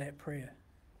after that prayer?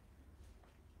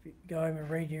 If you go home and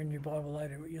read in your Bible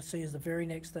later, what you'll see is the very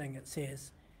next thing. It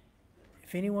says,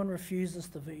 if anyone refuses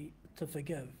to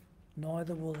forgive,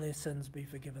 neither will their sins be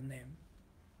forgiven them.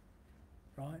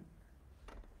 Right?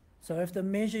 So if the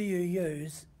measure you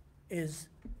use is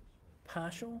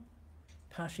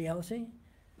partiality,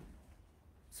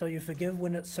 so you forgive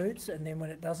when it suits, and then when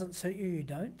it doesn't suit you, you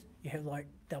don't. You have like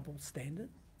double standard.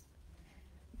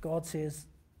 God says,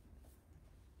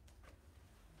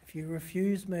 if you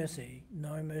refuse mercy,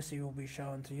 no mercy will be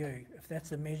shown to you. If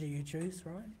that's the measure you choose,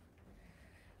 right?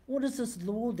 What is this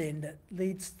law then that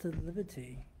leads to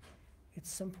liberty?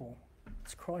 It's simple.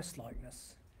 It's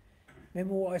Christ-likeness.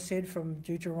 Remember what I said from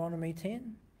Deuteronomy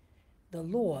 10? The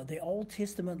law, the Old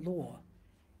Testament law,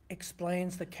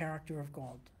 explains the character of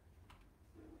God,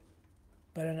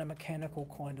 but in a mechanical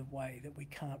kind of way that we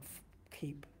can't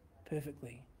keep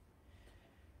perfectly.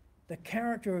 The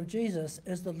character of Jesus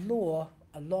is the law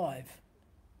alive,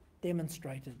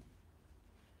 demonstrated.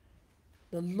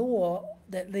 The law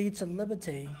that leads to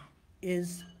liberty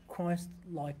is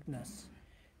Christ-likeness.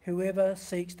 Whoever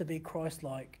seeks to be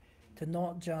Christ-like, to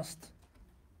not just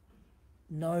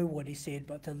know what he said,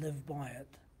 but to live by it,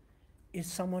 is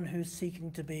someone who's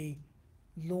seeking to be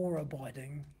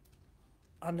law-abiding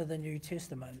under the New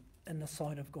Testament in the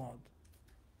sight of God.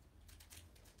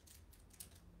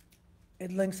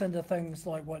 It links into things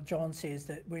like what John says,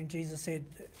 that when Jesus said,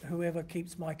 whoever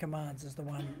keeps my commands is the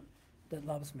one that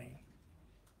loves me,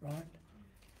 right?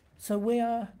 So we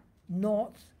are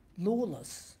not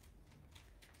lawless.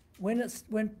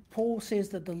 When Paul says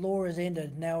that the law is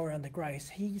ended, now we're under grace,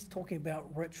 he's talking about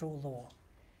ritual law.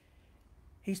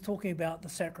 He's talking about the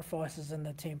sacrifices in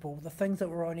the temple, the things that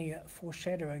were only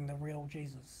foreshadowing the real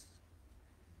Jesus.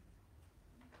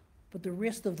 But the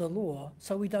rest of the law,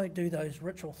 so we don't do those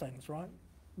ritual things, right?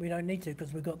 We don't need to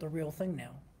because we've got the real thing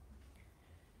now.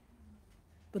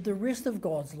 But the rest of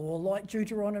God's law, like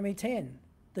Deuteronomy 10,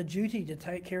 the duty to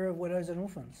take care of widows and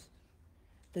orphans,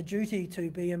 the duty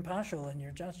to be impartial in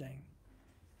your judging,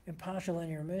 impartial in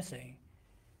your mercy,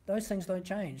 those things don't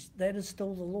change. That is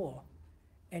still the law.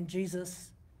 And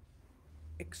Jesus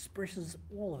expresses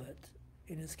all of it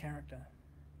in his character.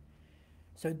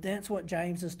 So that's what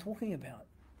James is talking about.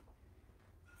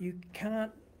 You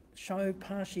can't show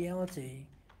partiality.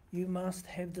 You must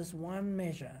have this one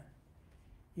measure.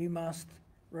 You must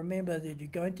remember that you're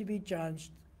going to be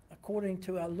judged according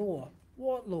to our law.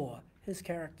 What law? His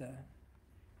character.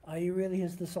 Are you really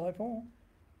his disciple?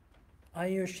 Are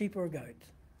you a sheep or a goat?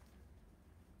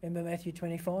 Remember Matthew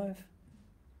 25?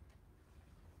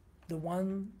 The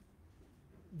one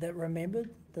that remembered,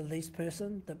 the least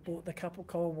person, that bought the cup of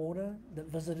cold water, that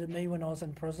visited me when I was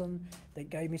in prison, that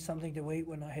gave me something to eat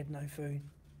when I had no food.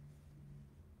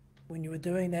 When you were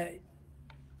doing that,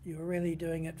 you were really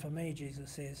doing it for me,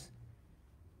 Jesus says.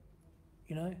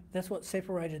 You know, that's what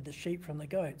separated the sheep from the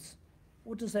goats.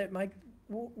 What does that make?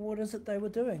 What is it they were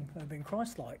doing? They've been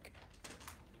Christ-like.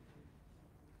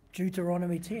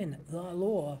 Deuteronomy 10, the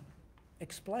law,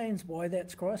 explains why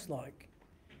that's Christ-like.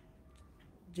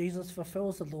 Jesus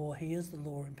fulfills the law. He is the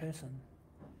law in person.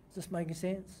 Is this making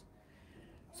sense?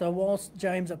 So whilst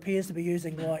James appears to be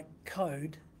using like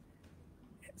code,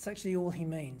 it's actually all he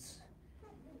means.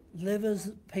 Live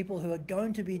as people who are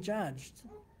going to be judged,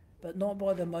 but not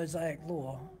by the Mosaic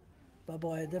law, but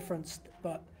by a different,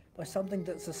 but by something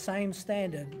that's the same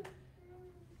standard,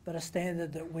 but a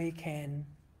standard that we can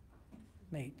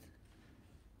meet.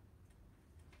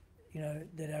 You know,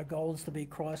 that our goal is to be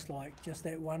Christ-like, just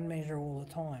that one measure all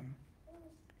the time.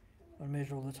 One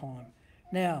measure all the time.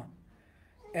 Now,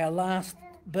 our last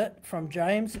bit from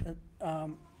James,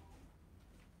 and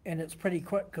it's pretty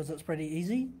quick because it's pretty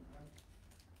easy.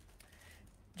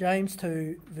 James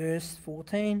 2, verse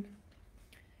 14.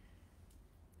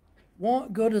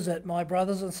 What good is it, my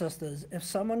brothers and sisters, if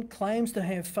someone claims to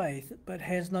have faith but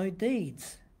has no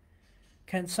deeds?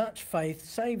 Can such faith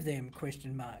save them? ?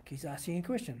 He's asking a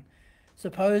question.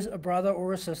 Suppose a brother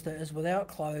or a sister is without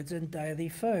clothes and daily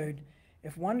food.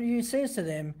 If one of you says to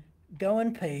them, go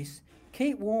in peace,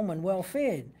 keep warm and well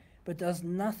fed, but does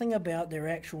nothing about their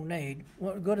actual need,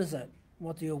 what good is it?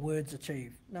 What do your words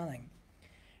achieve? Nothing.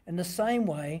 In the same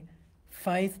way,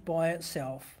 faith by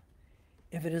itself,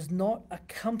 if it is not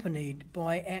accompanied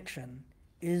by action,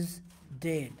 is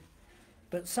dead.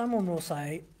 But someone will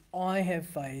say, I have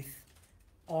faith,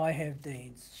 I have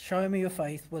deeds. Show me your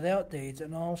faith without deeds,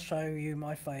 and I'll show you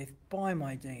my faith by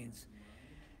my deeds.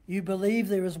 You believe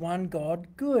there is one God,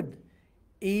 good.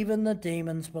 Even the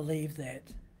demons believe that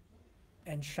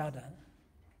and shudder.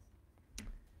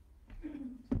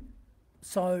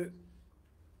 So,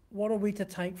 what are we to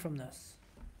take from this?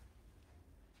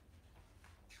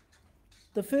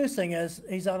 The first thing is,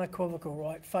 he's unequivocal,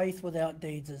 right? Faith without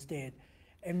deeds is dead.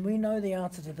 And we know the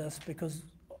answer to this because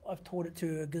I've taught it to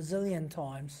you a gazillion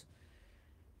times.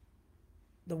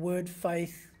 The word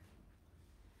faith,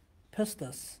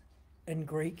 pistis in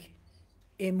Greek,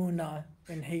 emunah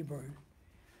in Hebrew,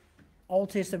 Old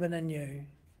Testament and New,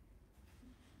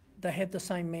 they have the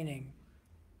same meaning.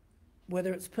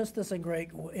 Whether it's pistis in Greek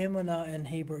or emunah in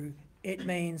Hebrew, it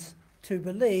means to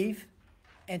believe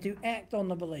and to act on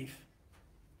the belief.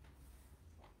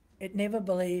 It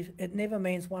never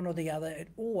means one or the other. It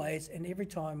always and every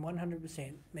time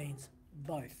 100% means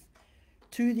both.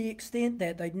 To the extent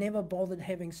that they never bothered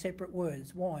having separate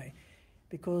words. Why?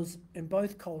 because in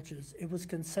both cultures it was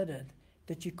considered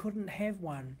that you couldn't have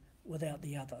one without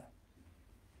the other.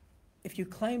 If you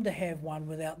claimed to have one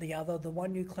without the other, the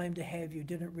one you claimed to have you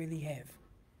didn't really have.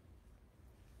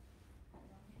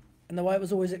 And the way it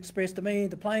was always expressed to me,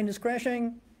 the plane is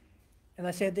crashing, and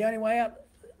they said, the only way out,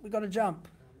 we've got to jump.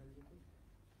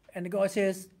 And the guy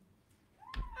says,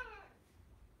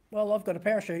 well, I've got a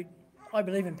parachute. I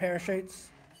believe in parachutes.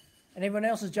 And everyone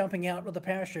else is jumping out with a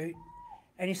parachute.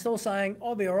 And he's still saying,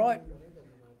 I'll be all right.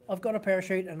 I've got a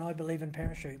parachute and I believe in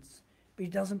parachutes. But he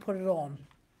doesn't put it on.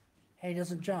 And he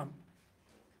doesn't jump.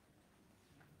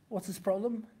 What's his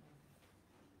problem?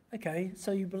 Okay,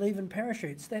 so you believe in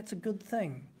parachutes. That's a good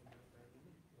thing.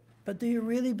 But do you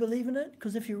really believe in it?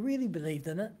 Because if you really believed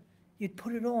in it, you'd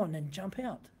put it on and jump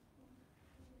out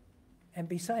and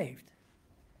be saved.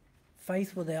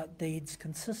 Faith without deeds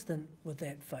consistent with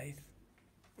that faith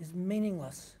is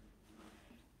meaningless.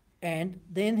 And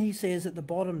then he says at the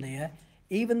bottom there,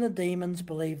 even the demons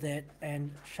believe that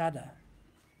and shudder.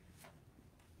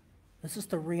 This is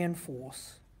to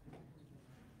reinforce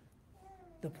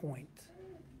the point.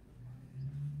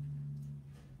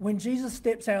 When Jesus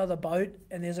steps out of the boat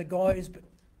and there's a guy who's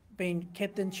been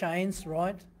kept in chains,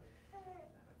 right?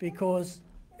 Because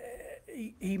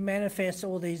he manifests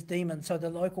all these demons, so the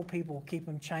local people keep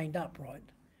him chained up, right?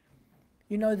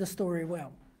 You know the story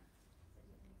well.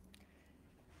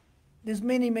 There's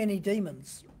many, many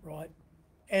demons, right?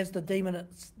 As the demon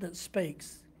that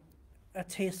speaks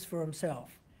attests for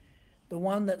himself. The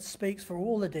one that speaks for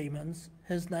all the demons,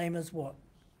 his name is what?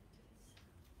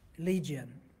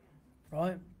 Legion,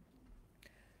 right?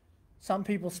 Some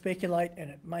people speculate, and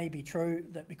it may be true,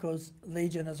 that because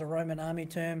legion is a Roman army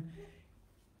term,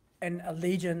 and a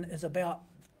legion is about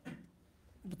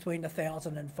between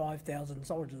 1,000 and 5,000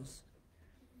 soldiers.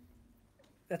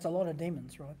 That's a lot of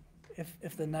demons, right?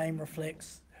 If the name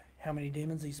reflects how many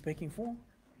demons he's speaking for.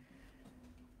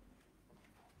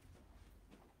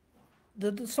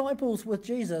 The disciples with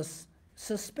Jesus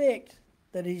suspect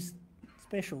that he's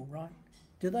special, right?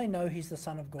 Do they know he's the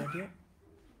Son of God yet?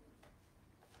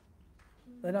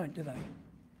 They don't, do they?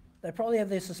 They probably have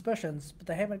their suspicions, but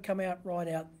they haven't come out right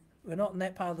out. We're not in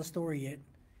that part of the story yet.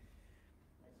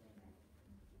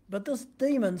 But this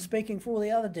demon, speaking for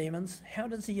the other demons, how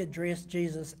does he address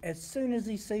Jesus as soon as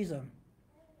he sees him?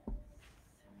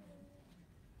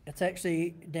 It's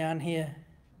actually down here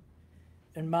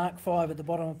in Mark 5 at the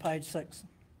bottom of page 6.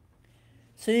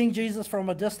 Seeing Jesus from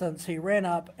a distance, he ran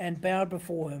up and bowed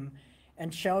before him,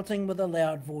 and shouting with a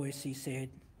loud voice, he said,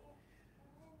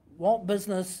 "What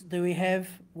business do we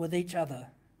have with each other?"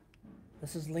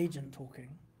 This is Legion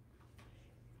talking.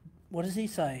 What does he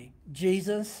say?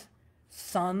 Jesus,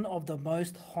 Son of the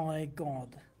Most High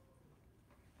God.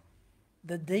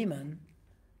 The demon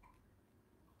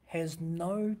has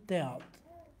no doubt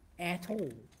at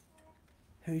all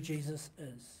who Jesus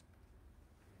is.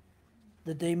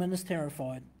 The demon is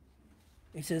terrified.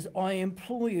 He says, "I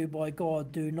implore you by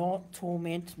God, do not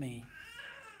torment me."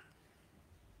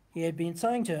 He had been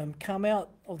saying to him, "Come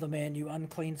out of the man, you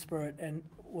unclean spirit," and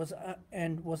was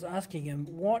asking him,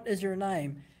 "What is your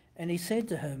name?" And he said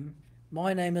to him,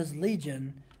 "My name is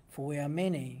Legion, for we are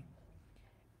many."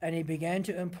 And he began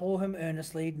to implore him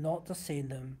earnestly not to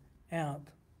send him out.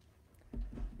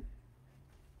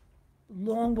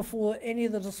 Long before any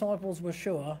of the disciples were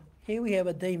sure, here we have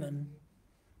a demon,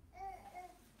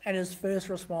 and his first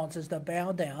response is to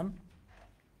bow down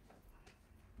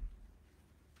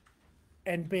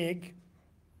and beg,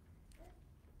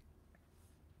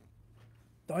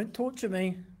 "Don't torture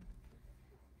me.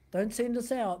 Don't send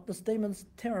us out." This demon's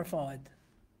terrified.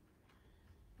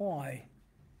 Why?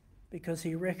 Because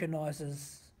he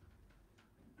recognizes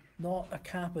not a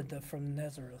carpenter from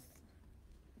Nazareth.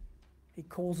 He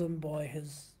calls him by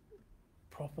his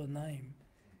proper name,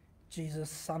 Jesus,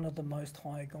 Son of the Most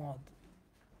High God.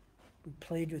 We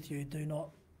plead with you, do not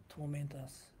torment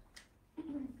us.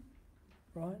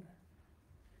 Right?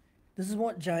 This is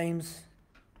what James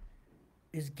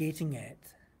is getting at.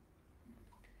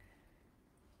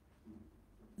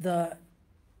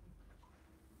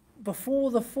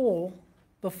 Before the fall,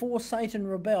 before Satan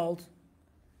rebelled,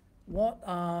 what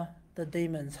are the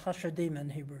demons? Hashadim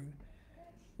in Hebrew.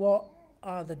 What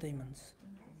are the demons?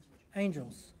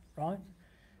 Angels, right?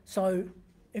 So,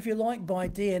 if you like, by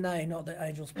DNA, not that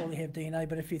angels probably have DNA,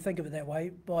 but if you think of it that way,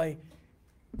 by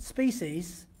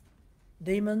species,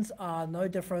 demons are no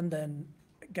different than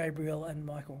Gabriel and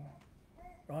Michael,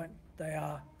 right? They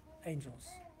are angels.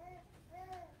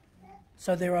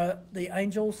 So there are the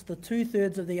angels, the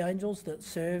 2/3 of the angels that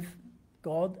serve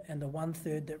God, and the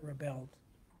 1/3 that rebelled,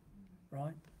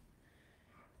 right?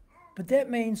 But that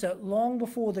means that long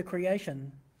before the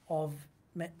creation of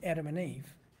Adam and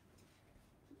Eve,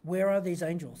 where are these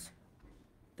angels?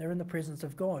 They're in the presence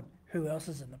of God. Who else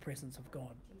is in the presence of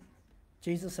God?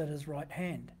 Jesus at his right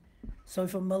hand. So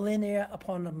for millennia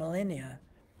upon millennia,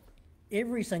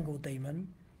 every single demon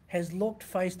has looked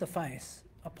face to face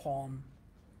upon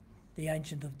the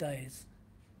Ancient of Days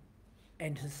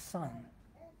and his Son.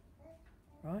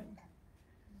 Right?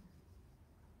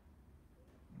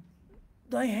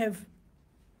 They have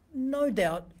no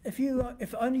doubt,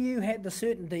 if only you had the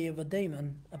certainty of a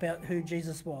demon about who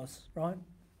Jesus was, right?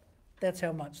 That's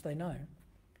how much they know.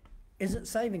 Is it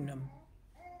saving them?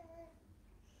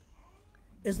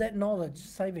 Is that knowledge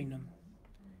saving them?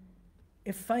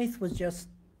 If faith was just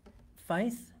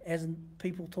faith, as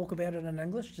people talk about it in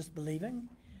English, just believing,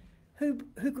 who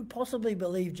could possibly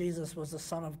believe Jesus was the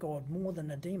Son of God more than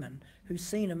a demon who's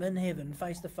seen him in heaven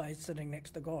face to face sitting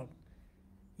next to God?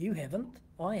 You haven't.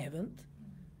 I haven't.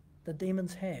 The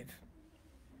demons have.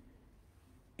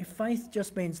 If faith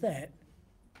just means that,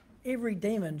 every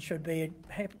demon should be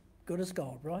good as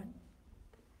gold, right?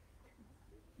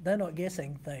 They're not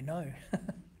guessing, they know.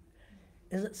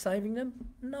 Is it saving them?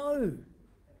 No.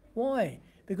 Why?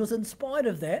 Because in spite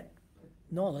of that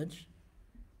knowledge,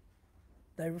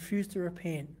 they refuse to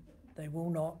repent. They will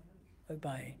not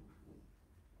obey.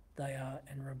 They are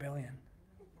in rebellion.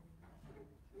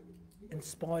 In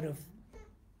spite of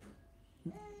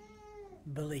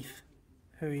belief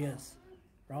who he is,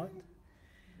 right?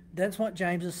 That's what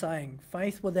James is saying.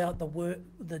 Faith without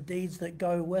the deeds that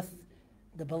go with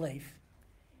the belief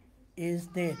is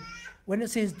dead. When it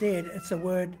says dead, it's the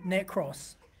word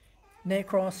nekros.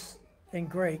 Nekros in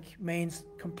Greek means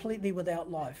completely without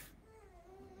life.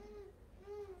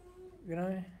 You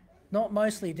know, not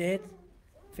mostly dead.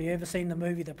 If you've ever seen the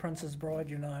movie The Princess Bride,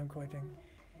 you know I'm quoting.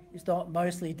 He's not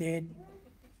mostly dead.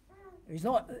 He's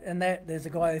not, and that there's a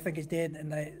guy they think is dead,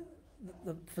 and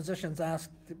the physicians ask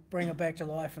to bring him back to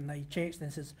life, and they check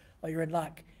and says, "Oh, you're in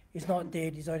luck. He's not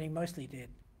dead. He's only mostly dead.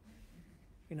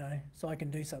 You know, so I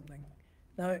can do something."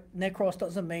 No, nekros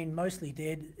doesn't mean mostly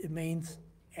dead. It means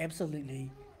absolutely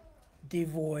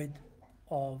devoid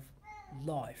of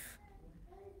life.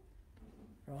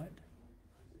 Right?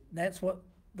 That's what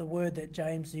the word that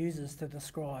James uses to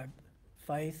describe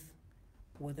faith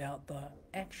without the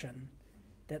action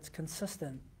that's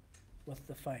consistent with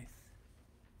the faith.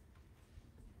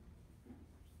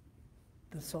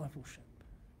 Discipleship.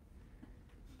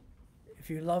 If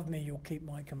you love me, you'll keep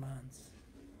my commands.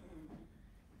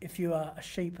 If you are a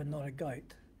sheep and not a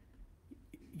goat,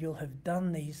 you'll have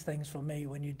done these things for me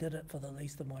when you did it for the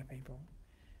least of my people.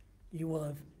 You will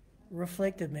have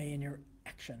reflected me in your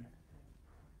action.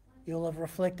 You'll have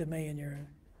reflected me in your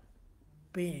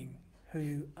being who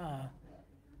you are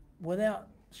without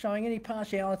showing any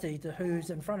partiality to who's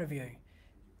in front of you.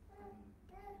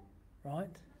 Right?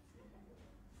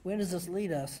 Where does this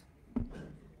lead us?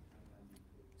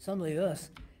 Simply this.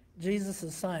 Jesus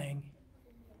is saying,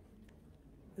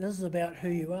 this is about who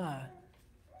you are,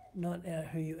 not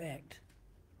who you act.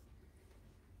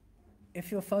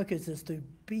 If your focus is to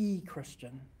be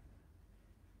Christian,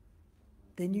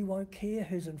 then you won't care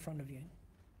who's in front of you.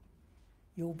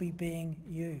 You'll be being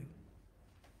you.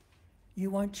 You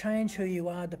won't change who you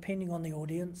are depending on the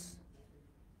audience.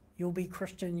 You'll be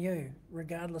Christian you,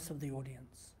 regardless of the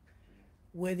audience.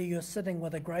 Whether you're sitting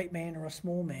with a great man or a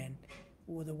small man,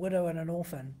 or with a widow and an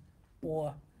orphan,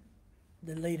 or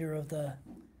the leader of the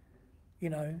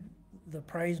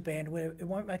praise band, it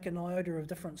won't make an iota of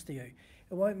difference to you.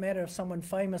 It won't matter if someone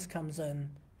famous comes in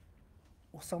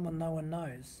or someone no one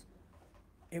knows.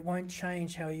 It won't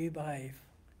change how you behave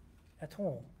at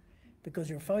all, because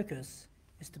your focus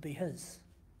is to be his,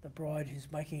 the bride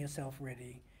who's making herself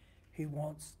ready, who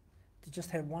wants to just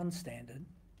have one standard,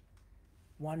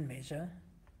 one measure,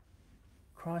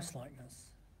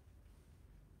 Christ-likeness.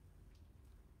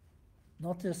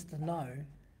 Not just to know,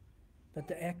 but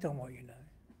to act on what you know.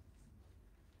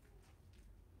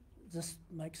 Does this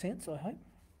make sense, I hope?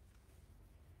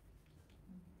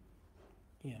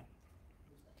 Yeah.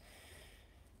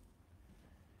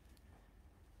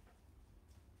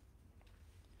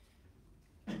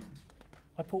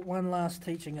 I put one last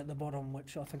teaching at the bottom,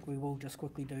 which I think we will just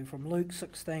quickly do, from Luke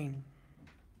 16.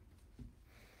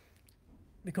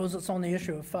 Because it's on the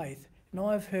issue of faith. Now,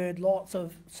 I've heard lots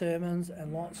of sermons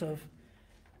and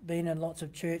been in lots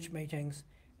of church meetings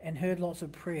and heard lots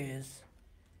of prayers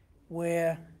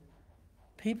where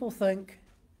people think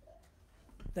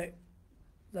that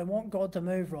they want God to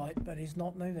move right, but he's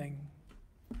not moving.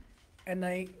 And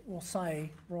they will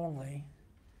say, wrongly,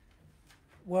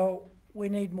 well, we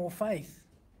need more faith.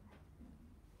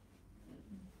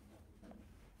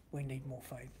 we need more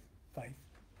faith. Faith.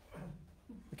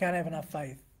 We can't have enough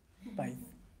faith.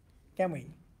 Faith. Can we?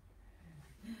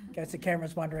 In case the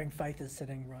camera's wondering, Faith is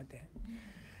sitting right there.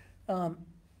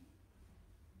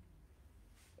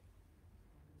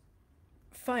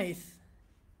 Faith,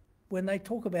 when they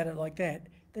talk about it like that,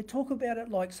 they talk about it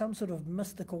like some sort of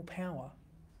mystical power.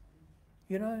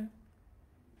 You know?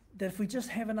 That if we just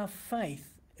have enough faith,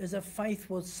 as if faith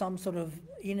was some sort of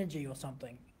energy or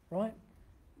something, right?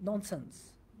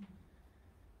 Nonsense.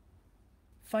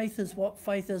 Faith is what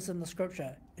faith is in the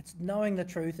scripture. It's knowing the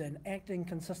truth and acting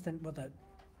consistent with it.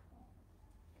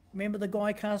 Remember the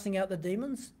guy casting out the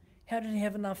demons? How did he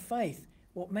have enough faith?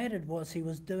 What mattered was he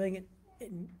was doing it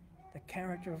in the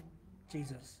character of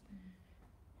Jesus.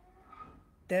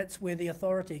 That's where the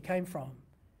authority came from.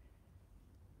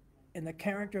 In the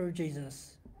character of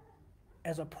Jesus,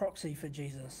 as a proxy for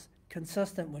Jesus,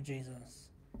 consistent with Jesus.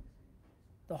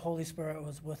 The Holy Spirit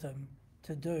was with him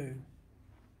to do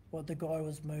what the guy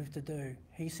was moved to do.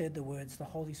 He said the words, the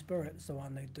Holy Spirit is the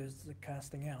one who does the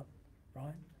casting out,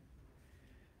 right?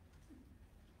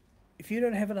 If you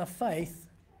don't have enough faith,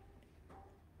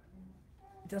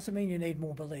 it doesn't mean you need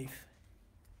more belief.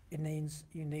 It means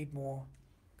you need more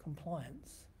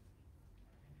compliance.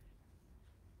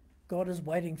 God is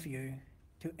waiting for you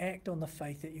to act on the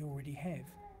faith that you already have.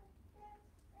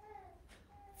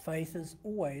 Faith is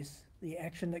always the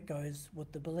action that goes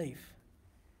with the belief.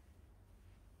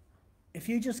 If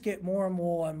you just get more and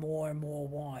more and more and more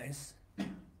wise,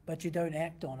 but you don't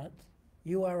act on it,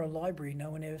 you are a library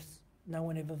no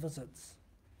one ever visits.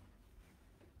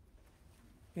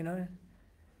 You know?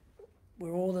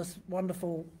 Where all this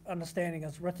wonderful understanding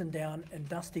is written down in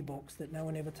dusty books that no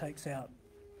one ever takes out.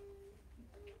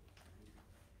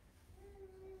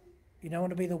 You don't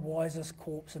want to be the wisest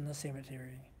corpse in the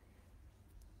cemetery.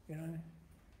 You know?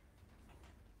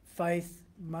 Faith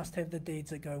must have the deeds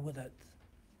that go with it.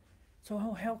 So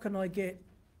how can I get,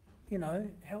 you know,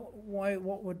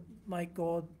 what would make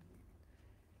God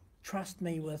trust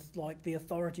me with like the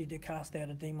authority to cast out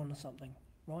a demon or something,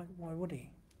 right? Why would he?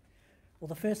 Well,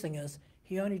 the first thing is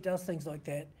he only does things like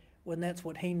that when that's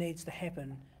what he needs to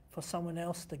happen for someone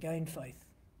else to gain faith.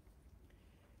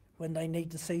 When they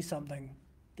need to see something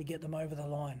to get them over the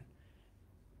line.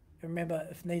 Remember,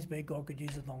 if needs be, God could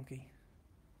use a donkey.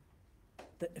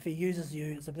 If he uses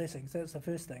you, it's a blessing. So that's the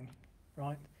first thing,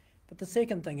 right? But the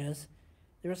second thing is,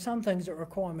 there are some things that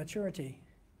require maturity.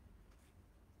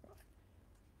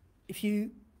 If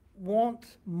you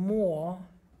want more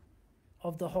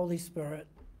of the Holy Spirit,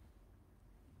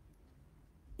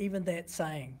 even that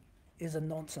saying is a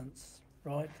nonsense,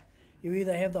 right? You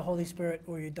either have the Holy Spirit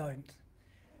or you don't.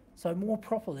 So more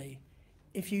properly,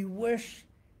 if you wish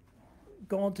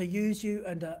God to use you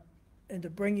and to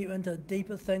bring you into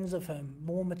deeper things of him,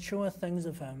 more mature things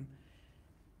of him,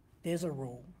 there's a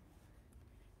rule.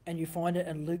 And you find it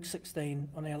in Luke 16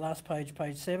 on our last page,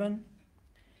 page 7.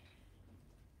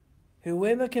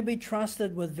 Whoever can be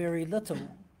trusted with very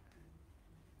little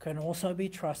can also be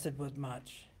trusted with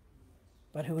much.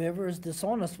 But whoever is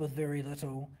dishonest with very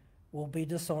little will be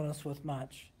dishonest with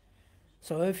much.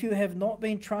 So if you have not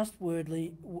been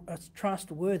trustworthy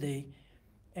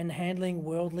in handling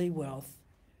worldly wealth,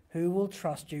 who will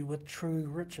trust you with true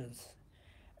riches?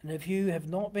 And if you have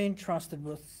not been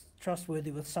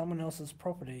trustworthy with someone else's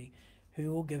property,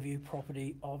 who will give you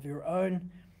property of your own?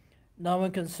 No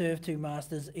one can serve two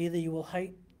masters. Either you will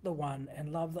hate the one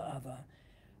and love the other,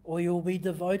 or you will be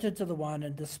devoted to the one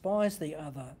and despise the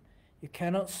other. You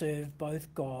cannot serve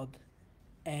both God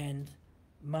and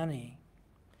money.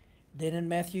 Then in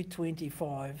Matthew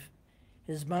 25,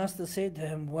 his master said to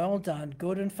him, "Well done,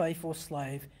 good and faithful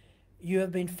slave. You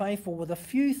have been faithful with a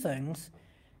few things,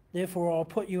 therefore I'll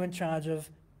put you in charge of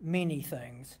many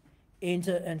things.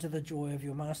 Enter into the joy of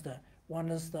your master."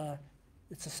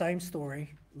 It's the same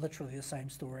story, literally the same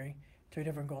story, two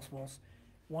different gospels.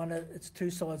 It's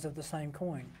two sides of the same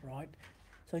coin, right?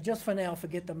 So just for now,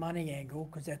 forget the money angle,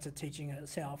 because that's a teaching in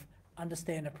itself.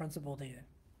 Understand the principle there.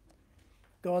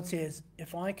 God says,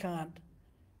 if I can't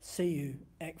see you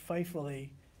act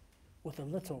faithfully with a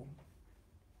little,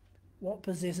 what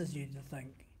possesses you to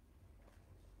think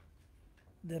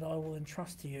that I will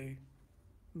entrust to you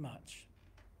much?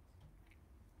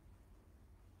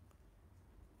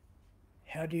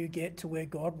 How do you get to where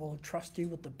God will trust you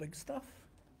with the big stuff?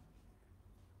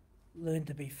 Learn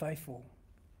to be faithful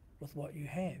with what you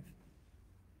have.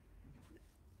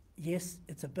 Yes,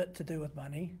 it's a bit to do with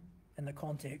money in the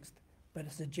context, but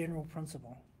it's a general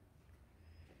principle.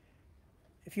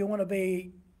 If you want to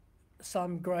be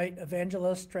some great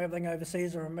evangelist traveling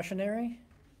overseas or a missionary,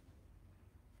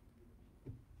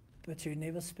 but you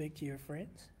never speak to your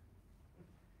friends,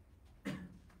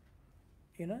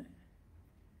 you know?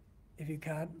 If you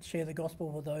can't share the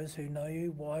gospel with those who know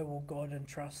you, why will God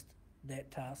entrust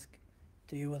that task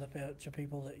to you with a bunch of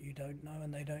people that you don't know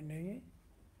and they don't know you?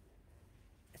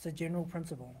 It's a general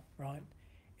principle, right?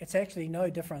 It's actually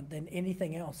no different than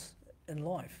anything else in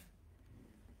life.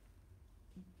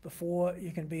 Before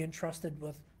you can be entrusted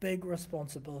with big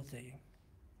responsibility,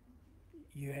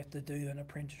 you have to do an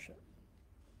apprenticeship.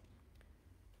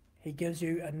 He gives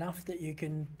you enough that you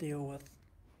can deal with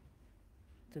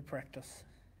to practice.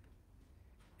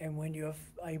 And when you're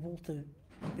able to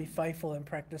be faithful and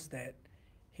practice that,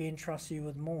 he entrusts you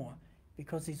with more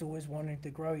because he's always wanting to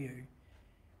grow you.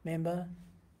 Remember,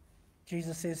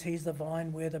 Jesus says he's the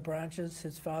vine, we're the branches,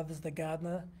 his Father's the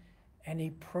gardener, and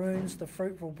he prunes the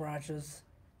fruitful branches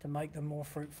to make them more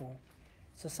fruitful.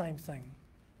 It's the same thing.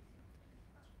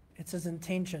 It's his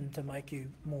intention to make you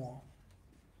more.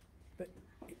 But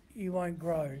you won't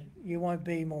grow, you won't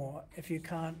be more if you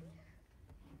can't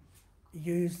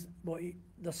use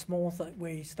the small thing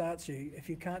where he starts you. If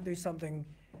you can't do something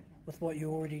with what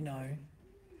you already know,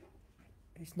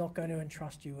 he's not going to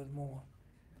entrust you with more.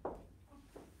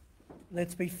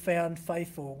 Let's be found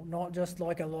faithful, not just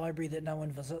like a library that no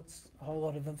one visits, a whole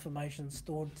lot of information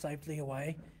stored safely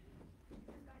away.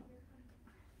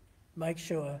 Make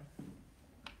sure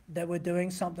that we're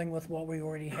doing something with what we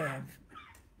already have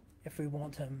if we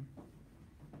want him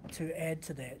to add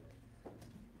to that.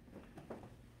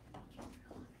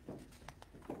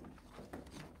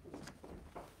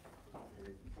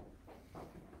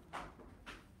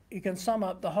 You can sum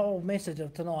up the whole message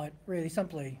of tonight really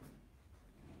simply.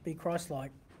 Be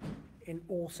Christ-like in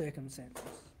all circumstances.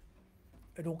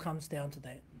 It all comes down to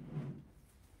that.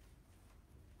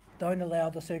 Don't allow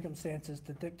the circumstances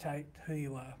to dictate who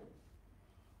you are.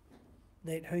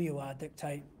 Let who you are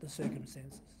dictate the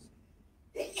circumstances.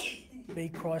 Be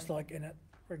Christ-like in it,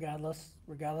 regardless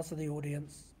of the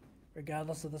audience,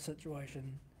 regardless of the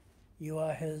situation. You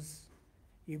are his.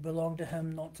 You belong to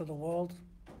him, not to the world.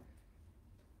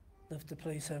 Live to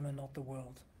please him and not the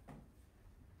world.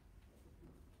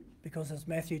 Because as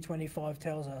Matthew 25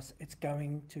 tells us, it's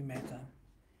going to matter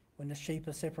when the sheep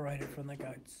are separated from the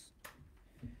goats.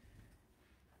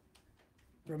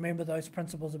 Remember those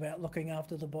principles about looking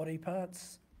after the body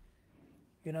parts?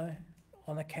 You know,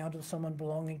 on account of someone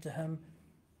belonging to him,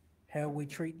 how we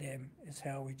treat them is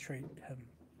how we treat him.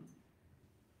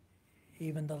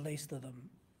 Even the least of them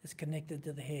is connected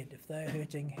to the head. If they're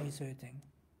hurting, he's hurting.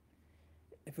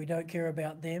 If we don't care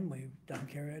about them, we don't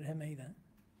care about him either.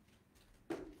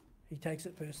 He takes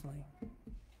it personally.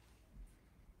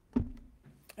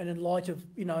 And in light of,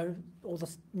 all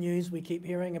the news we keep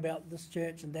hearing about this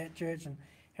church and that church and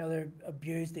how they've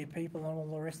abused their people and all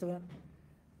the rest of it,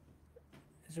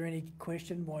 is there any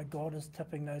question why God is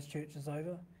tipping those churches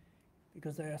over?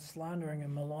 Because they are slandering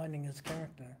and maligning his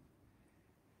character.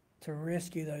 To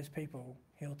rescue those people,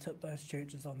 he'll tip those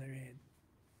churches on their head.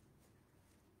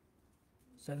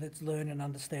 So let's learn and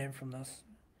understand from this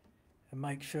and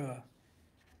make sure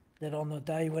that on the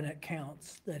day when it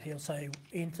counts, that he'll say,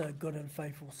 enter good and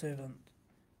faithful servant,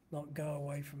 not go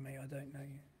away from me, I don't know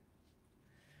you.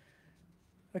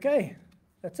 Okay,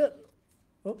 that's it.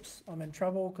 Oops, I'm in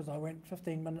trouble because I went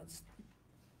 15 minutes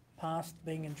past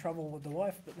being in trouble with the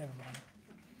wife, but never mind.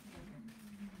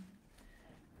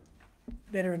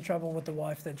 Better in trouble with the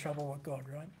wife than trouble with God,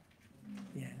 right?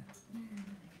 Yeah.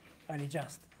 Only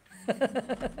just.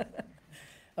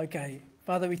 Okay,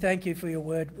 Father, we thank you for your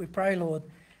word. We pray, Lord,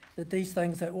 that these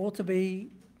things that ought to be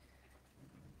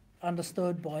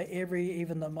understood by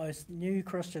even the most new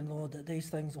Christian, Lord, that these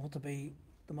things ought to be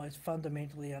the most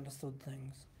fundamentally understood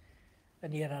things,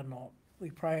 and yet are not. We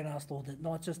pray and ask, Lord, that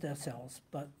not just ourselves,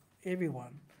 but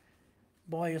everyone,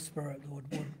 by your Spirit, Lord,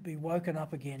 would be woken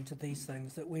up again to these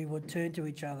things, that we would turn to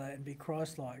each other and be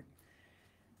Christ-like,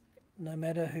 no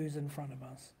matter who's in front of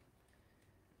us.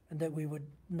 And that we would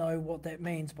know what that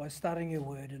means by studying your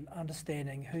word and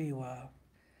understanding who you are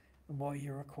and what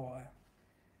you require.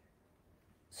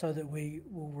 So that we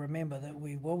will remember that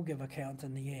we will give account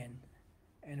in the end.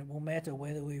 And it will matter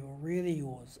whether we were really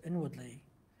yours inwardly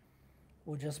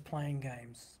or just playing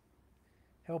games.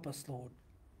 Help us, Lord.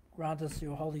 Grant us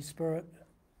your Holy Spirit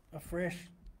afresh.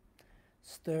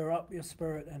 Stir up your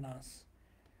Spirit in us.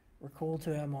 Recall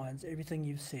to our minds everything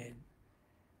you've said,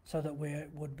 so that we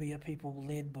would be a people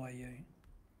led by you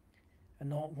and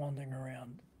not wandering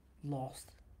around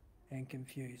lost and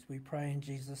confused. We pray in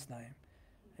Jesus' name.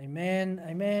 Amen,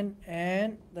 amen,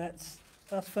 and that's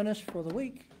us finished for the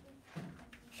week.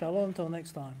 Shalom till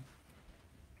next time.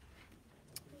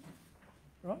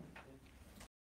 Right?